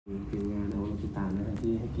ทีมงานอวโลกิตานะ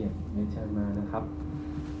ที่ให้เกียรติเชิญมานะครับ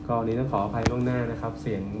ก็วันนี้ต้องขออภัยล่วงหน้านะครับเ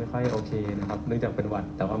สียงไม่ค่อยโอเคนะครับเนื่องจากเป็นหวัด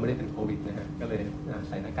แต่ว่าไม่ได้เป็นโควิดนะฮะก็เลยใ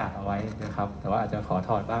ส่หน้ากากเอาไว้นะครับแต่ว่าอาจจะขอถ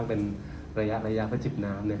อดบ้างเป็นระยะเพื่อจิบ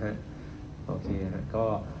น้ำนะฮะโอเคฮะก็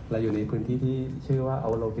เราอยู่ในพื้นที่ที่ชื่อว่าอ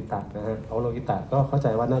วโลกิตานะฮะอวโลกิตาก็เข้าใจ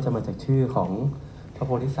ว่าน่าจะมาจากชื่อของพระโ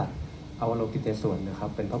พธิสัตว์อวโลกิเตศวรนะครับ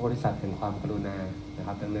เป็นพระโพธิสัตว์แห่งความกรุณานะค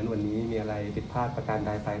รับดังนั้นวันนี้มีอะไรผิดพลาดประการใ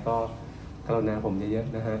ดไปก็กรุณาผมเยอะ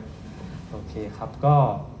ๆนะฮะโอเคครับก็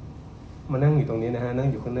มานั่งอยู่ตรงนี้นะฮะนั่ง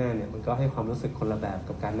อยู่ข้างหน้าเนี่ยมันก็ให้ความรู้สึกคนละแบบ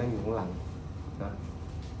กับการนั่งอยู่ข้างหลังนะ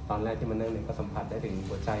ตอนแรกที่มานั่งเนี่ยก็สัมผัสได้ถึง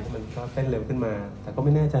หัวใจที่มันก็เต้นเร็วขึ้นมาแต่ก็ไ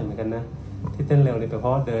ม่แน่ใจเหมือนกันนะที่เต้นเร็วเนี่ยเป็นเพร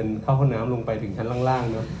าะเดินเข้าห้องน้ำลงไปถึงชั้นล่าง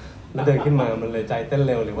ๆเนาะแล้วเดินขึ้นมามันเลยใจเต้น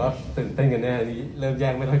เร็วหรือว่าตื่นเต้นกันแน่นี้เริ่มแย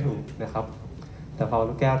กไม่ค่อยถูกนะครับแต่พอ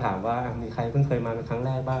ลูกแก้วถามว่ามีใครเพิ่งเคยมาเป็นครั้งแร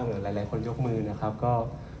กบ้างหลายๆคนยกมือนะครับก็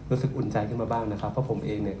รู้สึกอุ่นใจขึ้นมาบ้างนะครับเพราะผมเ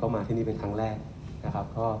องเนี่ยก็มาที่นี่เป็นครั้งแรกนะครับ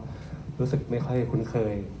ก็รู้สึกไม่ค่อยคุ้นเค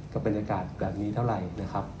ยกับบรรยากาศแบบนี้เท่าไหร่นะ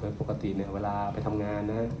ครับโดยปกติเนี่ยเวลาไปทำงาน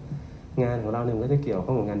นะงานของเราเนี่ยก็จะเกี่ยวข้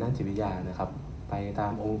องกับงานด้านจิตวิทยานะครับไปตา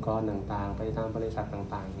มองค์กรต่างๆไปตามบริษัท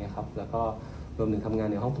ต่างๆเนี่ยครับแล้วก็รวมถึงทำงาน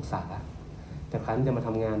ในห้องปรึกษาแต่ครั้งจะมาท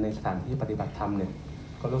ำงานในสถานที่ปฏิบัติธรรมเนี่ย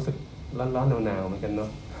ก็รู้สึกร้อนๆหนาวๆเหมือนกันเนาะ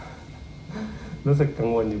รู้สึกกัง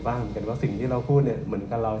วลอยู่บ้างเหมือนกันว่าสิ่งที่เราพูดเนี่ยเหมือน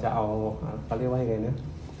กับเราจะเอาเขาเรียกว่ายังไงนะ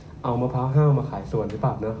เอามะพร้าวห้าวมาขายส่วนหรือเป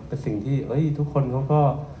ล่าเนาะเป็นสิ่งที่ทุกคนเขาก็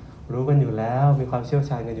รู้กันอยู่แล้วมีความเชี่ยว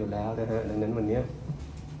ชาญกันอยู่แล้วนะฮะดังนั้นวันนี้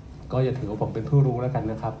ก็อย่าถือว่าผมเป็นผู้รู้แล้วกัน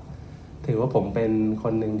นะครับถือว่าผมเป็นค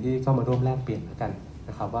นหนึ่งที่เข้ามาร่วมแลกเปลี่ยนแล้วกัน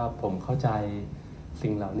นะครับว่าผมเข้าใจสิ่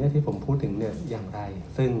งเหล่านี้ที่ผมพูดถึงเนี่ยอย่างไร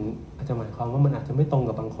ซึ่งอาจจะหมายความว่ามันอาจจะไม่ตรง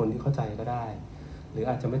กับบางคนที่เข้าใจก็ได้หรือ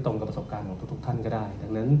อาจจะไม่ตรงกับประสบการณ์ของทุกๆท่านก็ได้ดั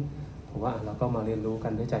งนั้นผมว่าเราก็มาเรียนรู้กั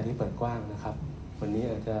นด้วยใจที่เปิดกว้างนะครับวันนี้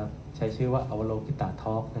อาจจะใช้ชื่อว่าอวโลกิตาท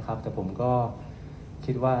อล์กนะครับแต่ผมก็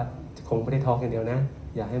คิดว่าคงไม่ได้ทอล์กอย่างเดียวนะ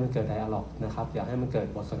อยากให้มันเกิดไดอะล็อกนะครับอยากให้มันเกิด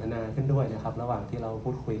บทสนทนาขึ้นด้วยนะครับระหว่างที่เราพู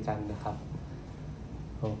ดคุยกันนะครับ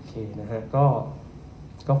โอเคนะฮะ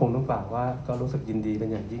ก็คงต้องกล่าวว่าก็รู้สึกยินดีเป็น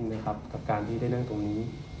อย่างยิ่งนะครับกับการที่ได้นั่งตรงนี้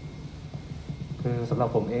คือสำหรับ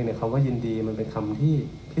ผมเองเนี่ยคำว่ายินดีมันเป็นคำที่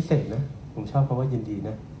พิเศษนะผมชอบคำว่ายินดีน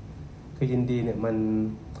ะคือยินดีเนี่ย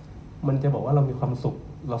มันจะบอกว่าเรามีความสุข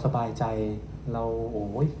เราสบายใจเรา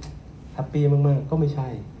แฮปปี้มากๆก็ไม่ใช่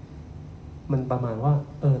มันประมาณว่า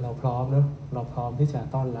เราพร้อมเนาะเราพร้อมที่จะ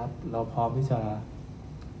ต้อนรับเราพร้อมที่จะ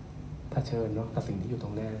เผชิญเนาะกับสิ่งที่อยู่ตร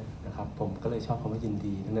งหน้านะครับผมก็เลยชอบคำว่ายิน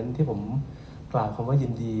ดีดังนั้นที่ผมกล่าวคำว่ายิ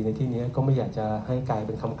นดีในที่นี้ก็ไม่อยากจะให้กลายเ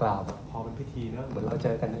ป็นคำกล่าวแบบพอเป็นพิธีเนาะเหมือนเราเจ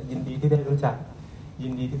อกันนะยินดีที่ได้รู้จักยิ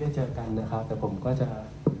นดีที่ได้เจอกันนะครับแต่ผมก็จะ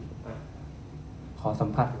ขอสัม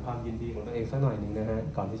ผัสความยินดีของตัวเองสักหน่อยหนึ่งนะฮะ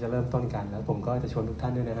ก่อนที่จะเริ่มต้นกันแล้วผมก็จะชวนทุกท่า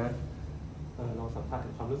นด้วยนะฮะลองสัมผัสถึ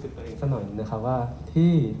งความรู้สึกตัวเองสักหน่อยนะครับว่า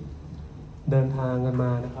ที่เดินทางกันม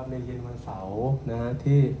านะครับในเย็นวันเสาร์นะฮะ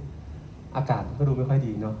ที่อากาศก็ดูไม่ค่อย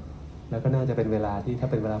ดีเนาะแล้วก็น่าจะเป็นเวลาที่ถ้า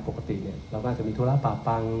เป็นเวลาปกติเนี่ยเราก็อาจจะมีธุระปะ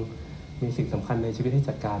ปังมีสิ่งสำคัญในชีวิตให้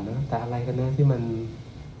จัดการนะแต่อะไรกันนะที่มั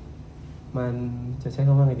นจะใช้ค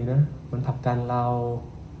ำว่าไงดีนะมันผลักดันเรา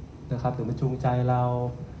นะครับหรือมันจูงใจเรา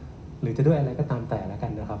หรือจะด้วยอะไรก็ตามแต่ละกั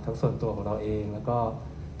นนะครับทั้งส่วนตัวของเราเองแล้วก็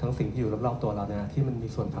ทั้งสิ่งที่อยู่รอบๆตัวเรานะที่มันมี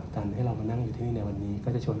ส่วนผลักดันให้เรามานั่งอยู่ที่นี่ในวันนี้ก็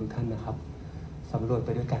จะชวนทุกท่านนะครับสำรวจไป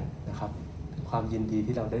ด้วยกันนะครับถึงความยินดี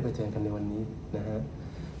ที่เราได้ไปเจอกันในวันนี้นะฮะ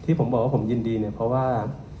ที่ผมบอกว่าผมยินดีเนี่ยเพราะว่า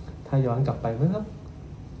ถ้าย้อนกลับไปเมื่อ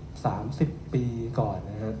30 ปีก่อน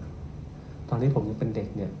นะฮะตอนที่ผมยังเป็นเด็ก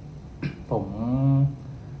เนี่ย ผม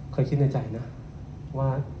เคยคิดในใจนะว่า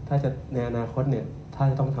ถ้าจะในอนาคตเนี่ยถ้า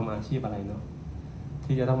จะต้องทำอาชีพอะไรเนาะ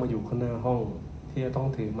ที่จะต้องมาอยู่ข้างหน้าห้องที่จะต้อง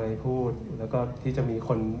ถือไมค์พูดแล้วก็ที่จะมีค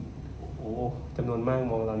นจำนวนมาก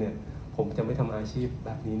มองเราเนี่ยผมจะไม่ทำอาชีพแบ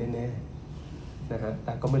บนี้แน่ๆนะฮะแ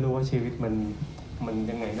ต่ก็ไม่รู้ว่าชีวิตมัน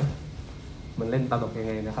ยังไงนะมันเล่นตลกยัง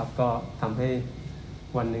ไงนะครับก็ทำให้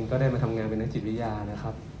วันหนึ่งก็ได้มาทำงานเป็นนักจิตวิทยานะค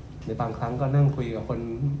รับในบางครั้งก็นั่งคุยกับคน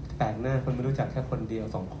แปลกหน้าคนไม่รู้จักแค่คนเดียว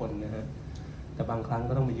2 คนนะฮะแต่บางครั้ง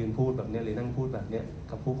ก็ต้องมายืนพูดแบบนี้หรือนั่งพูดแบบนี้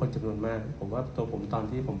กับผู้คนจำนวนมากผมว่าตัวผมตอน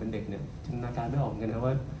ที่ผมเป็นเด็กเนี่ยจินตนาการไม่ออกกันนะ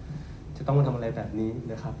ว่าจะต้องมาทำอะไรแบบนี้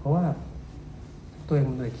นะครับเพราะว่าตัวเองเ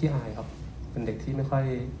ป็นเด็กขี้อายครับเป็นเด็กที่ไม่ค่อ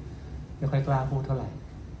ยกล้าพูดเท่าไหร่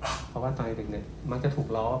เพราะว่าตอนเด็กเนี่ยมักจะถูก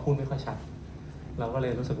ล้อว่าพูดไม่ค่อยชัดเราก็เล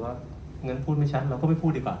ยรู้สึกว่างั้นพูดไม่ชัดเราก็ไม่พู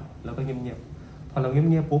ดดีกว่าเราก็เงียบๆพอเราเ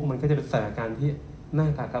งียบๆปุ๊บมันก็จะเป็นสถานการณ์ที่น่า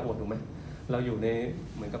กากระอ่วนถูกไหมเราอยู่ใน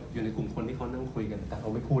เหมือนกับอยู่ในกลุ่มคนที่เขานั่งคุยกันแต่เรา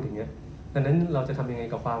ไม่พูดอย่างเงี้ยดังนั้นเราจะทำยังไง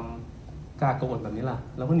กับความกล้ากระอ่วนแบบนี้ล่ะ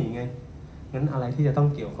เราก็หนีไงงั้นอะไรที่จะต้อง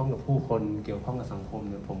เกี่ยวข้องกับผู้คนเกี่ยวข้องกับสังคม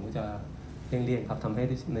เนี่ยผมก็จะเลี่ยงๆครับทำให้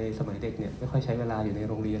ในสมัยเด็กเนี่ยไม่ค่อยใช้เวลาอยู่ใน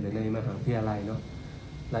โรงเรียนหรือในมหาวิทยาลัยเนาะ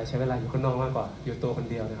เราใช้เวลาอยู่ข้างนอกมากกว่าอยู่ตัวคน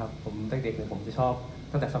เดียวนะครับผมเด็กๆเนี่ยผมจะชอบ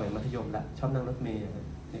ตั้งแต่สมัยมัธยมละชอบนั่งรถเมล์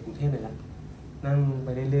ในกรุงเทพเลยละ นั่งไป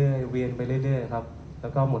เรื่อยๆเวียนไปเรื่อยๆครับแล้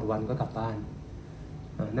วก็หมดวันก็กลับบ้าน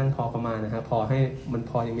นั่งพอประมาณนะฮะพอให้มัน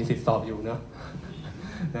พอยังมีสิทธิสอบอยู่เนาะ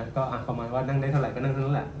นะก็ประมาณว่านั่งได้เท่าไหร่ก็นั่งเท่า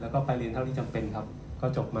นั้นแหละแล้วก็ไปเรียนเท่าที่จำเป็นครับก็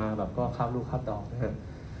จบมาแบบก็คาบลูกคาบดอกนะฮะ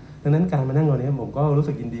ดังนั้นการมานั่งวันนี้ผมก็รู้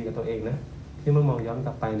สึกยินดีกับตัวเองนะที่เมื่อมองย้อนก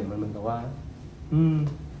ลับไปเนี่ยมันเหมือนกับว่า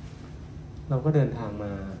เราก็เดินทางม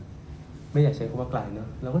าไม่อยากใช้คำว่าไกลเนาะ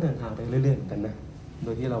เราก็เดินทางไปเรื่อยๆเหมือนกันนะโด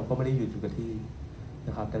ยที่เราก็ไม่ได้หยุดอยู่กับที่น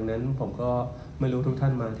ะครับดังนั้นผมก็ไม่รู้ทุกท่า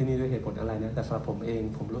นมาที่นี่ด้วยเหตุผลอะไรนะแต่สำหรับผมเอง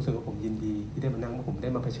ผมรู้สึกว่าผมยินดีที่ได้มานั่งผมได้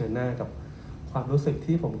มาเผชิญหน้ากับความรู้สึก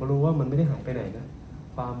ที่ผมก็รู้ว่ามันไม่ได้หายไปไหนนะ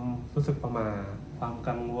ความรู้สึกประหม่าความ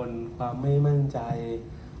กังวลความไม่มั่นใจ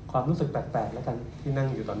ความรู้สึกแปลกๆแล้วกันที่นั่ง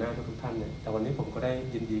อยู่ต่อหน้าทุกท่านเนี่ยแต่วันนี้ผมก็ได้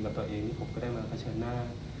ยินดีกับตัวเองที่ผมก็ได้มาเผชิญหน้า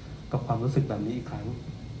กับความรู้สึกแบบนี้อีกครั้ง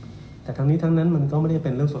แต่ทั้งนี้ทั้งนั้นมันก็ไม่ได้เป็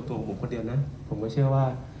นเรื่องส่วนตัวของผมคนเดียวนะผมก็เชื่อว่า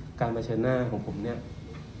การเผชิญหน้าของผมเนี่ย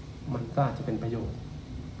มันก็อาจจะเป็นประโยชน์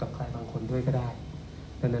กับใครบางคนด้วยก็ได้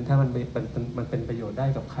ดังนั้นถ้ามันเป็นประโยชน์ได้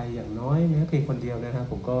กับใครอย่างน้อยแม้เพียงคนเดียวนะครับ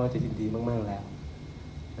ผมก็จะยินดีมากๆแล้ว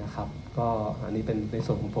นะครับก็อันนี้เป็นใน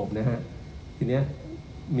ส่วนของผมนะฮะทีเนี้ย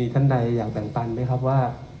มีท่านใดอยากแบ่งปันไหมครับว่า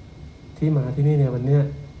ที่มาที่นี่เนี่ยวันเนี้ย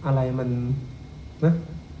อะไรมันนะ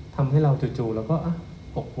ทำให้เราจู่ๆแล้วก็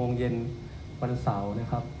6 โมงเย็นวันเสาร์นะ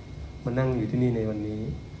ครับมานั่งอยู่ที่นี่ในวันนี้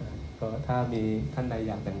ก็ถ้ามีท่านใดอ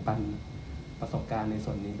ยากแบ่งปันประสบการณ์ใน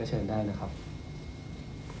ส่วนนี้ก็เชิญได้นะครับ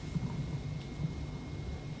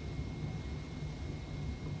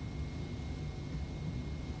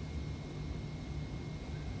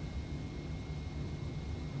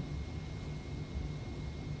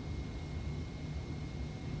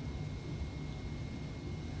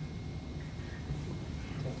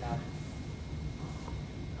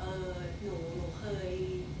หนูเคย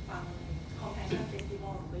ฟัง Compassion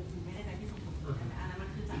Festival หนูไปดูไม่ได้ใจที่สมบูรณ์ใช่ไหมอันนั้นมัน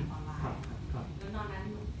คือจัดออนไลน์แล้วตอนนั้น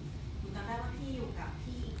หนูจำได้ว่าพี่อยู่กับ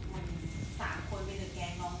พี่อีกคน3 คนเป็นแก๊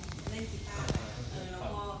งน้องเล่นกีตาร์แล้ว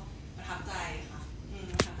ก็ประทับใจค่ะ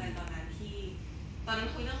ประทับใจตอนนั้น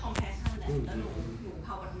คุยเรื่อง Compassion แหละแล้วหนูภ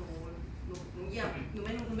าวนาหนูเหยียบหนูไ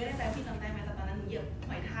ม่ได้ใจพี่จำได้ไหมแต่ตอนนั้นหนูเหยียบห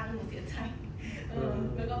อยทากแล้วหนูเสียใจ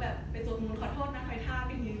แล้วก็แบบไปสวดมนต์ขอโทษนะหอยทาก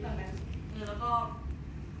อย่างนี้ตอนนั้นแล้วก็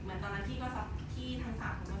เหมือนตอนนั้นที่ทั้ง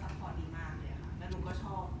3 คนก็ซัพพอร์ตดีมากเลยค่ะแล้วหนูก็ช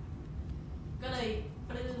อบก็เลย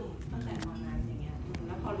ปลื้มตั้งแต่ตอนนั้นอย่างเงี้ยแ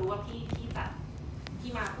ล้วพอรู้ว่าพี่จัด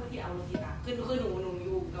ที่มาพูดที่เอาโลกิตาคือหนูอ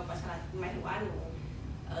ยู่กับวัชรหมายถึงว่าหนู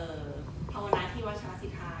ภาวนาที่วัชรศิ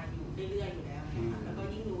ทธาอยู่เรื่อยๆอยู่แล้วนะคะแล้วก็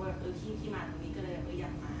ยิ่งรู้ว่าที่มาตรงนี้ก็เลยอย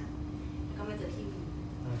ากมาแล้วก็มาเจอพี่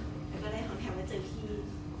แล้วก็ได้ของแถมมาเจอพี่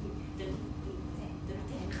แ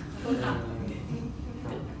จนค่ะขอโทษค่ะ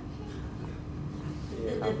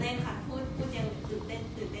ตื่นเต้นค่ะพูดยังตื่นเต้น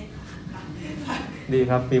ค่ะดี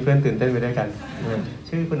ครับมีเพื่อนตื่นเต้นไปด้วยกัน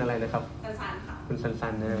ชื่อคุณอะไรนะครับสันค่ะคุณสั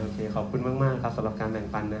นนะโอเคขอบคุณมากๆครับสำหรับการแบ่ง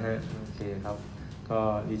ปันนะฮะโอเคครับก็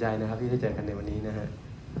ดีใจนะครับที่ได้เจอกันในวันนี้นะฮะ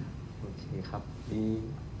โอเคครับ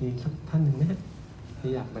มีสักท่านหนึ่งไหมที่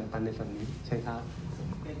อยากแบ่งปันในส่วนนี้ใช่ครับผม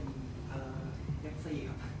เป็นเอฟซีค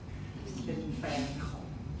รับเป็นแฟนของ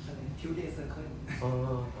ทิวเดย์เซอร์เคิล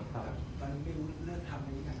ตอนนี้ไม่รู้เลิกทำอ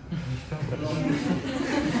ะไรกันครับ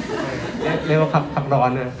เรียกว่าพักร้อน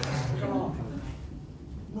นะก็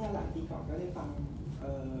เมื่อหลายปีก่อนก็ได้ฟัง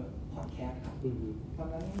พอดแคสต์ครับตอน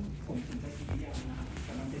นั้นผมสนใจทีเดียวนะครับแ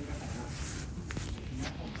ต่มันเป็นกระแสแล้วทีนี้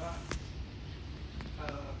ผมก็เ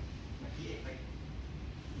หมือนที่เอกไป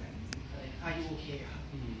เหมือนอายุโอเคครับ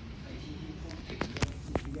ไอที่พูดถึงเรื่อง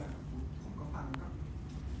จิตวิทยาผมก็ฟังก็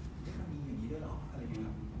มันมีอย่างนี้ด้วยหรออะไรอย่างเงี้ยค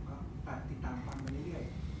รับผมก็ติดตามฟังไปเรื่อย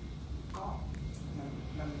ๆก็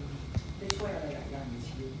มันได้ช่วยอะไรหลายอย่างใน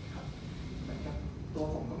ชีวิตครับเหมือนกับตัว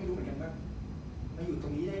ผมก็ไม่รู้เหมือนกันว่ามาอยู่ตร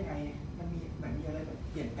งนี้ได้ไงมันมีเหมือนมีอะไรแบบ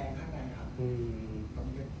เปลี่ยนแปลงข้างในครับตอน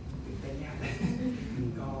นี้ตื่นเต้นเนี่ย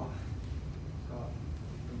ก็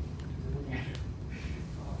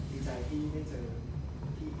ดีใจที่ได้เจอ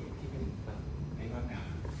ที่เอกที่เป็นไอ้บ้างครั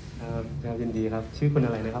บยินดีครับชื่อคุณอ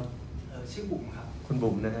ะไรนะครับชื่อบุ๋มครับคุณ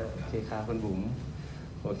บุ๋มนะฮะโอเคครับคุณบุ๋ม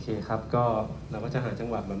โอเคครับก็เราก็จะหาจัง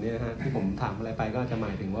หวะแบบนี้นะฮะที่ผมถามอะไรไปก็จะหม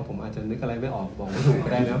ายถึงว่าผมอาจจะนึกอะไรไม่ออกบอกไม่ถูกก็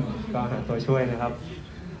ได้นะก็หาตัวช่วยนะครับ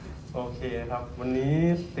โอเคครับวันนี้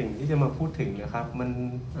สิ่งที่จะมาพูดถึงนะครับมัน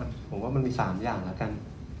ผมว่ามันมี3อย่างแล้วกัน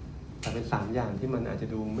แต่เป็น3อย่างที่มันอาจจะ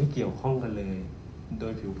ดูไม่เกี่ยวข้องกันเลยโด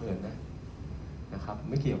ยผิวเผินนะครับ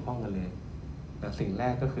ไม่เกี่ยวข้องกันเลยสิ่งแร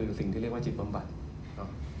กก็คือสิ่งที่เรียกว่าจิตบำบัด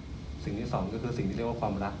สิ่งที่2ก็คือสิ่งที่เรียกว่าควา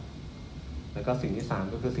มรักแล้วก็สิ่งที่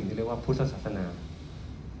3ก็คือสิ่งที่เรียกว่าพุทธศาสนา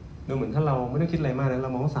ดูเหมือนถ้าเราไม่ได้คิดอะไรมากนะเรา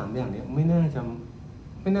มองว่า3 อย่างนี้ไม่น่าจ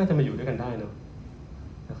ะมาอยู่ด้วยกันได้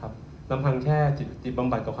นะครับลำพังแค่จิตบ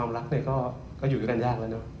ำบัดกับความรักเนี่ยก็อยู่ด้วยกันยากแล้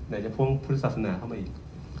วเนาะไหนจะพ่วงพุทธศาสนาเข้ามาอีก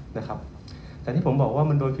นะครับ แต่ที่ผมบอกว่า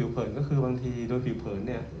มันโดยผิวเผินก็คือบางทีโดยผิวเผินเ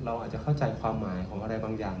นี่ยเราอาจจะเข้าใจความหมายของอะไรบ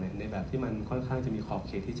างอย่างเนี่ยในแบบที่มันค่อนข้างจะมีขอบเ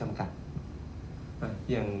ขตที่จำกัด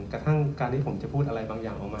อย่างกระทั่งการที่ผมจะพูดอะไรบางอ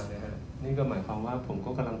ย่างออกมานะฮะนี่ก็หมายความว่าผม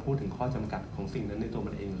ก็กำลังพูดถึงข้อจำกัดของสิ่งนั้นในตัว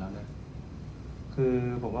มันเองแล้วนะคือ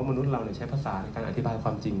ผมว่ามนุษย์เราเนี่ยใช้ภาษาในการอธิบายคว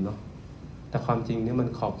ามจริงเนาะแต่ความจริงเนี่ยมัน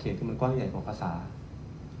ขอบเขตที่มันกว้างใหญ่กว่าภาษา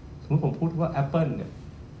สมมติผมพูดว่าแอปเปิลเนี่ย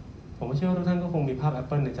ผมเชื่อว่าทุกท่านก็คงมีภาพแอปเ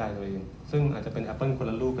ปิลในใจตัวเองซึ่งอาจจะเป็นแอปเปิลคน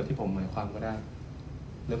ละลูกกับที่ผมหมายความก็ได้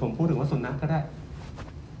หรือผมพูดถึงว่าสุนัขก็ได้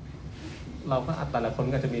เราก็แต่ละคน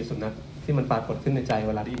ก็จะมีสุนัขที่มันปรากฏขึ้นในใจเ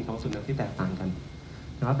วลาได้ยินคำว่าสุนัขที่แตกต่างกัน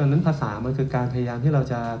นะครับดังนั้นภาษามันคือการพยายามที่เรา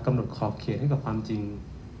จะกำหนดขอบเขตให้กับความจริง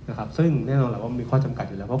นะครับซึ่งแน่นอนแหละว่ามีข้อจำกัด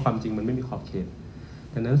อยู่แล้วเพราะความจริงมันไม่มีขอบเขต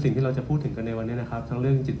ดังนั้นสิ่งที่เราจะพูดถึงกันในวันนี้นะครับทั้งเ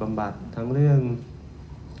รื่องจิตบำบัดทั้งเรื่อง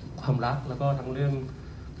ความรักแล้วก็ทั้งเรื่อง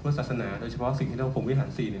พุทธศาสนาโดยเฉพาะสิ่งที่เราผมวิหาร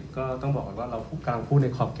4เนี่ยก็ต้องบอกว่าเรากำลังพูดใน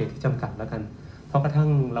ขอบเขตที่จำกัดแล้วกันเพราะกระทั่ง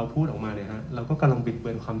เราพูดออกมาเนี่ยฮะเราก็กำลังบิดเบื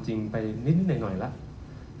อนความจริงไปนิดหน่อยๆละ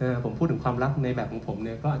ผมพูดถึงความรักในแบบของผมเ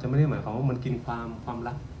นี่ยก็อาจจะไม่ได้หมายความว่ามันกินความ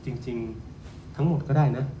รักจริงๆทั้งหมดก็ได้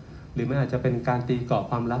นะหรือมันอาจจะเป็นการตีกรอบ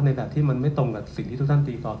ความรักในแบบที่มันไม่ตรงกับสิ่งที่ทุกท่าน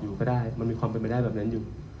ตีกรอบอยู่ก็ได้มันมีความเป็นไปได้แบบนั้นอยู่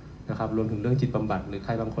นะครับรวมถึงเรื่องจิตบำบัดหรือใค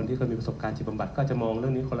รบางคนที่เคยมีประสบการณ์จิตบำบัดก็จะมองเรื่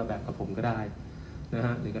องนี้คนละแบบกับผมก็ได้นะฮ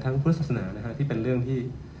ะหรือกระทั่งพุทธศาสนานะฮะที่เป็นเรื่องที่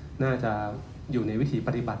น่าจะอยู่ในวิถีป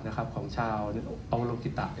ฏิบัตินะครับของชาวอวโลกิ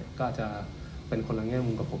ตะเนี่ยก็จะเป็นคนละแง่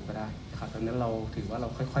มุมกับผมก็ได้นะครับดังนั้นเราถือว่าเรา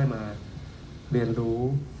ค่อยๆมาเรียนรู้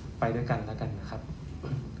ไปด้วยกันแล้วกันนะครับ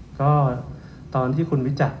ก็ตอนที่คุณ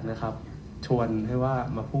วิจักรนะครับชวนให้ว่า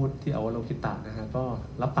มาพูดที่อวโลกิตะนะฮะก็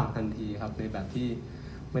รับปากทันทีครับในแบบที่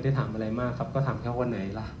ไม่ได้ถามอะไรมากครับก็ถามแค่วันไหน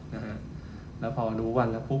ล่ะนะฮะแล้วพอรู้วัน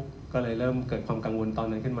แล้วปุ๊บก็เลยเริ่มเกิดความกังวลตอน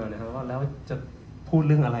นั้นขึ้นมานะฮะว่าแล้วจะพูดเ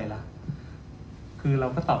รื่องอะไรล่ะคือเรา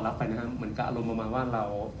ก็ตอบรับไปนะฮะเหมือนกับอารมณ์ประมาณว่า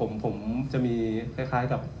ผมจะมีคล้าย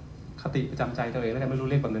ๆกับคติประจำใจตัวเองแล้วกันไม่รู้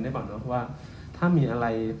เรียกแบบนั้นได้เปล่าเนาะว่าถ้ามีอะไร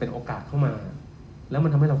เป็นโอกาสเข้ามาแล้วมั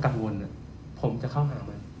นทำให้เรากังวลผมจะเข้าหา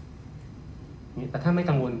มันนี่แต่ถ้าไม่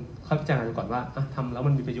กังวลค่อยพิจารณาดูก่อนว่าทำแล้ว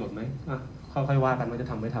มันมีประโยชน์ไหมค่อยๆว่ากันว่าจะ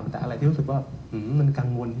ทำไม่ทำแต่อะไรที่รู้สึกว่ามันกัง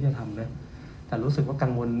วลที่จะทำนะแต่รู้สึกว่ากั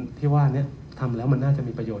งวลที่ว่าเนี่ยทำแล้วมันน่าจะ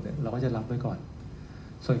มีประโยชน์เนี่ยเราก็จะรับไว้ก่อน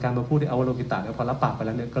ส่วนการมาพูดที่อวโลกิตะเนี่ยพอรับปากไปแ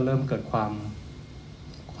ล้วเนี่ยก็เริ่มเกิดความ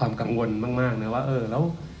กังวลมากๆนะว่าแล้ว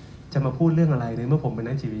จะมาพูดเรื่องอะไรเนี่ยเมื่อผมเป็น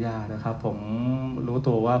นักจิตวิทยานะครับผมรู้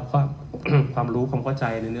ตัวว่าความรู้ความเข้าใจ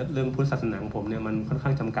ในเรื่องพุทธศาสนาของผมเนี่ยมันค่อนข้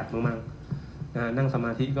างจำกัดมากๆนะนั่งสม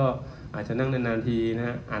าธิก็อาจจะนั่งนานๆทีนะฮ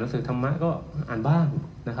ะอ่านหนังสือธรรมะก็อ่านบ้าง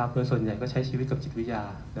นะครับโดยส่วนใหญ่ก็ใช้ชีวิตกับจิตวิทยา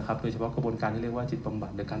นะครับโดยเฉพาะกระบวนการที่เรียกว่าจิตบำบั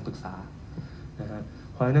ดหรือการปรึกษานะฮะ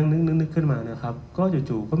พอนั่งนึกขึ้นมานะครับก็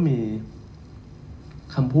จู่ๆก็มี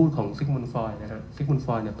คำพูดของซิกมุนด์ฟรอยด์นะฮะซิกมุนด์ฟ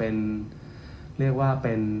รอยด์เนี่ยเป็นเรียกว่าเ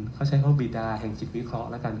ป็นเขาใช้คำว่าบิดาแห่งจิตวิเคราะห์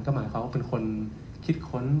แล้วกันก็หมายความว่าเป็นคนคิด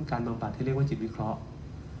ค้นการบำบัดที่เรียกว่าจิตวิเคราะห์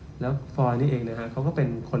แล้วฟรอยด์นี่เองนะฮะเขาก็เป็น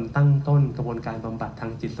คนตั้งต้นกระบวนการบำบัดทา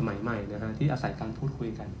งจิตสมัยใหม่นะฮะที่อาศัยการพูดคุย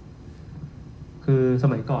กันคือส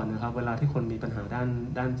มัยก่อนนะครับเวลาที่คนมีปัญหา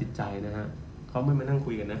ด้านจิตใจนะฮะเขาไม่มานั่ง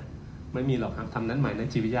คุยกันนะไม่มีหรอกครับทำนั้นใหม่ใน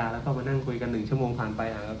จิตวิทยาแล้วก็มานั่งคุยกัน1 ชั่วโมงผ่านไป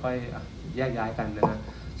แล้วก็แยกย้ายกันนะฮะ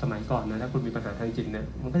สมัยก่อนนะถ้าคุณมีปัญหาทางจิตเนี่ย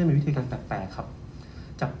มันก็จะมีวิธีการแปลกๆครับ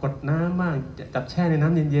จับกดน้ำบ้างจับแช่ในน้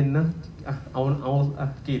ำเย็นๆนะเอา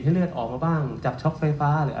กรีดให้เลือดออกมาบ้างจับช็อคไฟฟ้า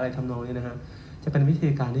หรืออะไรทำนองนี้นะฮะจะเป็นวิธี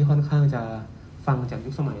การที่ค่อนข้างจะฟังจากยุ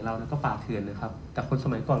คสมัยเราแล้วก็ป่าเถื่อนนะครับแต่คนส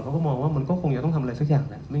มัยก่อนเขาก็มองว่ามันก็คงจะต้องทำอะไรสักอย่าง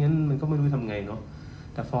แหละไม่งั้นมันก็ไม่รู้ทำไงเนาะ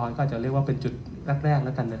แต่ฟรอยด์ก็จะเรียกว่าเป็นจุดแรกๆแ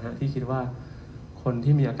ล้วกันนะฮะที่คิดว่าคน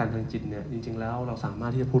ที่มีอาการทางจิตเนี่ยจริงๆแล้วเราสามาร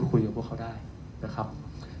ถที่จะพูดคุยกับพวกเขาได้นะครับ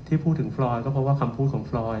ที่พูดถึงฟรอยด์ก็เพราะว่าคำพูดของ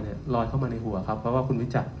ฟรอยด์เนี่ยลอยเข้ามาในหัวครับเพราะว่าคุณวิ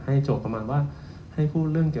จักรให้โจทย์ประมาณว่าให้พูด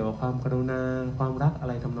เรื่องเกี่ยวกับความกรุณาความรักอะ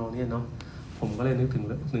ไรทำนองนี้เนาะผมก็เลยนึก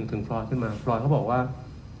ถึงฟรอยด์ขึ้นมาฟรอยด์เขาบอกว่า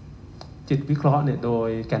จิตวิเคราะห์เนี่ยโดย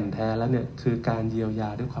แก่นแท้แล้วเนี่ยคือการเยียวยา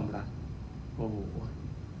ด้วยความรักโอ้โห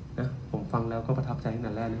นะผมฟังแล้วก็ประทับใจตั้งแ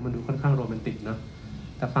ต่แรกนะมันดูค่อนข้างโรแมนติกนะ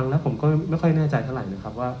แต่ฟังแล้วผมก็ไม่ค่อยแน่ใจเท่าไหร่นะค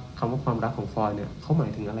รับว่าคำว่าความรักของฟรอยด์เนี่ยเขาหมา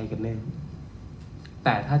ยถึงอะไรกันแน่แ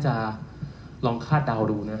ต่ถ้าจะลองคาดเดา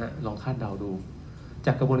ดูนะฮะลองคาดเดาดูจ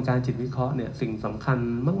ากกระบวนการจิตวิเคราะห์เนี่ยสิ่งสำคัญ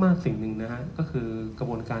มากๆสิ่งหนึ่งนะฮะก็คือกระ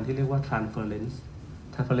บวนการที่เรียกว่า transference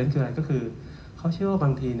คืออะไรก็คือเขาเชื่อว่าบา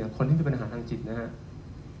งทีเนี่ยคนที่มีปัญหาทางจิตนะฮะ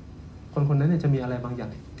คนนั้นเนี่ยจะมีอะไรบางอย่าง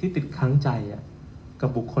ที่ติดค้างใจกับ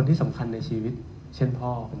บุคคลที่สำคัญในชีวิตเช่นพ่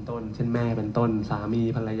อเป็นต้นเช่นแม่เป็นต้นสามี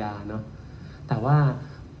ภรรยาเนาะแต่ว่า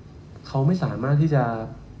เขาไม่สามารถที่จะ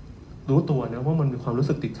รู้ตัวนะว่ามันมีความรู้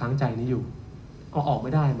สึกติดค้างใจนี้อยู่เอาออกไ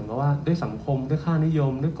ม่ได้เหมือนกับว่าด้วยสังคมด้วยค่านิย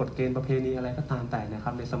มด้วยกฎเกณฑ์ประเพณีอะไรก็ตามแต่นะค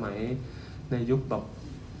รับในสมัยในยุคแบบ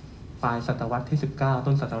ปลายศตวรรษที่19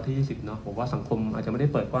ต้นศตวรรษที่20เนาะผมว่าสังคมอาจจะไม่ได้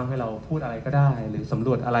เปิดกว้างให้เราพูดอะไรก็ได้หรือสำร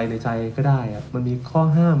วจอะไรในใจก็ได้มันมีข้อ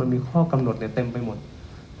ห้ามมันมีข้อกำหนดเนี่ยเต็มไปหมด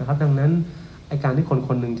นะครับดังนั้น ไอการที่คนค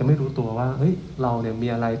นหนึ่งจะไม่รู้ตัวว่าเฮ้ยเราเนี่ยมี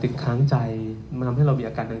อะไรติดค้างใจมันทำให้เรามี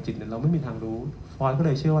อาการทางจิตเนี่ยเราไม่มีทางรู้ฟรอยด์ก็เ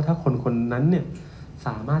ลยเชื่อว่าถ้าคนคนนั้นเนี่ยส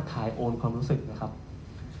ามารถถ่ายโอนความรู้สึกนะครับ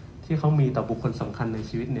ที่เขามีต่อบุคคลสำคัญใน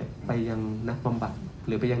ชีวิตเนี่ยไปยังนักบำบัดห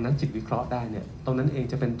รือไปยังนักจิตวิเคราะห์ได้เนี่ยตรงนั้นเอง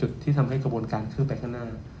จะเป็นจุดที่ทำให้กระบวนการคืบไปข้างหน้า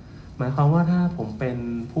หมายความว่าถ้าผมเป็น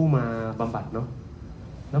ผู้มาบำบัดเนาะ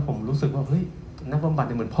แล้วผมรู้สึกว่าเฮ้ยนักบำบัดเ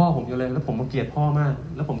นี่ยเหมือนพ่อผมอยู่เลยแล้วผมมาเกลียดพ่อมาก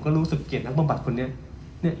แล้วผมก็รู้สึกเกลียดนักบำบัดคนเนี้ย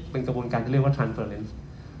เนี่ยเป็นกระบวนการที่เรียกว่า transference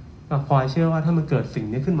ฟรอยด์เชื่อว่าถ้ามันเกิดสิ่ง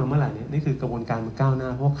นี้ขึ้นมาเมื่อไหร่เนี่ยนี่คือกระบวนการมันก้าวหน้า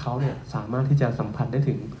พวกเขาเนี่ยสามารถที่จะสัมผัสได้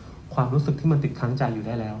ถึงความรู้สึกที่มันติดค้างใจอยู่ไ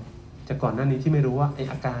ด้แล้วจากก่อนหน้านี้ที่ไม่รู้ว่าไอ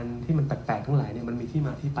อาการที่มันแปลกๆทั้งหลายเนี่ยมันมีที่ม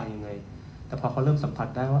าที่ไปยังไงแต่พอเขาเริ่มสัมผัส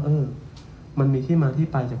ได้ว่ามันมีที่มาที่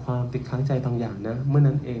ไปจากความติดค้างใจบางอย่างนะเมื่อ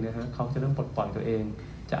นั้นเองนะฮะเขาจะเริ่มปลดปล่อยตัวเอง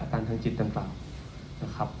จากอาการทางจิตดังกล่าวน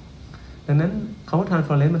ะครับดังนั้นคำว่า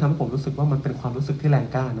transference มันทำให้ผมรู้สึกว่ามันเป็นความรู้สึกที่แรง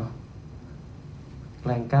กล้าเนาะแ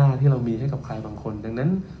รงกล้าที่เรามีให้กับใครบางคนดังนั้น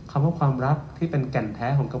คำว่าความรักที่เป็นแก่นแท้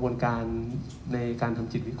ของกระบวนการในการท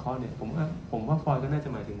ำจิตวิเคราะห์เนี่ยผมว่าฟรอยด์ก็น่าจะ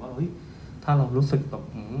หมายถึงว่าเฮ้ยถ้าเรารู้สึกแบบ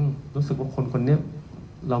รู้สึกว่าคนคนนี้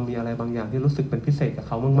เรามีอะไรบางอย่างที่รู้สึกเป็นพิเศษกับเ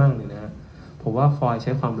ขามากๆเลยนะฮะผมว่าฟรอยด์ใ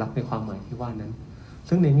ช้ความรักในความหมายที่ว่านั้น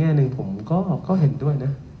ซึ่งในแง่หนึ่งผมก็เห็นด้วยน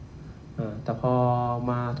ะแต่พอ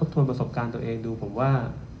มาทบทวนประสบการณ์ตัวเองดูผมว่า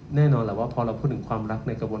แน่นอนแหละว่าพอเราพูดถึงความรักใ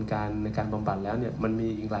นกระบวนการในการบำบัดแล้วเนี่ยมันมี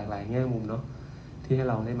อีกหลายๆแง่มุมเนาะที่ให้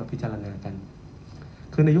เราได้มาพิจารณากัน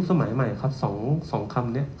คือในยุคสมัยใหม่ครับสองค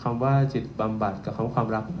ำนี้คำว่าจิตบำบัดกับคำว่าความ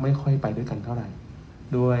รักไม่ค่อยไปด้วยกันเท่าไหร่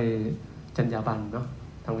ด้วยจรรยาบรรณเนาะ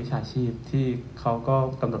ทางวิชาชีพที่เขาก็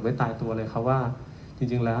กำหนดไว้ตายตัวเลยครับว่าจ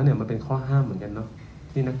ริงๆแล้วเนี่ยมันเป็นข้อห้ามเหมือนกันเนาะ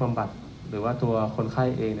ที่นักบำบัดหรือว่าตัวคนไข้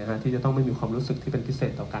เองนะฮะที่จะต้องไม่มีความรู้สึกที่เป็นพิเศ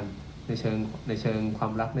ษต่อกันในเชิงควา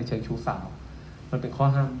มรักในเชิงชู้สาวมันเป็นข้อ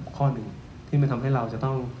ห้ามข้อหนึ่งที่มันทำให้เราจะ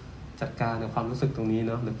ต้องจัดการในความรู้สึกตรงนี้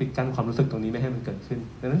เนาะหรือปิดกั้นความรู้สึกตรงนี้ไม่ให้มันเกิดขึ้น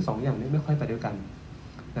ดังนั้น2 อย่างนี้ไม่ค่อยไปด้วยกัน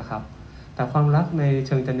นะครับแต่ความรักในเ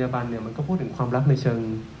ชิงจรรยาบรรณเนี่ยมันก็พูดถึงความรักในเชิง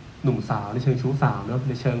หนุ่มสาวในเชิงชู้สาวเนาะ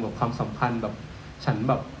ในเชิงแบบความสัมพันธ์แบบฉัน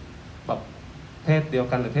แบบเพศเดียว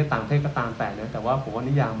กันหรือเพศต่างเพศก็ตามแต่นะแต่ว่าผมว่า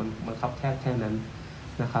นิยามมันคับแค่นั้น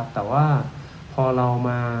นะครับแต่ว่าพอเรา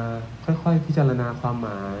มาค่อยๆพิจารณาความหม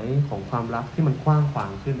ายของความรักที่มันกว้างขวา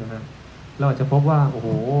งขึ้นนะฮะเราอาจจะพบว่าโอ้โห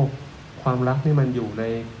ความรักนี่มันอยู่ใน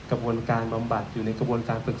กระบวนการบำบัดอยู่ในกระบวน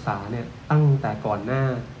การปรึกษาเนี่ยตั้งแต่ก่อนหน้า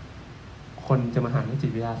คนจะมาหานักจิ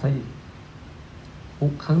ตวิทยาซะอีก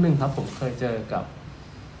ครั้งหนึ่งครับผมเคยเจอกับ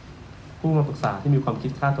ผู้มาปรึกษาที่มีความคิ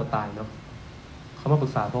ดฆ่าตัวตายเนาะเขามาปรึ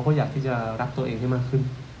กษาเพราะเขาอยากที่จะรักตัวเองให้มากขึ้น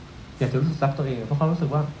อยากจะรู้สึกรักตัวเองเพราะเขารู้สึก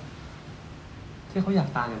ว่าที่เขาอยาก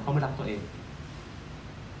ตายเนี่ยเขาไม่รักตัวเอง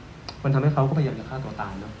มันทำให้เขาก็พยายามจะฆ่าตัวตา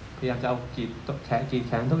ยเนาะพยายามจะเอากรีดแ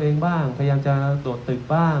ขนตัวเองบ้างพยายามจะโดดตึก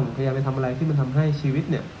บ้างพยายามไปทำอะไรที่มันทำให้ชีวิต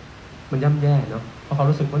เนี่ยมันย่ำแย่เนาะเพราะเขา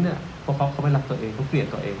รู้สึกว่าเนี่ยเพราะเขาไม่รักตัวเองเขาเกลียด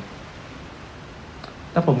ตัวเอง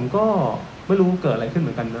แต่ผมก็ไม่รู้เกิดอะไรขึ้นเห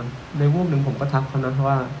มือนกันนะในวูบหนึ่งผมก็ทักเขานะ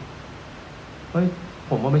ว่าเฮ้ย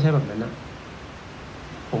ผมว่าไม่ใช่แบบนั้นนะ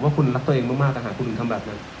ผมว่าคุณรักตัวเองมากๆแต่หาคุณถึงทำแบบ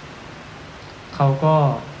นั้นเขาก็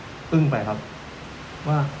อึ้งไปครับ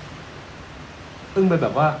ว่าอึ้งไปแบ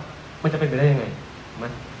บว่ามันจะเป็นไปได้ยังไงไหม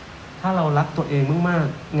ถ้าเรารักตัวเองมาก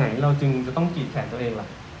ๆไงเราจึงจะต้องกรีดแขนตัวเองล่ะ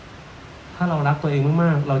ถ้าเรารักตัวเองม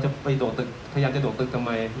ากๆเราจะไปโดดตึกพยายามจะโดดตึกทำไ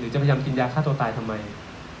มหรือจะพยายามกินยาฆ่าตัวตายทำไม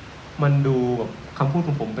มันดูแบบคำพูดข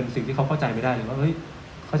องผมเป็นสิ่งที่เขาเข้าใจไม่ได้เลยว่าเฮ้ย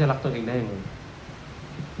เขาจะรักตัวเองได้ยังไง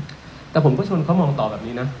แต่ผมก็ชวนเขามองต่อแบบ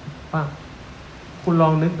นี้นะว่าคุณลอ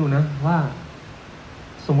งนึกดูนะว่า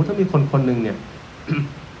สมมุติถ้ามีคนหนึ่งเนี่ย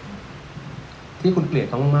ที่คุณเกลียด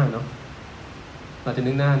เขามากๆเนาะเราจะ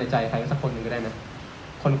นึกหน้าในใจใครสักคนหนึ่งก็ได้นะ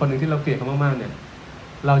คนหนึ่งที่เราเกลียดเขามากๆเนี่ย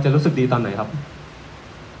เราจะรู้สึกดีตอนไหนครับ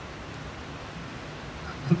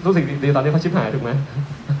รู้สึกดีตอนที่เขาชิบหายถูกไหม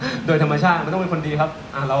โดยธรรมชาติมันต้องเป็นคนดีครับ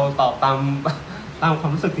เราตอบตามควา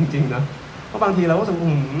มรู้สึกจริงๆนะเพราะบางทีเราก็รู้สึก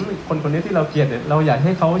คนนี้ที่เราเกลียดเนี่ยเราอยากใ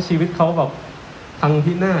ห้เขาชีวิตเขาแบบพัง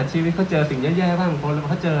พินาศชีวิตเขาเจอสิ่งแย่ๆบ้างพอ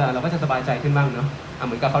เขาเจอเราก็จะสบายใจขึ้นบ้างเนาะเห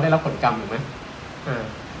มือนกับเขาได้รับผลกรรมถูกไหม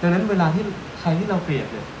ดังนั้นเวลาที่ใครที่เราเกลียด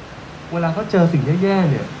เนี่ยเวลาเขาเจอสิ่งแย่ๆ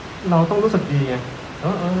เนี่ยเราต้องรู้สึกดีไง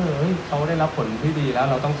เขาได้รับผลที่ดีแล้ว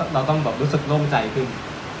เราต้องแบบรู้สึกโล่งใจขึ้น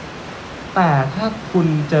แต่ถ้าคุณ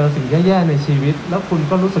เจอสิ่งแย่ๆในชีวิตแล้วคุณ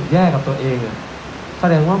ก็รู้สึกแย่กับตัวเองแส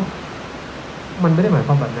ดงว่ามันไม่ได้หมายค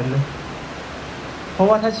วามแบบนั้นนะเพราะ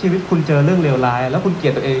ว่าถ้าชีวิตคุณเจอเรื่องเลวร้ายแล้วคุณเกลี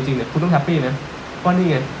ยดตัวเองจริงๆเนี่ยคุณต้องแฮปปี้นะเพราะนี่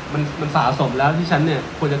ไงมันสะสมแล้วที่ฉันเนี่ย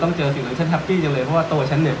ควรจะต้องเจอสิ่งนั้นฉันแฮปปี้จังเลยเพราะว่าตัว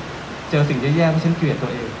ฉันเนี่ยเจอสิ่งแย่ๆเพราะฉันเกลียดตั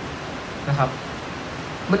วเองนะครับ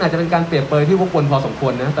มันอาจจะเป็นการเปรียบเปรยที่วกวนพอสมคว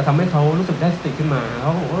รนะแต่ทำให้เขารู้สึกได้สติขึ้นมาเข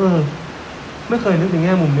าบอกไม่เคยนึกในแ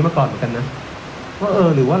ง่มุมนี้มาก่อนเหมือนกันนะว่า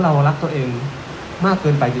หรือว่าเรารักตัวเองมากเกิ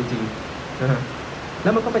นไปจริงๆนะฮะแล้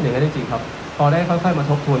วมันก็เป็นอย่างนั้นจริงๆครับพอได้ค่อยๆมา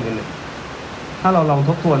ทบทวนกันเนี่ย ถ้าเราลองท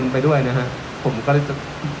บทวนไปด้วยนะฮะผมก็จะ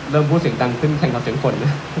เริ่มพูดเสียงดังขึ้นแข่งกับเสียงฝน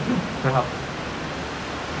นะครับ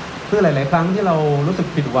คือหลายๆครั้งที่เรารู้สึก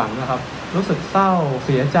ผิดหวังนะครับรู้สึกเศร้าเ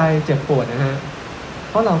สียใจเจ็บปวดนะฮะ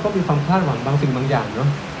เพราะเราก็มีความคาดหวังบางสิ่งบางอย่างเนาะ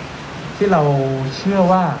ที่เราเชื่อ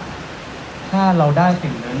ว่าถ้าเราได้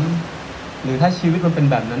สิ่งนั้นหรือถ้าชีวิตมันเป็น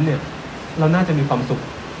แบบนั้นเนี่ยเราน่าจะมีความสุข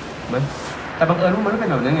ไหมแต่บังเอิญว่ามันไม่เป็น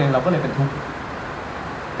แบบนั้นไงเราก็เลยเป็นทุกข์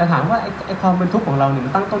แต่ถามว่าไอ้ความเป็นทุกข์ของเราเนี่ยมั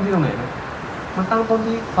นตั้งต้นที่ตรงไหนนะมันตั้งต้น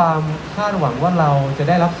ที่ความคาดหวังว่าเราจะ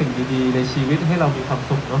ได้รับสิ่งดีๆในชีวิตให้เรามีความ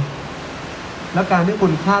สุขเนาะแล้วการที่คุ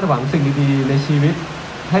ณคาดหวังสิ่งดีๆในชีวิต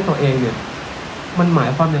ให้ตัวเองเนี่ยมันหมาย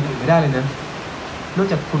ความอย่างอื่นไม่ได้เลยนะนอก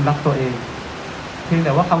จากคุณรักตัวเองเพียงแ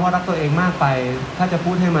ต่ว่าคำว่ารักตัวเองมากไปถ้าจะ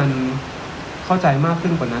พูดให้มันเข้าใจมากขึ้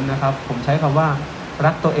นกว่านั้นนะครับผมใช้คำว่า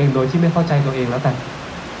รักตัวเองโดยที่ไม่เข้าใจตัวเองแล้วแต่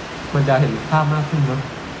มันจะเห็นภาพมากขึ้นเนาะ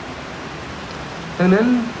ดังนั้น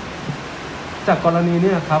จากกรณีเ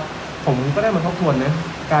นี่ยครับผมก็ได้มาทบทวนนะ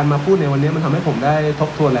การมาพูดในวันนี้มันทำให้ผมได้ทบ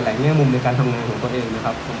ทวนหลายๆแง่มุมในการทำงานของตัวเองนะค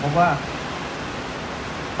รับผมพบว่า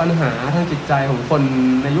ปัญหาทางจิตใจของคน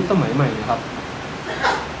ในยุคสมัยใหม่นะครับ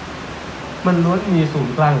มันล้วนมีศูน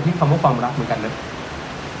ย์กลางที่คำว่าความรักเหมือนกัน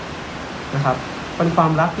นะครับเป็นควา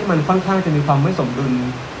มรักที่มันค่อนข้างจะมีความไม่สมดุล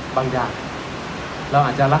บางอย่างเราอ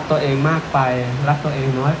าจจะรักตัวเองมากไปรักตัวเอง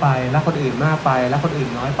น้อยไปรักคนอื่นมากไปรักคนอื่น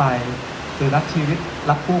น้อยไปหรือรักชีวิต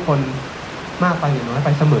รักผู้คนมากไปหรือน้อยไป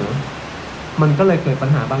เสมอมันก็เลยเกิดปัญ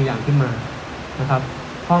หาบางอย่างขึ้นมานะครับ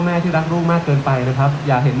พ่อแม่ที่รักลูกมากเกินไปนะครับอ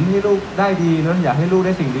ย่าเห็นให้ลูกได้ดีนะอยากให้ลูกไ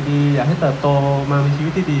ด้สิ่งดีๆอยากให้เติบโตมามีชีวิ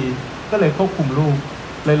ตที่ดีก็เลยควบคุมลูก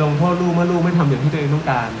เลยลงโทษลูกเมื่อลูกไม่ทำอย่างที่ตัวเองต้อง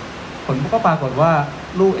การผลก็ปรากฏว่า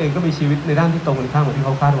ลูกเองก็มีชีวิตในด้านที่ตรงกันข้ามกับที่เข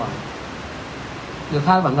าคาดหวังหรือค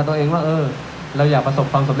าดหวังกับตัวเองว่าเราอยากประสบ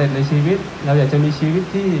ความสำเร็จในชีวิตเราอยากจะมีชีวิต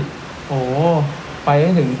ที่ไปใ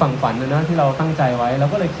ห้ถึงฝั่งฝันนะที่เราตั้งใจไว้เรา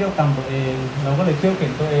ก็เลยเคี่ยวกรรมตัวเองเราก็เลยเคี่ยวเข็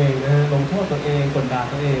นตัวเองนะลงโทษตัวเองกดด่า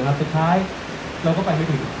ตัวเองครับสุดท้ายเราก็ไปไม่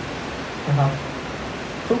ถึงนะครับ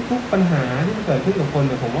ทุกปัญหาที่มันเกิดขึ้นกับคนเ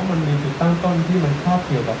นี่ยผมว่ามันมีจุดตั้งต้นที่มันครอบเ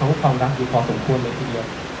กี่ยวกับคำว่าความรักอยู่พอสมควรเลยทีเดียว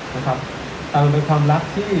นะครับแต่มันเป็นความรัก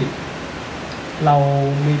ที่เรา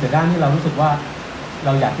มีแต่ด้านที่เรารู้สึกว่าเร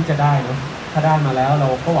าอยากที่จะได้เนาะถ้าได้มาแล้วเรา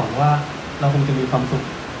ก็หวังว่าเราคงจะมีความสุข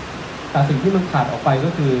แต่สิ่งที่มันขาดออกไปก็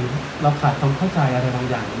คือเราขาดความเข้าใจอะไรบาง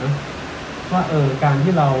อย่างนะว่าการ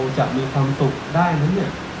ที่เราจะมีความสุขได้นั้นเนี่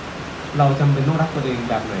ยเราจำเป็นต้องรักตัวเอง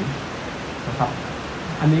แบบไหนนะครับ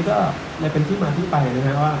อันนี้ก็เลยเป็นที่มาที่ไปนะฮ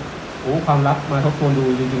ะว่าความรักมาทบทวนดู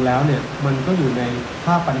จริงๆแล้วเนี่ยมันก็อยู่ในภ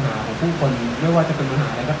าพปัญหาของผู้คนไม่ว่าจะเป็นปัญหา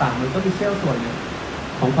อะไรก็ตามมันก็มีเสี้ยวส่วนเนี่ย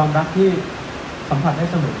ของความรักที่สัมผัสได้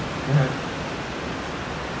เสมอนะฮะ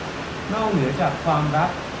นอกเหนือจากความรัก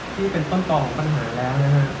ที่เป็นต้นตอของปัญหาแล้วน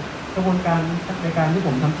ะฮะกระบวนการในการที่ผ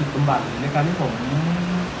มทำจิตบำบัดหรือในการที่ผม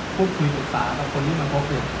พูดคุยปรึกษากับคนที่มาพบ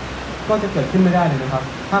เนี่ยก็จะเกิดขึ้นไม่ได้เลยนะครับ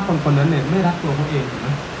ถ้าคนนั้นเนี่ยไม่รักตัวเขาเองน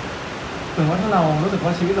ะเหมือนว่าถ้าเรารู้สึกว่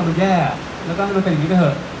าชีวิตเรามันแย่แล้วก็ให้มันเป็นอย่างนี้ไปเถ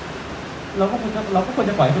อะเราก็ควร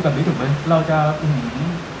จะปล่อยให้เป็นแบบนี้ถูกไหมเราจะ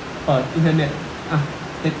เปิดอินเทอร์เน็ต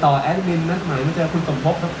ติดต่อแอดมินนัดหมายมาเจอคุณสมภ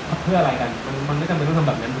พเพื่ออะไรกันมันไม่จำเป็นต้องทำ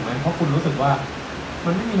แบบนั้นถูกไหมเพราะคุณรู้สึกว่ามั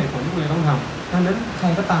นไม่มีเหตุผลที่คุณจะต้องทำดังนั้นใคร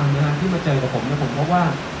ก็ตามนะฮะที่มาเจอกับผมเนี่ยผมพบว่า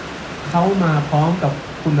เขามาพร้อมกับ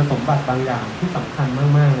คุณสมบัติบางอย่างที่สำคัญ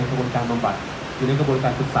มากๆในกระบวนการบำบัดอยู่ในกระบวนกา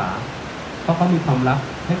รศึกษาเพราะเขามีความรัก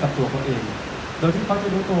ให้กับตัวเขาเองโดยที่เขาจะ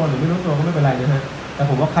รู้ตัวหรือไม่รู้ตัวก็ไม่เป็นไรนะฮะแต่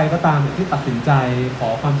ผมว่าใครก็ตามที่ตัดสินใจขอ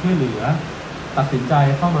ความช่วยเหลือตัดสินใจ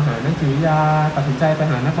เข้ามาหานักจิตวิทยาตัดสินใจไป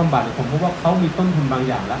หานักบำบัดผมพบว่าเขามีต้นทุนบาง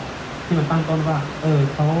อย่างแล้วที่มันตั้งต้นว่า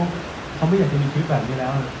เขาไม่อยากจะมีชีวิตแบบนี้แล้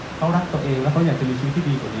วเขารักตัวเองแล้วเขาอยากจะมีชีวิตที่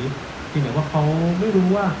ดีกว่านี้เพียงแต่ว่าเขาไม่รู้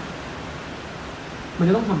ว่ามันจ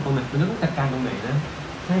ะต้องทำตรงไหนมันจะต้องจัดการตรงไหนนะ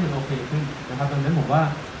ให้มันโอเคขึ้นนะครับดังนั้นผมว่า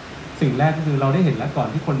สิ่งแรกก็คือเราได้เห็นแล้วก่อน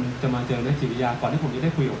ที่คนจะมาเจอนักจิตวิทยาก่อนที่ผมจะไ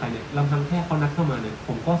ด้คุยกับใครเนี่ยลำพังแค่เขานัดเข้ามาเนี่ยผ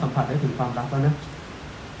มก็สัมผัสได้ถึงความรักแล้วนะ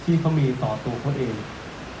ที่เขามีต่อตัวเขาเอง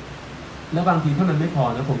แล้วบางทีเท่านั้นไม่พอ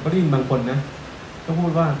นะผมก็ได้ยินบางคนนะก็พู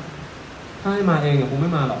ดว่าถ้าให้มาเองผมไ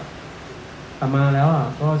ม่มาหรอกแต่มาแล้ว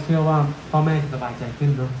ก็เชื่อว่าพ่อแม่จะสบายใจขึ้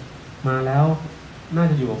นเนาะมาแล้วน่า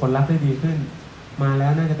จะอยู่กับคนรักได้ดีขึ้นมาแล้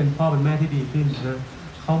วน่าจะเป็นพ่อเป็นแม่ที่ดีขึ้นนะ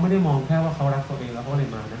เขาไม่ได้มองแค่ว่าเขารักตัวเองแล้วเขาเลย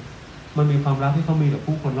มานะมันมีความรักที่เขามีกับ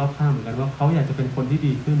ผู้คนรอบข้างเหมือนกันว่าเขาอยากจะเป็นคนที่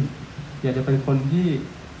ดีขึ้นอยากจะเป็นคนที่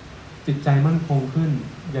จิตใจมั่นคงขึ้น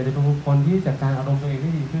อยากจะเป็นคนที่จัดการอารมณ์ตัวเองไ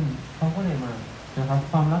ด้ดีขึ้นเขาก็เลยมานะครับ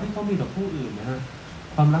ความรักที่เขามีต่อผู้อื่นนะฮะ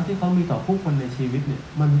ความรักที่เขามีต่อผู้คนในชีวิตเนี่ย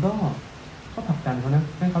มันก็ผลักดันเขานะ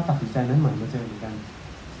ให้เขาตัดสินใจนั้นเหมือนมาเจอเหมือนกัน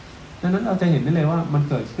ดังนั้นเราจะเห็นได้เลยว่ามัน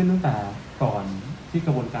เกิดขึ้นตั้งแต่ก่อนที่ก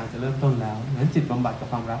ระบวนการจะเริ่มต้นแล้วงั้นจิตบำบัดกับ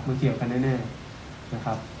ความรักมันเกี่ยวกันแน่ๆนะค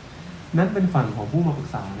รับนั่นเป็นฝั่งของผู้มาปรึก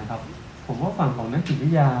ษานะครับผมว่าฝั่งของนักจิตวิ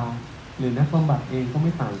ทยาหรือนักบำบัดเองก็ไ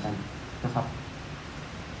ม่ต่างกันนะครับ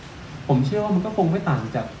ผมเชื่อว่ามันก็คงไม่ต่าง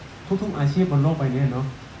จากทุกๆอาชีพบนโลกใบนี้เนาะ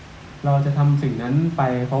เราจะทำสิ่งนั้นไป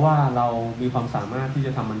เพราะว่าเรามีความสามารถที่จ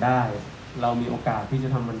ะทำมันได้เรามีโอกาสที่จะ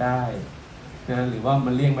ทำมันได้นะหรือว่า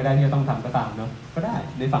มันเลี่ยงไม่ได้ที่จะต้องทำก็ตามเนาะก็ได้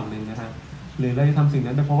ในฝั่งหนึ่งนะฮะหรือเราจะทำสิ่ง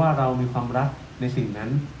นั้นเพราะว่าเรามีความรักในสิ่งนั้น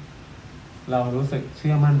เรารู้สึกเ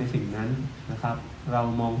ชื่อมั่นในสิ่งนั้นนะครับเรา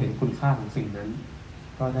มองเห็นคุณค่าของสิ่งนั้น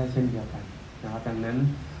ก็ได้เช่นเดียวกันนะครับดังนั้น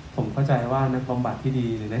ผมเข้าใจว่านักบำบัดที่ดี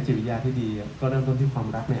หรือนักจิตวิทยาที่ดีก็เริ่มต้นที่ความ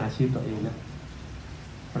รักในอาชีพตัวเองนะ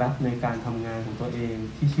รักในการทำงานของตัวเอง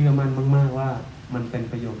ที่เชื่อมั่นมากๆว่ามันเป็น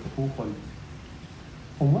ประโยชน์กับผู้คน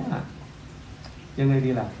ผมว่ายังไง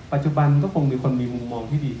ดีล่ะปัจจุบันก็คงมีคนมีมุมมอง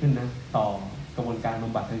ที่ดีขึ้นนะต่อกระบวนการบ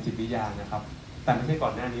ำบัดทางจิตวิทยานะครับแต่ไม่ใช่ก่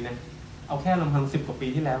อนหน้านี้นะเอาแค่ลำพัง10 กว่าปี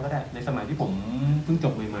ที่แล้วก็ได้ในสมัยที่ผมเพิ่งจ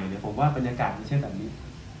บใหม่ๆเนี่ยผมว่าบรรยากาศไม่ใช่แบบนี้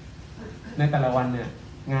ในแต่ละวันเนี่ย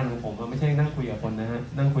งานของผมมันไม่ใช่นั่งคุยกับคนนะฮะ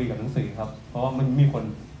นั่งคุยกับหนังสือครับเพราะว่ามันมีคน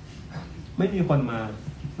ไม่มีคนมา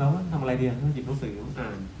แล้วทำอะไรดีก็หยิบหนังสืออ่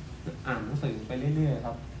านหนังสือไปเรื่อยๆค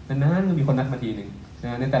รับนานๆก็มีคนนัดมาทีหนึ่งน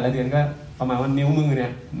ะในแต่ละเดือนก็ประมาณว่านิ้วมือเนี่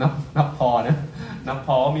ยนับพอนะนับพ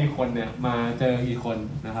อว่ามีคนเนี่ยมาเจอกี่คน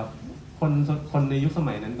นะครับคนในยุคส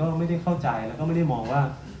มัยนั้นก็ไม่ได้เข้าใจแล้วก็ไม่ได้มองว่า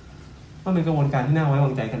มันเป็นกระบวนการที่น่าไว้ว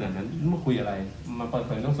างใจขนาดนั้นมาคุยอะไรมาเปิดเ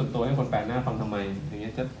ผยเรื่องส่วนตัวให้คนแปลกหน้าฟังทำไมอย่างเงี้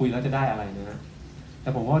ยจะคุยแล้วจะได้อะไรนะฮะแต่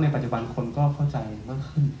ผมว่าในปัจจุบันคนก็เข้าใจมาก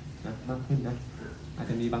ขึ้นนะอาจ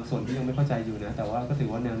จะมีบางส่วนที่ยังไม่เข้าใจอยู่นะแต่ว่าก็ถือ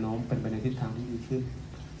ว่าแนวโน้มเป็นไปในทิศทางที่ดีขึ้น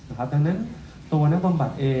นะครับดังนั้นตัวนักบำบั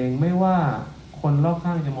ดเองไม่ว่าคนรอบข้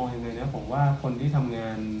างจะมองยังไงนะผมว่าคนที่ทำงา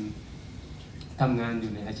นอ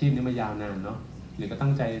ยู่ในอาชีพนี้มายาวนานเนาะหรือก็ตั้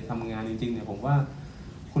งใจทำงานจริงๆเนี่ยผมว่า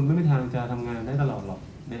คุณไม่มีทางจะทำงานได้ตลอดหรอก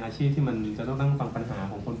ในอาชีพที่มันจะต้องนั่งฟังปัญหา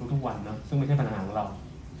ของคนทุกๆวันนะซึ่งไม่ใช่ปัญหาของเรา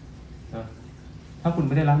นะถ้าคุณไ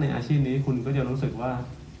ม่ได้รักในอาชีพนี้คุณก็จะรู้สึกว่า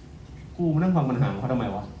กูมานั่งฟังปัญหาของเขาทำไม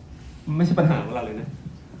วะไม่ใช่ปัญหาของเราเลยนะ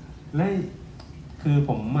และคือผ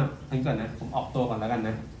มอันก่อนนะผมออกตัวก่อนแล้วกันน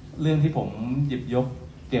ะเรื่องที่ผมหยิบยก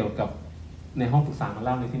เกี่ยวกับในห้องปรึกษามาเ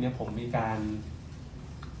ล่าในที่นี้ผมมีการ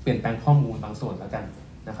เปลี่ยนแปลงข้อมูลบางส่วนแล้วกัน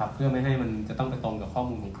นะครับเพื่อไม่ให้มันจะต้องไปตรงกับข้อ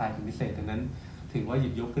มูลของใครเป็นพิเศษดังนั้นถือว่าหยิ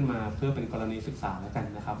บยกขึ้นมาเพื่อเป็นกรณีศึกษาแล้วกัน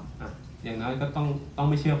นะครับอย่างน้อยก็ต้อง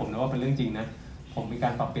ไม่เชื่อผมนะว่าเป็นเรื่องจริงนะผมมีกา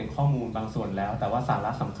รปรับเปลี่ยนข้อมูลบางส่วนแล้วแต่ว่าสาร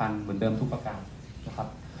ะสำคัญเหมือนเดิมทุกประการนะครับ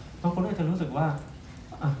บางคนอาจจะรู้สึกว่า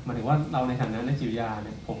หมายถึงว่าเราในฐานะนักจิตวิทยาเ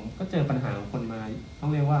นี่ยผมก็เจอปัญหาของคนมาต้อ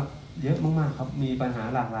งเรียกว่าเยอะมากๆครับมีปัญหา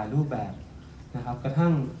หลากหลายรูปแบบนะครับกระทั่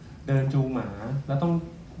งเดินจูงหมาแล้วต้อง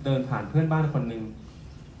เดินผ่านเพื่อนบ้านคนหนึ่ง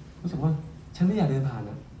รู้สึกว่าฉันไม่อยากเดินผ่าน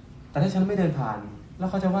นะแต่ถ้าฉันไม่เดินผ่านแล้ว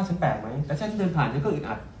เขาจะว่าฉันแปลกไหมแต่ฉันเดินผ่านฉันก็อึด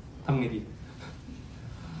อัดทำไงดี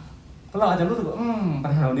ก็เราอาจจะรู้สึกว่าปั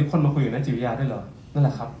ญหานี้คนมาคุยกับนักจิตวิทยาได้เหรอนั่นแหล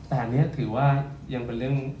ะครับแต่อันนี้ถือว่ายังเป็นเรื่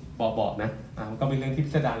องเบาๆนะก็เป็นเรื่องที่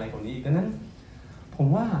พิสดารอะไรกว่านี้อีกดังนั้นผม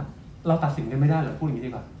ว่าเราตัดสินกันไม่ได้หรอกพูดอย่างนี้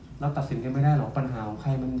ดีกว่าเราตัดสินกันไม่ได้หรอกปัญหาของใคร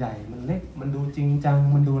มันใหญ่มันเล็กมันดูจริงจัง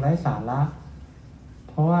มันดูไร้สาระ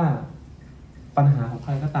เพราะว่าปัญหาของใค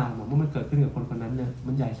รก็ตามเมื่อมันเกิดขึ้นกับคนคนนั้นเนี่ย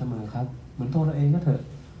มันใหญ่เสมอครับเหมือนตัวเราเองก็เถอะ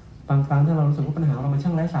บางครั้งถ้าเรารู้สึกว่าปัญหาเรามันช่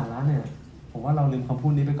างไร้สาระเนี่ยผมว่าเราลืมคำพู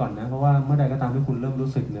ดนี้ไปก่อนนะเพราะว่าเมื่อใดก็ตามที่คุณเริ่มรู้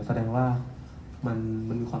สึกเนี่ยแสดงว่ามัน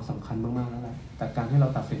มีความสำคัญมากๆแล้วแหละแต่การที่เรา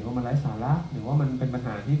ตัดสินว่ามันไร้สาระหรือว่ามันเป็นปัญห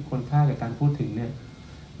าที่ควรค่ากับการพูดถึงเนี่ย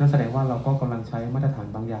นั่นแสดงว่าเราก็กำลังใช้มาตรฐาน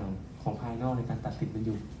บางอย่างของภายนอกในการตัดสินมันอ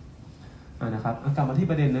ยู่นะครับกลับมาที่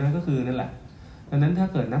ประเด็นนะก็คือนั่นแหละดังนั้นถ้า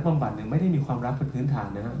เกิดนักบำบัดเนี่ยไม่ได้มีความรักเป็นพื้นฐาน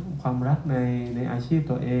นะฮะความรักในอาชีพ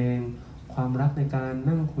ตัวเองความรักในการ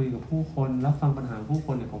นั่งคุยกับผู้คนรับฟังปัญหาผู้ค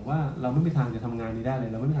นเนี่ยผมว่าเราไม่มีทางจะทำงานนี้ได้เลย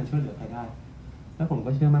เราไม่มีทางช่วยเหลือใครได้แล้วผมก็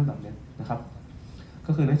เชื่อมั่นแบบนี้นะครับ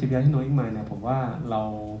ก็คือนักจิตวิทยาที่โน้ตอีกมาเนี่ยผมว่าเรา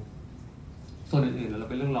ส่วนอื่นๆเรา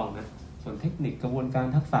เป็นเรื่องรองนะส่วนเทคนิคกระบวนการ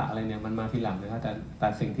ทักษะอะไรเนี่ยมันมาทีหลังนะครับแต่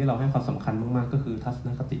สิ่งที่เราให้ความสำคัญมากๆก็คือทัศน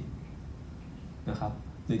คตินะครับ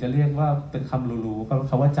หรือจะเรียกว่าเป็นคำรู้ๆก็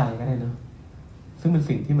คำว่าใจก็ได้นะซึ่งเป็น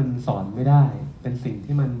สิ่งที่มันสอนไม่ได้เป็นสิ่ง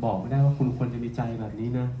ที่มันบอกไม่ได้ว่าคุณควรจะมีใจแบบนี้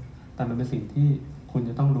นะแต่มันเป็นสิ่งที่คุณ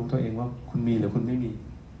จะต้องรู้ตัวเองว่าคุณมีหรือคุณไม่มี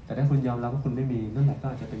แต่ถ้าคุณยอมรับว่าคุณไม่มีนั่นแหละก็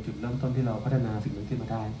อาจจะเป็นจุดเริ่มต้นที่เราพัฒนาสิ่งนั้นขึ้นมา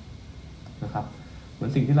ได้นะครับเหมือ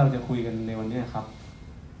นสิ่งที่เราจะคุยกันในวันนี้ครับ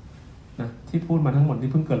นะที่พูดมาทั้งหมด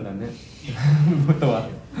ที่เพิ่งเกิดแล้วเนี่ยรู้ตัว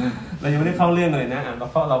เรายังไม่ได้เข้าเรื่องเลยนะ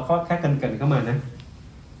เราก็แค่เกินเข้ามานะ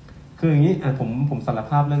คืออย่างนี้ผมสาร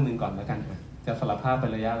ภาพเรื่องนึงก่อนแล้วกันจะสารภาพเป็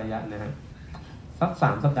นระยะนะฮะสัก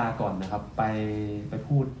3 สัปดาห์ก่อนนะครับไป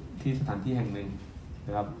พูดที่สถานที่แห่งหนึ่งน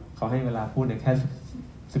ะครับเขาให้เวลาพูดในแค่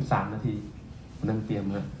13 นาทีนั่งเตรียม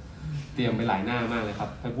ไปหลายหน้ามากเลยครับ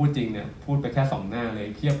ไปพูดจริงเนี่ยพูดไปแค่2 หน้าเลย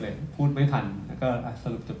เพียบเลยพูดไม่ทันแล้วก็ส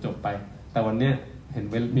รุปจบไปแต่วันเนี้ยเห็น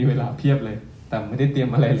มีเวลาเพียบเลยแต่ไม่ได้เตรียม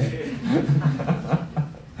อะไรเลย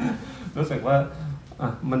รู้สึกว่า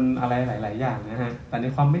มันอะไรหลายๆอย่างนะฮะแต่ใน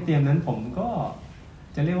ความไม่เตรียมนั้นผมก็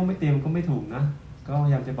จะเรียกว่าไม่เตรียมก็ไม่ถูกนะ ก็พย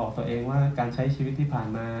ายามจะบอกตัวเองว่าการใช้ชีวิตที่ผ่าน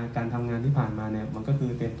มาการทำงานที่ผ่านมาเนี่ยมันก็คือ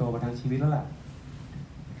เตรียมตัวมาทางชีวิตแล้วแหละ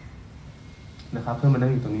นะครับเพื่อมานั่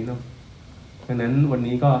งอยู่ตรงนี้เนาะดังนั้นวัน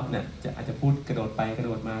นี้ก็เนี่ยอาจจะพูดกระโดดไปกระโด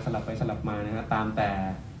ดมาสลับไปสลับมานะฮะตามแต่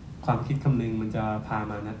ความคิดคำนึงมันจะพา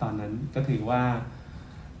มานะตอนนั้นก็ถือว่า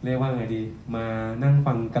เรียกว่าไงดีมานั่ง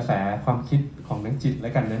ฟังกระแสความคิดของนักจิตแล้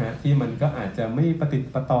วกันนะฮะที่มันก็อาจจะไม่ประติด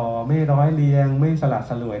ประต่อไม่ร้อยเรียงไม่สลับ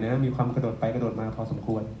สลวยนะมีความกระโดดไปกระโดดมาพอสมค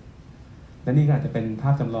วรและนี่ก็อาจจะเป็นภา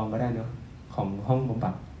พจำลองก็ได้เนาะของห้องบำบั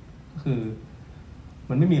ดก็คือ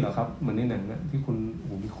มันไม่มีหรอกครับเหมือนในหนังนะที่คุณ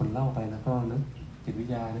มีคนเล่าไปแล้วก็นะจิตวิท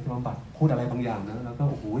ยานะที่บำบัดพูดอะไรบางอย่างนะแล้วก็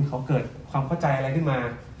โอ้โหเขาเกิดความเข้าใจอะไรขึ้นมา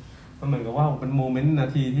มันเหมือนกับว่าเป็นโมเมนต์นา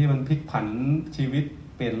ทีที่มันพลิกผันชีวิต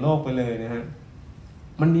เปลี่ยนโลกไปเลยนะฮะ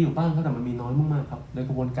มันมีอยู่บ้างครับแต่มันมีน้อยมากๆครับโดย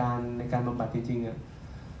กระบวนการในการบำบัดจริงๆอ่ะ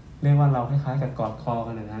เรียกว่าเราคล้ายๆกับกอดคอ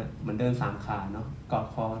กันนะฮะเหมือนเดิน3ขาเนาะกอด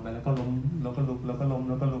คอกันไปแล้วก็ล้มแล้วก็ลุกแล้วก็ล้ม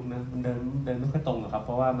แล้วก็ลุกนะมันเดินไม่ค่อยตรงหรอกครับเพ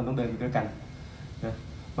ราะว่ามันต้องเดินไปด้วยกันนะ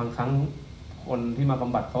บางครั้งคนที่มาบ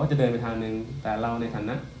ำบัดเขาก็จะเดินไปทางนึงแต่เราในฐา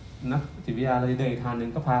นะนักจิตวิทยาเราจะเดินอีกทางนึง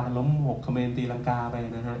ก็พากันล้มหกเขมรตีลังกาไป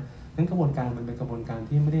นะฮะนั้นกระบวนการมันเป็นกระบวนการ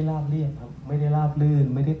ที่ไม่ได้ราบเรียบครับไม่ได้ราบลื่น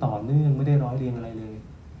ไม่ได้ต่อเนื่องไม่ได้ร้อยเรียงอะไรเลย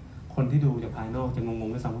คนที่ดูจากภายนอกจะงง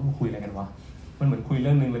ๆด้วยซ้ำว่ามันคุยอะไรกันวะมันเหมือนคุยเ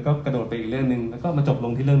รื่องนึงแล้วก็กระโดดไปอีกเรื่องนึงแล้วก็มาจบล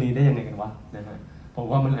งที่เรื่องนี้ได้ยังไงกันวะนะฮะผม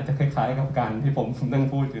ว่ามันอาจจะคล้ายๆกับการที่ผมนั่ง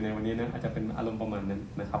พูดอยู่ในวันนี้นะอาจจะเป็นอารมณ์ประมาณนั้น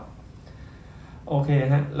นะครับโอเค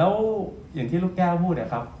ฮะแล้วอย่างที่ลูกแก้วพูดน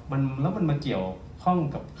ะครับมันมาเกี่ยวข้อง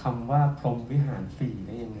กับคำว่าพรหมวิหาร4ไ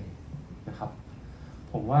ด้ยังไงนะครับ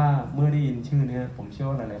ผมว่าเมื่อได้ยินชื่อนี้ผมเชื่อ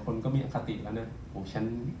ว่าหลายๆคนก็มีอคติแล้วนะโอ้ฉัน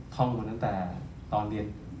ท่องมาตั้งแต่ตอนเรียน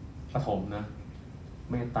ประถมนะ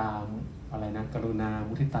เมตตาอะไรนะกรุณา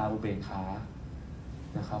มุทิตาอุเบกขา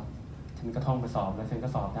นะครับฉันก็ท่องไปสอบแล้วฉันก็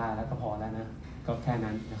สอบได้แล้วก็พอแล้วนะก็แค่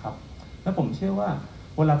นั้นนะครับแล้วผมเชื่อว่า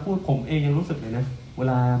เวลาพูดผมเองยังรู้สึกเลยนะเว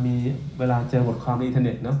ลาเจอบทความในอินเทอร์เ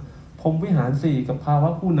น็ตเนาะพรหมวิหาร4กับภาวะ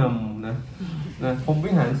ผู้นำนะพรหม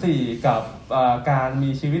วิหาร4กับการมี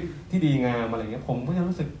ชีวิตที่ดีงามอะไรเงี้ยผมก็ยัง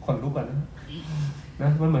รู้สึกขนลุกกันน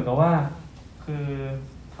ะมันเหมือนกับว่าคือ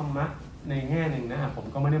ธรรมะในแง่หนึ่งนะผม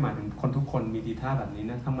ก็ไม่ได้หมายถึงคนทุกคนมีทีท่าแบบนี้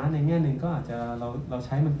นะธรรมะในแง่หนึ่งก็อาจจะเราใ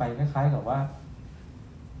ช้มันไปคล้ายๆกับว่า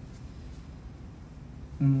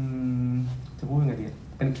จะพูดยังไงดี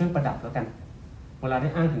เป็นเครื่องประดับแล้วกันเวลาได้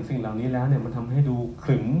อ้างถึงสิ่งเหล่านี้แล้วเนี่ยมันทำให้ดูข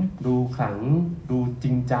รึมดูขลังดูจ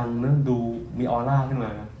ริงจังนะดูมีออร่าขึ้นม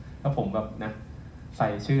าถ้าผมแบบนะใส่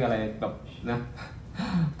ชื่ออะไรแบบนะ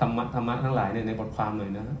ธรรมะทั้งหลายเนี่ยในบทความหน่อ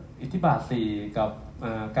ยนะอิทธิบาท4กับ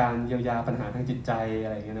การเยียวยาปัญหาทางจิตใจอะ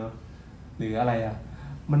ไรอย่างเงี้ยเนาะหรืออะไร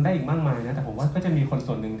มันได้อีกมากมายนะแต่ผมว่าก็จะมีคน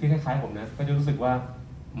ส่วนหนึ่งที่คล้ายๆผมนะก็จะรู้สึกว่า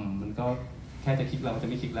มันก็แค่จะคลิกเราจะ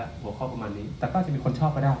ไม่คลิกแล้วหัวข้อประมาณนี้แต่ก็จะมีคนชอ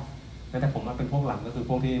บก็ได้แต่ผมว่าเป็นพวกหลังก็คือ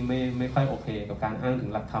พวกที่ไม่ค่อยโอเคกับการอ้างถึ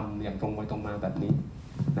งหลักธรรมอย่างตรงไปตรงมาแบบนี้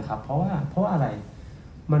นะครับเพราะว่าอะไร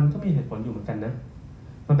มันก็มีเหตุผลอยู่เหมือนกันนะ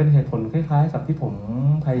มันเป็นเหตุผลคล้ายๆกับที่ผม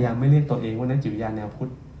พยายามไม่เรียกตัวเองว่านักจิตวิทยาแนวพุท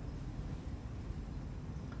ธ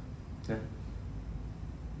นะ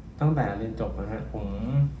ตั้งแต่เรียนจบนะฮะผ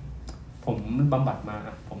มบำบัดมา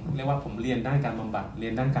ผมเรียกว่าผมเรียนด้านการบำบัดเรี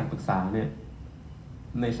ยนด้านการปรึกษาเนี่ย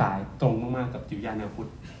ในสายตรงมากๆกับจิตวิทยาแนวพุทธ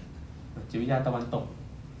จิตวิทยาตะวันตก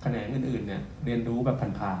แขนงอื่นๆเนี่ยเรียนรู้แบบ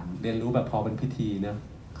ผ่านๆเรียนรู้แบบพอเป็นพิธีนะ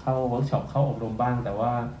เข้าเวิร์กช็อปเข้าอบรมบ้างแต่ว่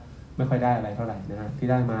าไม่ค่อยได้อะไรเท่าไหร่นะฮะที่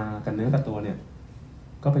ได้มากันเนื้อกับตัวเนี่ย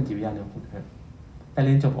ก็เป็นจิตวิทยาแนวพุทธครับแต่เ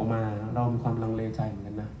รียนจบออกมาเรามีความลังเลใจเหมือน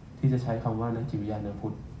กันนะที่จะใช้คำว่านักจิตวิทยาแนวพุ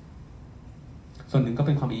ทธส่วนหนึ่งก็เ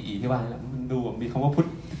ป็นความอีที่ว่าแล้วมันดูมีคำว่าพุทธ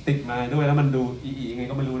ติดมาด้วยแล้วมันดูอียังไง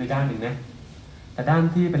ก็ไม่รู้ในด้านหนึ่งนะแต่ด้าน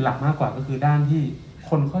ที่เป็นหลักมากกว่าก็คือด้านที่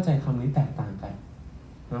คนเข้าใจคำนี้แตกต่างกัน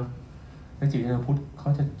เนาะนักจิตวิทยาพุทธเขา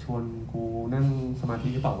จะชวนกูนั่งสมาธิ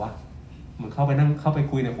หรือเปล่าวะเหมือนเข้าไป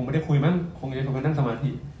คุยเนี่ยคงไม่ได้คุยมั้งคงจะชวนกันนั่งสมาธิ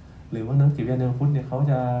หรือว่านักจิตวิทยาพุทธเนี่ยเขา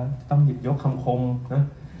จะต้องหยิบยกคำคมนะ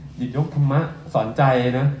หยิบยกธรรมะสอนใจ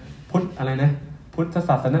นะพุทธอะไรนะพุทธศ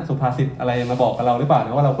าสนสุภาษิตอะไรมาบอกกับเราหรือเปล่าน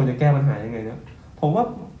ะว่าเราควรจะแก้ปัญหายังไงนะผมว่า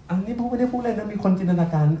อันนี้ผมไม่ได้พูดเล่นนะมีคนจินตนา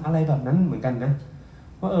การอะไรแบบนั้นเหมือนกันนะ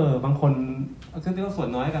ว่าบางคนซึ่งก็ส่วน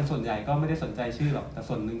น้อยกันส่วนใหญ่ก็ไม่ได้สนใจชื่อหรอกแต่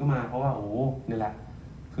ส่วนหนึ่งก็มาเพราะว่าโอ้นี่แหละ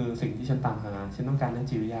คือสิ่งที่ฉันตามหาฉันต้องการนัก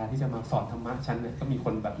จิตวิทยาที่จะมาสอนธรรมะฉันเนี่ยก็มีค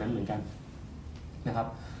นแบบนั้นเหมือนกันนะครับ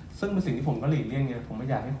ซึ่งเป็นสิ่งที่ผมก็หลีกเลี่ยงไงผมไม่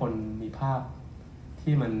อยากให้คนมีภาพ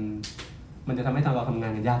ที่มันจะทำให้เราทำงา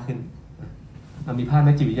นกันยากขึ้นมีภาพ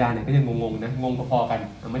นักจิตวิทยาเนี่ยก็ยังงงๆนะงงพอๆกัน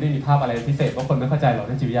ไม่ได้มีภาพอะไรพิเศษว่าคนไม่เข้าใจหรอก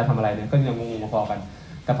นักจิตวิทยาทำอะไรเนี่ยก็ยังงงพอๆกัน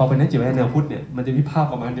แต่พอเป็นนักจิตวิทยาแนวพุทธเนี่ยมันจะมีภาพ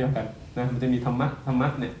ประมาณเดียวกันนะมันจะมีธรรมะ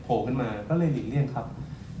เนี่ยโผล่ขึ้นมาก็เลยหลีกเลี่ยงครับ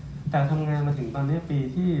แต่ทำงานมาถึงตอนนี้ปี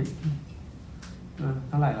ที่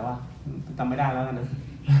เท่าไหร่แล้ววะจำไม่ได้แล้วนะ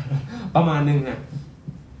ประมาณนึงอ่ะ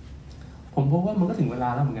ผมพบว่ามันก็ถึงเวลา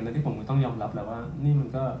แล้วเหมือนกันนะที่ผมต้องยอมรับแล้วว่านี่มัน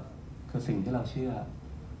ก็ คือสิ่งที่เราเชื่อ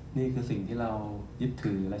นี่คือสิ่งที่เรายึด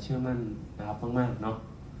ถือและเชื่อมั่นนะครับมากๆเนาะ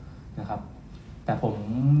นะครับแต่ผม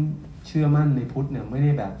เชื่อมั่นในพุทธเนี่ยไม่ไ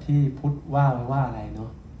ด้แบบที่พุทธว่าไว้ว่าอะไรเนา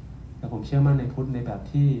ะแต่ผมเชื่อมั่นในพุทธในแบบ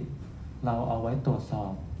ที่เราเอาไว้ตรวจสอ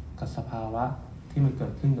บกับสภาวะที่มันเกิ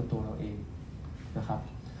ดขึ้นกับตัวเราเองนะครับ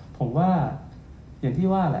ผมว่าอย่างที่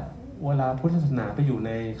ว่าแหละเวลาพุทธศาสนาไปอยู่ใ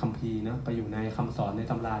นคัมภีร์นะไปอยู่ในคำสอนใน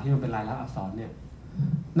ตำราที่มันเป็นลายลักษณ์อักษรเนี่ย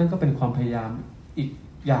นั่นก็เป็นความพยายามอีก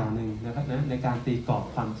อย่างหนึ่งนะครับนะในการตีกรอบ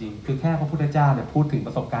ความจริงคือแค่พระพุทธเจ้าเนี่ยพูดถึงป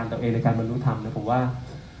ระสบการณ์ตัวเองในการบรรลุธรรมนะผมว่า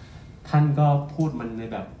ท่านก็พูดมันใน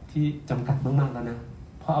แบบที่จำกัดมากๆแล้วนะ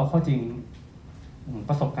เพราะเอาข้อจริง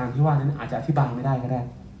ประสบการณ์ที่ว่านั้นอาจจะอธิบายไม่ได้ก็ได้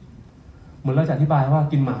เหมือนเราจะอธิบายว่า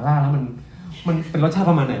กินหม่าล่าแล้วมันเป็นรสชาติ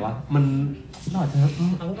ประมาณไหนวะมันเราอา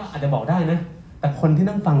จจะบอกได้นะแต่คนที่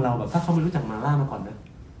นั่งฟังเราแบบถ้าเขาไม่รู้จักหม่าล่ามาก่อนนะ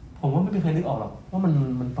ผมว่าไม่มีใครนึกออกหรอกว่า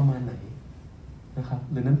มันประมาณไหนนะครับ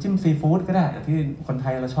หรือน้ำจิ้มซีฟู้ดก็ได้ที่คนไท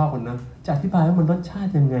ยเราชอบกันนะจะอธิบายว่ามันรสชา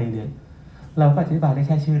ติยังไงเนี่ยเราก็อธิบายได้แ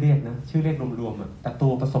ค่ชื่อเรียกนะชื่อเรียกรวมๆอ่ะแต่ตั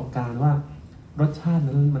วประสบการณ์ว่ารสชาติ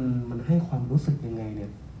นั้นมันให้ความรู้สึกยังไงเนี่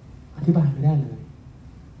ยอธิบายไม่ได้เลย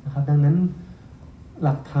นะครับดังนั้นห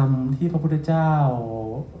ลักธรรมที่พระพุทธเจ้า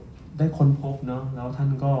ได้ค้นพบเนาะแล้วท่าน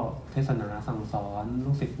ก็เทศนาสั่งสอน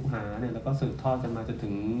ลูกศิษย์ลูกหาเนี่ยแล้วก็สืบทอดกันมาจน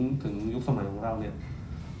ถึงยุคสมัยของเราเนี่ย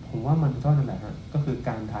ผมว่ามันก็นั่นแหละฮะก็คือก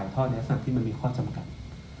ารถ่ายทอดในลักษณะที่มันมีข้อจำกัด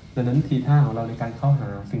ดังนั้นทีท่าของเราในการเข้าหา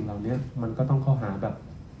สิ่งเหล่านี้มันก็ต้องเข้าหาแบบ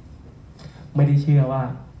ไม่ได้เชื่อว่า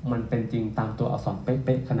มันเป็นจริงตามตัวอักษรเ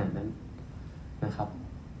ป๊ะๆขนาดนั้นนะครับ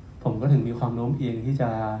ผมก็ถึงมีความโน้มเอียงที่จะ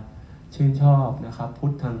ชื่นชอบนะครับพุท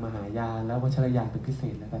ธทางมหายานและวัชรยานเป็นพิเศ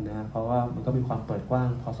ษแล้วกันนะเพราะว่ามันก็มีความเปิดกว้าง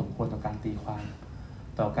พอสมควรต่อการตีความ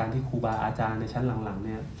ต่อการที่ครูบาอาจารย์ในชั้นหลังๆเ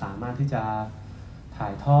นี่ยสามารถที่จะถ่า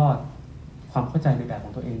ยทอดความเข้าใจในแบบข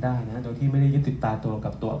องตัวเองได้นะโดยที่ไม่ได้ยึดติดตาตัว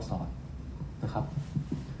กับตัวอักษรนะครับ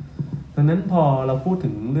ดังนั้นพอเราพูดถึ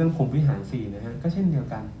งเรื่องพรหมวิหาร4นะฮะก็เช่นเดียว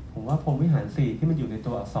กันผมว่าพรหมวิหาร4ที่มันอยู่ใน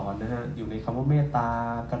ตัวอักษรนะฮะอยู่ในคำว่าเมตตา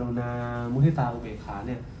กรุณามุทิตาอุเบกขา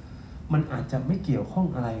เนี่ยมันอาจจะไม่เกี่ยวข้อง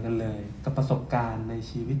อะไรกันเลยกับประสบการณ์ใน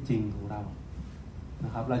ชีวิตจริงของเราน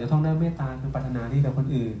ะครับเราจะต้องได้เมตตาคือปรารถนาดีกับคน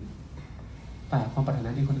อื่นแต่ความปรารถนา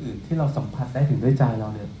ดีคนอื่นที่เราสัมผัสได้ถึงด้วยใจเรา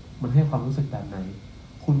เนี่ยมันให้ความรู้สึกแบบไหน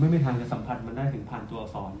คุณไม่มีทางจะสัมผัสมันได้ถึงผ่านตัวอั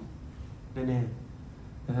กษรแน่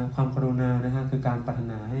ๆนะฮะความกรุณานะฮะคือการปรารถ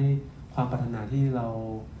นาให้ความปรารถนาที่เรา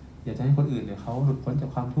อยากจะให้คนอื่นเนี่ยเขาหลุดพ้นจา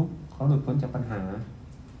กความทุกข์เขาหลุดพ้นจากปัญหา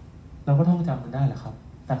เราก็ท่องจำมันได้แหละครับ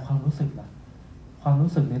แต่ความรู้สึกล่ะความ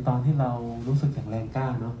รู้สึกในตอนที่เรารู้สึกอย่างแรงกล้า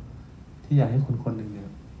เนาะที่อยากให้คนคนหนึ่งเนี่ย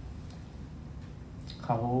เ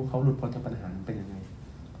ขาหลุดพ้นจากปัญหาเป็นยังไง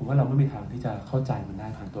ผมว่าเราไม่มีทางที่จะเข้าใจมันได้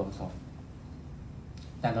ผ่านตัวอักษร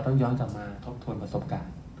แต่เราต้องย้อนกลับมาทบทวนประสบการ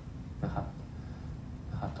ณ์นะครับ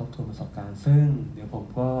ทบทวนประสบการณ์ซึ่งเดี๋ยวผม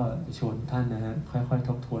ก็จะชวนท่านนะฮะค่อยๆท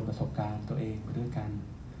บทวนประสบการณ์ตัวเองไปด้วยกัน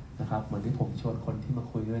นะครับเหมือนที่ผมชวนคนที่มา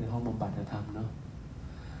คุยด้วยในห้องบำบัดธรรมเนาะ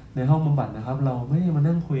ในห้องบำบัดนะครับเราไม่ได้มา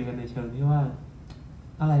นั่งคุยกันในเชิงที่ว่า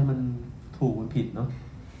อะไรมันถูกมันผิดเนาะ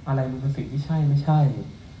อะไรมันเป็นสิ่งที่ใช่ไม่ใช่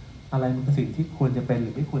อะไรมันเป็นสิ่งที่ควรจะเป็นหรื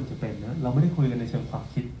อไม่ควรจะเป็นนะเราไม่ได้คุยกันในเชิงความ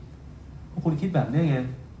คิดเพราะคุณคิดแบบนี้ไง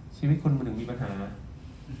ชีวิตคุณมันถึงมีปัญหา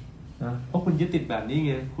นะเพราะคุณยึดติดแบบนี้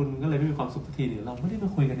ไงคุณก็เลยไม่มีความสุขสักทีหนึ่งเราไม่ได้มา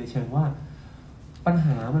คุยกันในเชิงว่าปัญห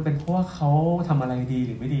ามันเป็นเพราะว่าเขาทำอะไรดีห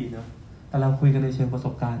รือไม่ดีนะแต่เราคุยกันในเชิงประส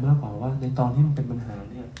บการณ์มากกว่าว่าในตอนที่มันเป็นปัญหา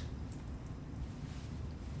เนี่ย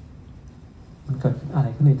มันเกิดอะไร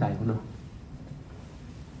ขึ้นในใจคุณเนาะ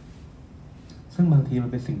ซึ่งบางทีมัน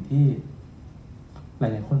เป็นสิ่งที่หล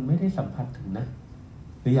ายๆคนไม่ได้สัมผัสถึงนะ